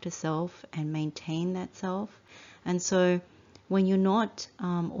construct a self and maintain that self. And so when you're not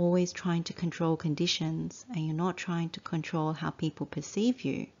always trying to control conditions, and you're not trying to control how people perceive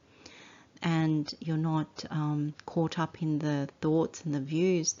you, and you're not caught up in the thoughts and the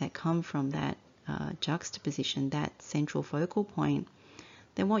views that come from that juxtaposition, that central focal point,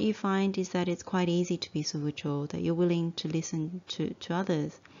 then what you find is that it's quite easy to be Suvacho, that you're willing to listen to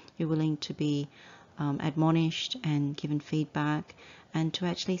others, you're willing to be admonished and given feedback, and to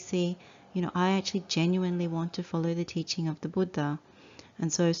actually see I actually genuinely want to follow the teaching of the Buddha.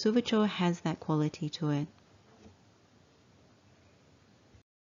 And so Suvacho has that quality to it.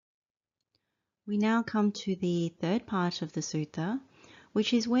 We now come to the third part of the sutta,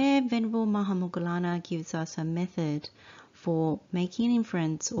 which is where Venerable Mahamoggallana gives us a method for making an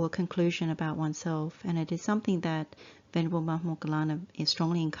inference or conclusion about oneself. And it is something that Venerable Mahamoggallana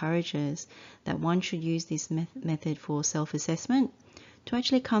strongly encourages, that one should use this method for self-assessment to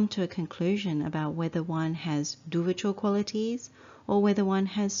actually come to a conclusion about whether one has Duvacho qualities or whether one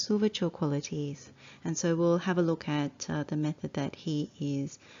has Suvacho qualities. And so we'll have a look at the method that he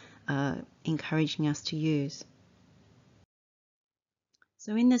is encouraging us to use.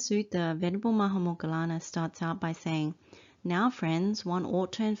 So in the sutta, Venerable Mahamoggallana starts out by saying, "Now, friends, one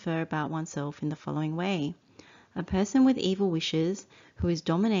ought to infer about oneself in the following way. A person with evil wishes, who is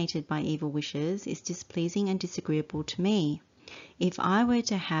dominated by evil wishes, is displeasing and disagreeable to me. If I were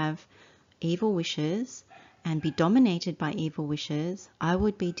to have evil wishes and be dominated by evil wishes, I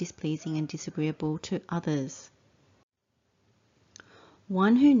would be displeasing and disagreeable to others.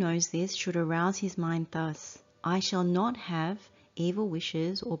 One who knows this should arouse his mind thus: I shall not have evil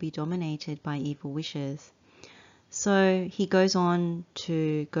wishes or be dominated by evil wishes." So he goes on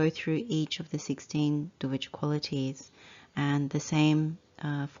to go through each of the 16 Duvacha qualities, and the same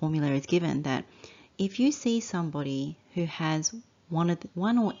formula is given, that if you see somebody who has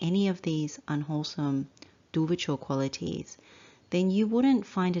one or any of these unwholesome Duvacha qualities, then you wouldn't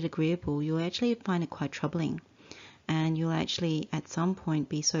find it agreeable. You'll actually find it quite troubling. And you'll actually at some point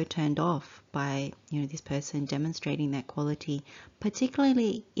be so turned off by this person demonstrating that quality,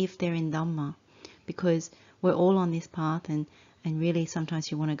 particularly if they're in Dhamma, because we're all on this path, and really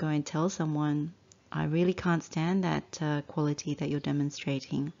sometimes you want to go and tell someone, I really can't stand that quality that you're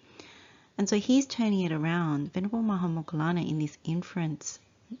demonstrating. And so he's turning it around. Venerable Mahamoggallana, in this inference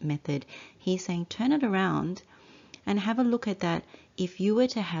method, he's saying turn it around and have a look at that. If you were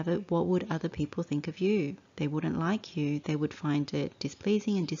to have it, what would other people think of you? They wouldn't like you. They would find it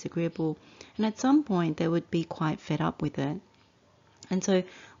displeasing and disagreeable. And at some point, they would be quite fed up with it. And so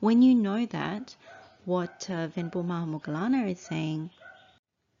when you know that, what Venerable Mahamoggallana is saying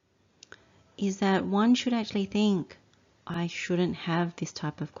is that one should actually think, I shouldn't have this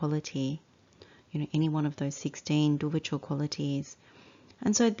type of quality, any one of those 16 Duvacha qualities.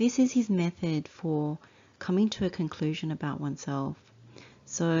 And so this is his method for coming to a conclusion about oneself.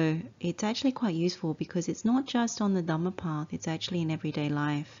 So it's actually quite useful, because it's not just on the Dhamma path, it's actually in everyday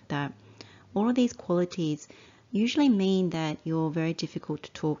life, that all of these qualities usually mean that you're very difficult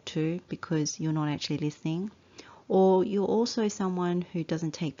to talk to because you're not actually listening, or you're also someone who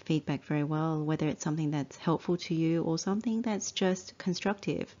doesn't take feedback very well, whether it's something that's helpful to you or something that's just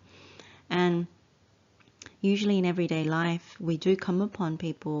constructive. And usually in everyday life, we do come upon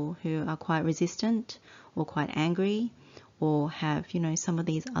people who are quite resistant or quite angry, or have, some of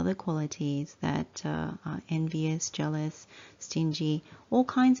these other qualities that are envious, jealous, stingy, all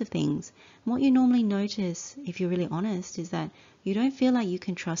kinds of things. And what you normally notice, if you're really honest, is that you don't feel like you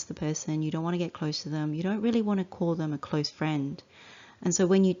can trust the person, you don't want to get close to them, you don't really want to call them a close friend. And so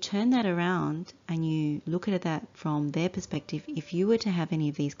when you turn that around and you look at that from their perspective, if you were to have any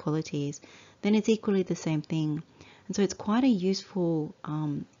of these qualities, then it's equally the same thing. And so it's quite a useful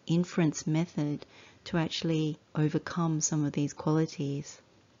inference method to actually overcome some of these qualities.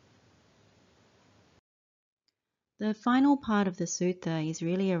 The final part of the sutta is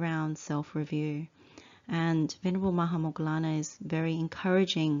really around self-review. And Venerable Mahamoggallana is very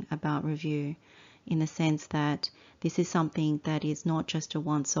encouraging about review, in the sense that this is something that is not just a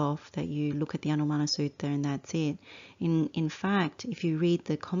once-off, that you look at the Anumana Sutta and that's it. In fact, if you read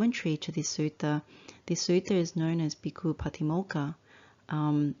the commentary to this sutta is known as Bhikkhu Patimokkha,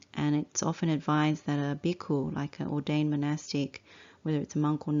 and it's often advised that a bhikkhu, like an ordained monastic, whether it's a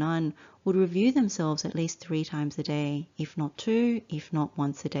monk or nun, would review themselves at least 3 times a day, if not 2, if not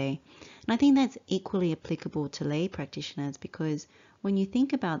once a day. And I think that's equally applicable to lay practitioners, because when you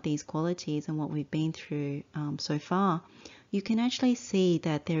think about these qualities and what we've been through so far, you can actually see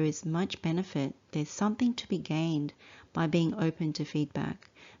that there is much benefit. There's something to be gained by being open to feedback,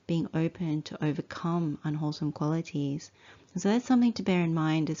 being open to overcome unwholesome qualities. And so that's something to bear in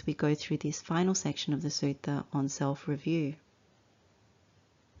mind as we go through this final section of the sutta on self-review.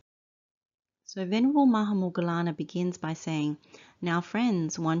 So Venerable Mahamoggallana begins by saying, "Now,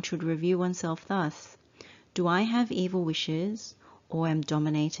 friends, one should review oneself thus: do I have evil wishes, or am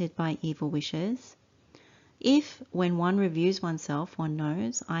dominated by evil wishes? If, when one reviews oneself, one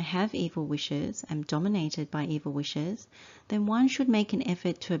knows, I have evil wishes, am dominated by evil wishes, then one should make an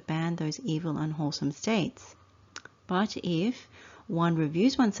effort to abandon those evil, unwholesome states. But if, one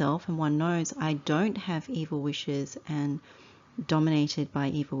reviews oneself and one knows I don't have evil wishes and dominated by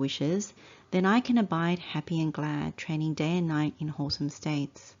evil wishes, then I can abide happy and glad, training day and night in wholesome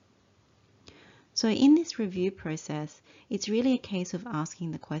states. So in this review process, it's really a case of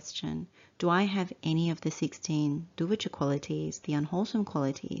asking the question, do I have any of the 16 dukkha qualities, the unwholesome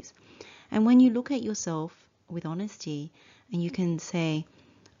qualities? And when you look at yourself with honesty and you can say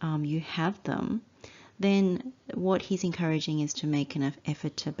you have them, then what he's encouraging is to make an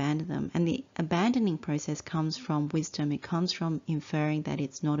effort to abandon them. And the abandoning process comes from wisdom. It comes from inferring that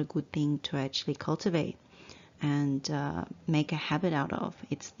it's not a good thing to actually cultivate and make a habit out of.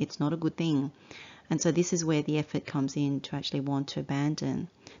 It's not a good thing. And so this is where the effort comes in to actually want to abandon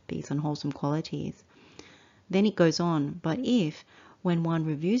these unwholesome qualities. Then it goes on, but if when one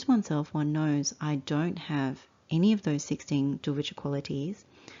reviews oneself, one knows I don't have any of those 16 dukkha qualities,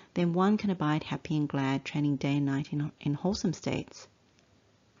 then one can abide happy and glad, training day and night in wholesome states.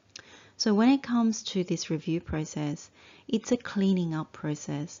 So when it comes to this review process, it's a cleaning up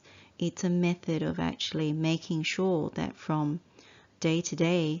process. It's a method of actually making sure that from day to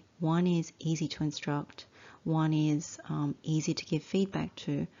day, one is easy to instruct, one is easy to give feedback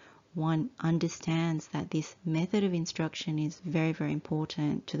to, one understands that this method of instruction is very, very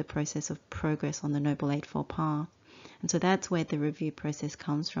important to the process of progress on the Noble Eightfold Path. And so that's where the review process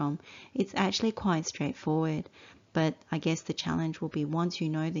comes from. It's actually quite straightforward, but I guess the challenge will be once you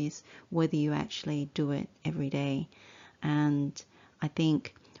know this, whether you actually do it every day. And I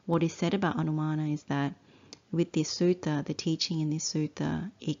think what is said about Anumana is that with this sutta, the teaching in this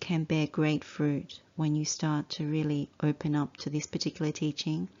sutta, it can bear great fruit when you start to really open up to this particular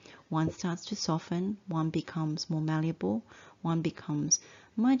teaching. One starts to soften, one becomes more malleable, one becomes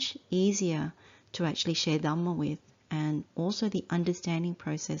much easier to actually share Dhamma with. And also the understanding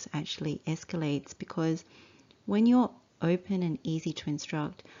process actually escalates, because when you're open and easy to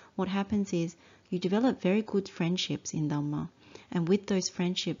instruct, what happens is you develop very good friendships in Dhamma. And with those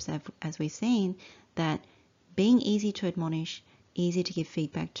friendships, as we've seen, that being easy to admonish, easy to give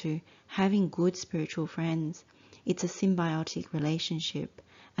feedback to, having good spiritual friends, it's a symbiotic relationship.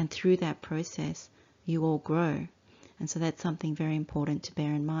 And through that process, you all grow. And so that's something very important to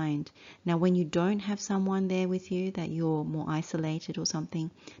bear in mind. Now, when you don't have someone there with you, that you're more isolated or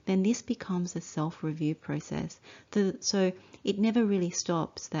something, then this becomes a self-review process. So it never really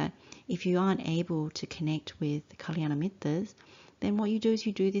stops, that if you aren't able to connect with the Kalyana Mittas, then what you do is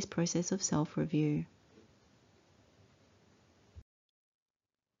you do this process of self-review.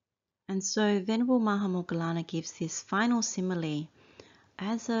 And so Venerable Mahamoggallana gives this final simile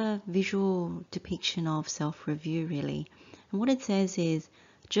as a visual depiction of self-review, really. And what it says is,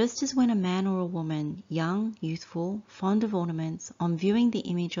 just as when a man or a woman, young, youthful, fond of ornaments, on viewing the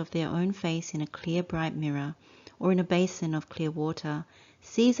image of their own face in a clear, bright mirror, or in a basin of clear water,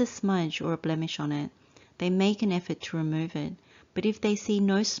 sees a smudge or a blemish on it, they make an effort to remove it. But if they see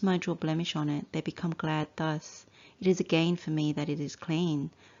no smudge or blemish on it, they become glad thus. It is a gain for me that it is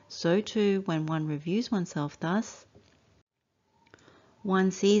clean. So too, when one reviews oneself thus,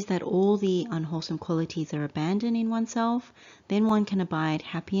 one sees that all the unwholesome qualities are abandoned in oneself, then one can abide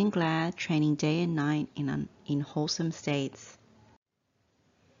happy and glad, training day and night in wholesome states.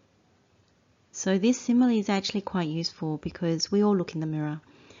 So this simile is actually quite useful, because we all look in the mirror.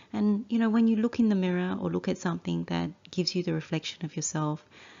 And when you look in the mirror or look at something that gives you the reflection of yourself,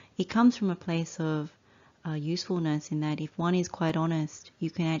 it comes from a place of usefulness, in that if one is quite honest, you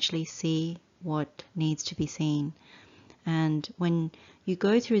can actually see what needs to be seen. And when you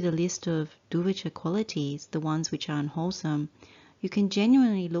go through the list of dukkha qualities, the ones which are unwholesome, you can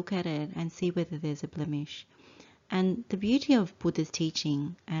genuinely look at it and see whether there's a blemish. And the beauty of Buddha's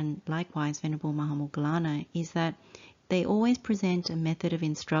teaching, and likewise Venerable Mahamoggallana, is that they always present a method of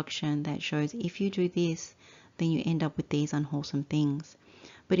instruction that shows if you do this, then you end up with these unwholesome things.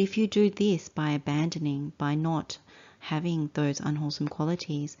 But if you do this by abandoning, by not having those unwholesome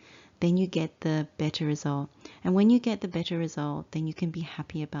qualities, then you get the better result. And when you get the better result, then you can be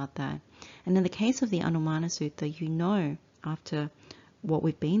happy about that. And in the case of the Anumana Sutta, after what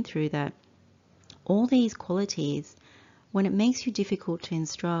we've been through, that all these qualities, when it makes you difficult to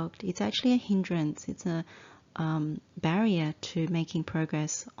instruct, it's actually a hindrance. It's a barrier to making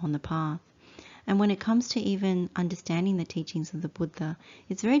progress on the path. And when it comes to even understanding the teachings of the Buddha,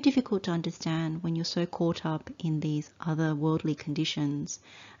 it's very difficult to understand when you're so caught up in these other worldly conditions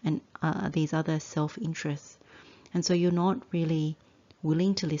and these other self-interests. And so you're not really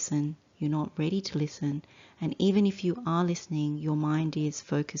willing to listen, you're not ready to listen. And even if you are listening, your mind is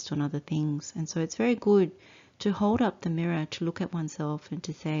focused on other things. And so it's very good to hold up the mirror, to look at oneself and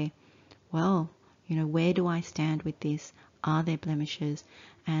to say, well, where do I stand with this? Are there blemishes?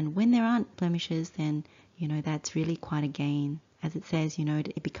 And when there aren't blemishes, then, that's really quite a gain. As it says,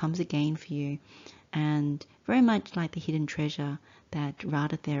 it becomes a gain for you. And very much like the hidden treasure that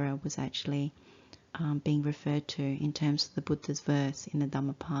Radhathera was actually being referred to in terms of the Buddha's verse in the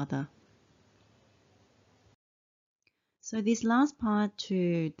Dhammapada. So this last part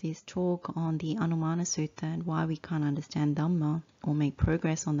to this talk on the Anumana Sutta and why we can't understand Dhamma or make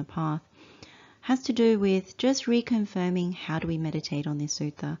progress on the path has to do with just reconfirming how do we meditate on this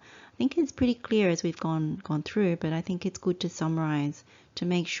sutta. I think it's pretty clear as we've gone through, but I think it's good to summarize to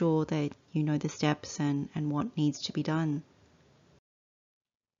make sure that you know the steps and what needs to be done.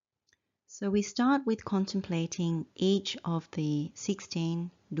 So we start with contemplating each of the 16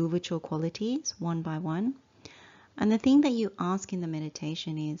 duvacho qualities one by one. And the thing that you ask in the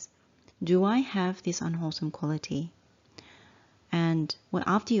meditation is, do I have this unwholesome quality? And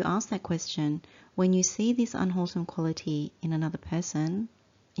after you ask that question, when you see this unwholesome quality in another person,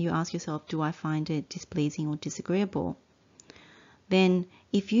 you ask yourself, do I find it displeasing or disagreeable? Then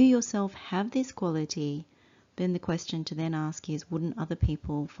if you yourself have this quality, then the question to then ask is, wouldn't other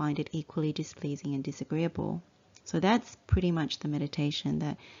people find it equally displeasing and disagreeable? So that's pretty much the meditation,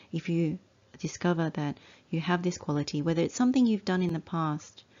 that if you discover that you have this quality, whether it's something you've done in the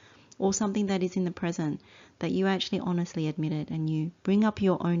past or something that is in the present, that you actually honestly admit it and you bring up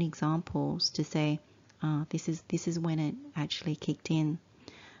your own examples to say, this is when it actually kicked in.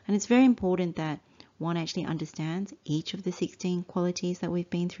 And it's very important that one actually understands each of the 16 qualities that we've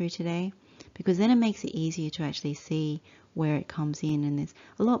been through today, because then it makes it easier to actually see where it comes in, and there's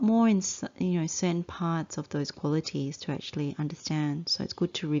a lot more in certain parts of those qualities to actually understand. So it's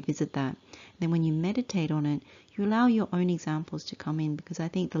good to revisit that. Then when you meditate on it, you allow your own examples to come in, because I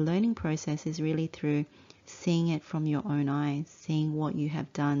think the learning process is really through seeing it from your own eyes, seeing what you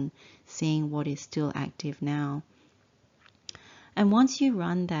have done, seeing what is still active now. And once you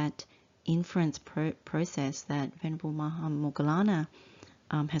run that inference process that Venerable Maha Moggallana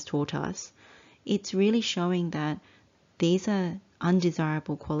has taught us, it's really showing that these are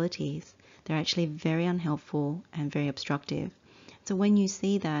undesirable qualities. They're actually very unhelpful and very obstructive. So when you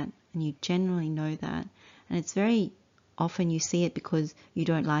see that, and you generally know that, and it's very often you see it because you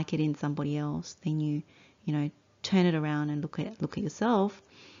don't like it in somebody else, then you turn it around and look at yourself,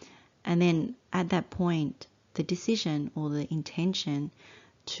 and then at that point the decision or the intention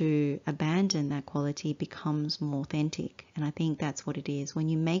to abandon that quality becomes more authentic. And I think that's what it is. When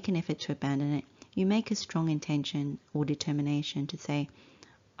you make an effort to abandon it, you make a strong intention or determination to say,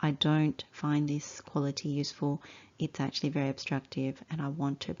 I don't find this quality useful. It's actually very obstructive and I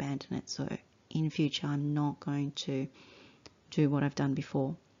want to abandon it. So in future, I'm not going to do what I've done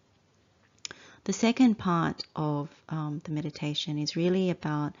before. The second part of the meditation is really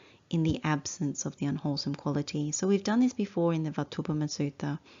about in the absence of the unwholesome quality. So we've done this before in the Vatubhama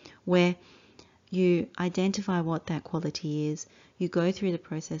Sutta, where you identify what that quality is, you go through the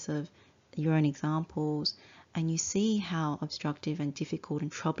process of your own examples, and you see how obstructive and difficult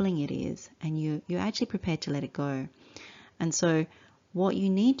and troubling it is, and you're actually prepared to let it go. And so what you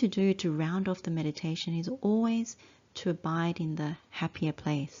need to do to round off the meditation is always to abide in the happier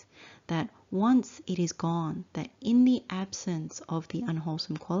place, that once it is gone, that in the absence of the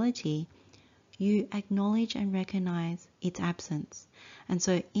unwholesome quality, you acknowledge and recognize its absence. And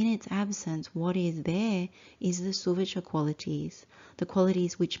so in its absence, what is there is the suvacha qualities, the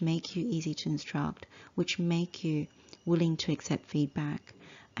qualities which make you easy to instruct, which make you willing to accept feedback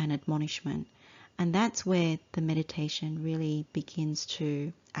and admonishment. And that's where the meditation really begins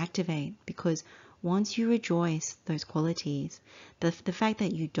to activate, because once you rejoice those qualities, the fact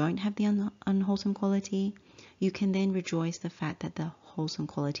that you don't have the unwholesome quality, you can then rejoice the fact that the wholesome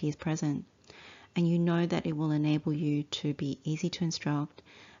quality is present. And you know that it will enable you to be easy to instruct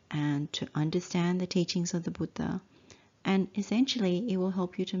and to understand the teachings of the Buddha. And essentially, it will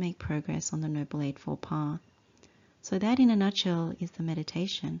help you to make progress on the Noble Eightfold Path. So that in a nutshell is the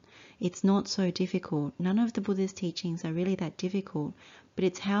meditation. It's not so difficult. None of the Buddha's teachings are really that difficult, but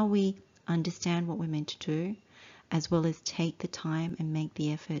it's how we understand what we're meant to do, as well as take the time and make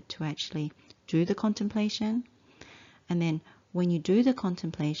the effort to actually do the contemplation. And then when you do the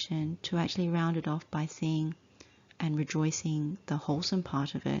contemplation, to actually round it off by seeing and rejoicing the wholesome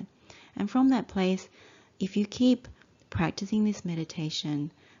part of it. And from that place, if you keep practicing this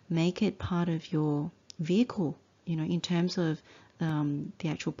meditation, make it part of your vehicle, in terms of the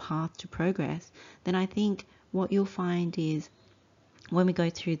actual path to progress, then I think what you'll find is, when we go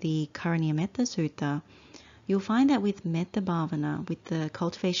through the Karaniya Metta Sutta, you'll find that with Metta Bhavana, with the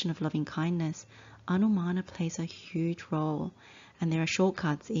cultivation of loving kindness, Anumana plays a huge role. And there are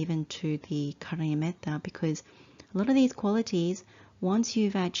shortcuts even to the Karaniya Metta, because A lot of these qualities, once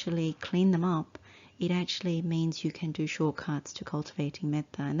you've actually cleaned them up, it actually means you can do shortcuts to cultivating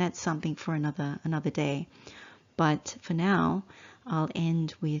metta, and that's something for another day. But for now, I'll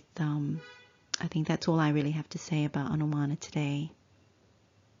end with, I think that's all I really have to say about Anumana today.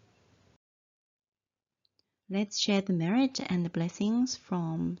 Let's share the merit and the blessings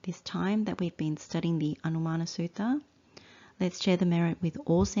from this time that we've been studying the Anumana Sutta. Let's share the merit with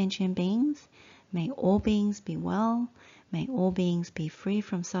all sentient beings. May all beings be well. May all beings be free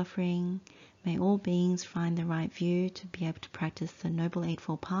from suffering. May all beings find the right view to be able to practice the Noble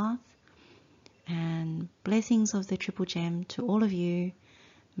Eightfold Path. And blessings of the Triple Gem to all of you.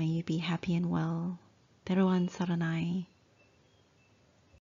 May you be happy and well. Teruan Saranai.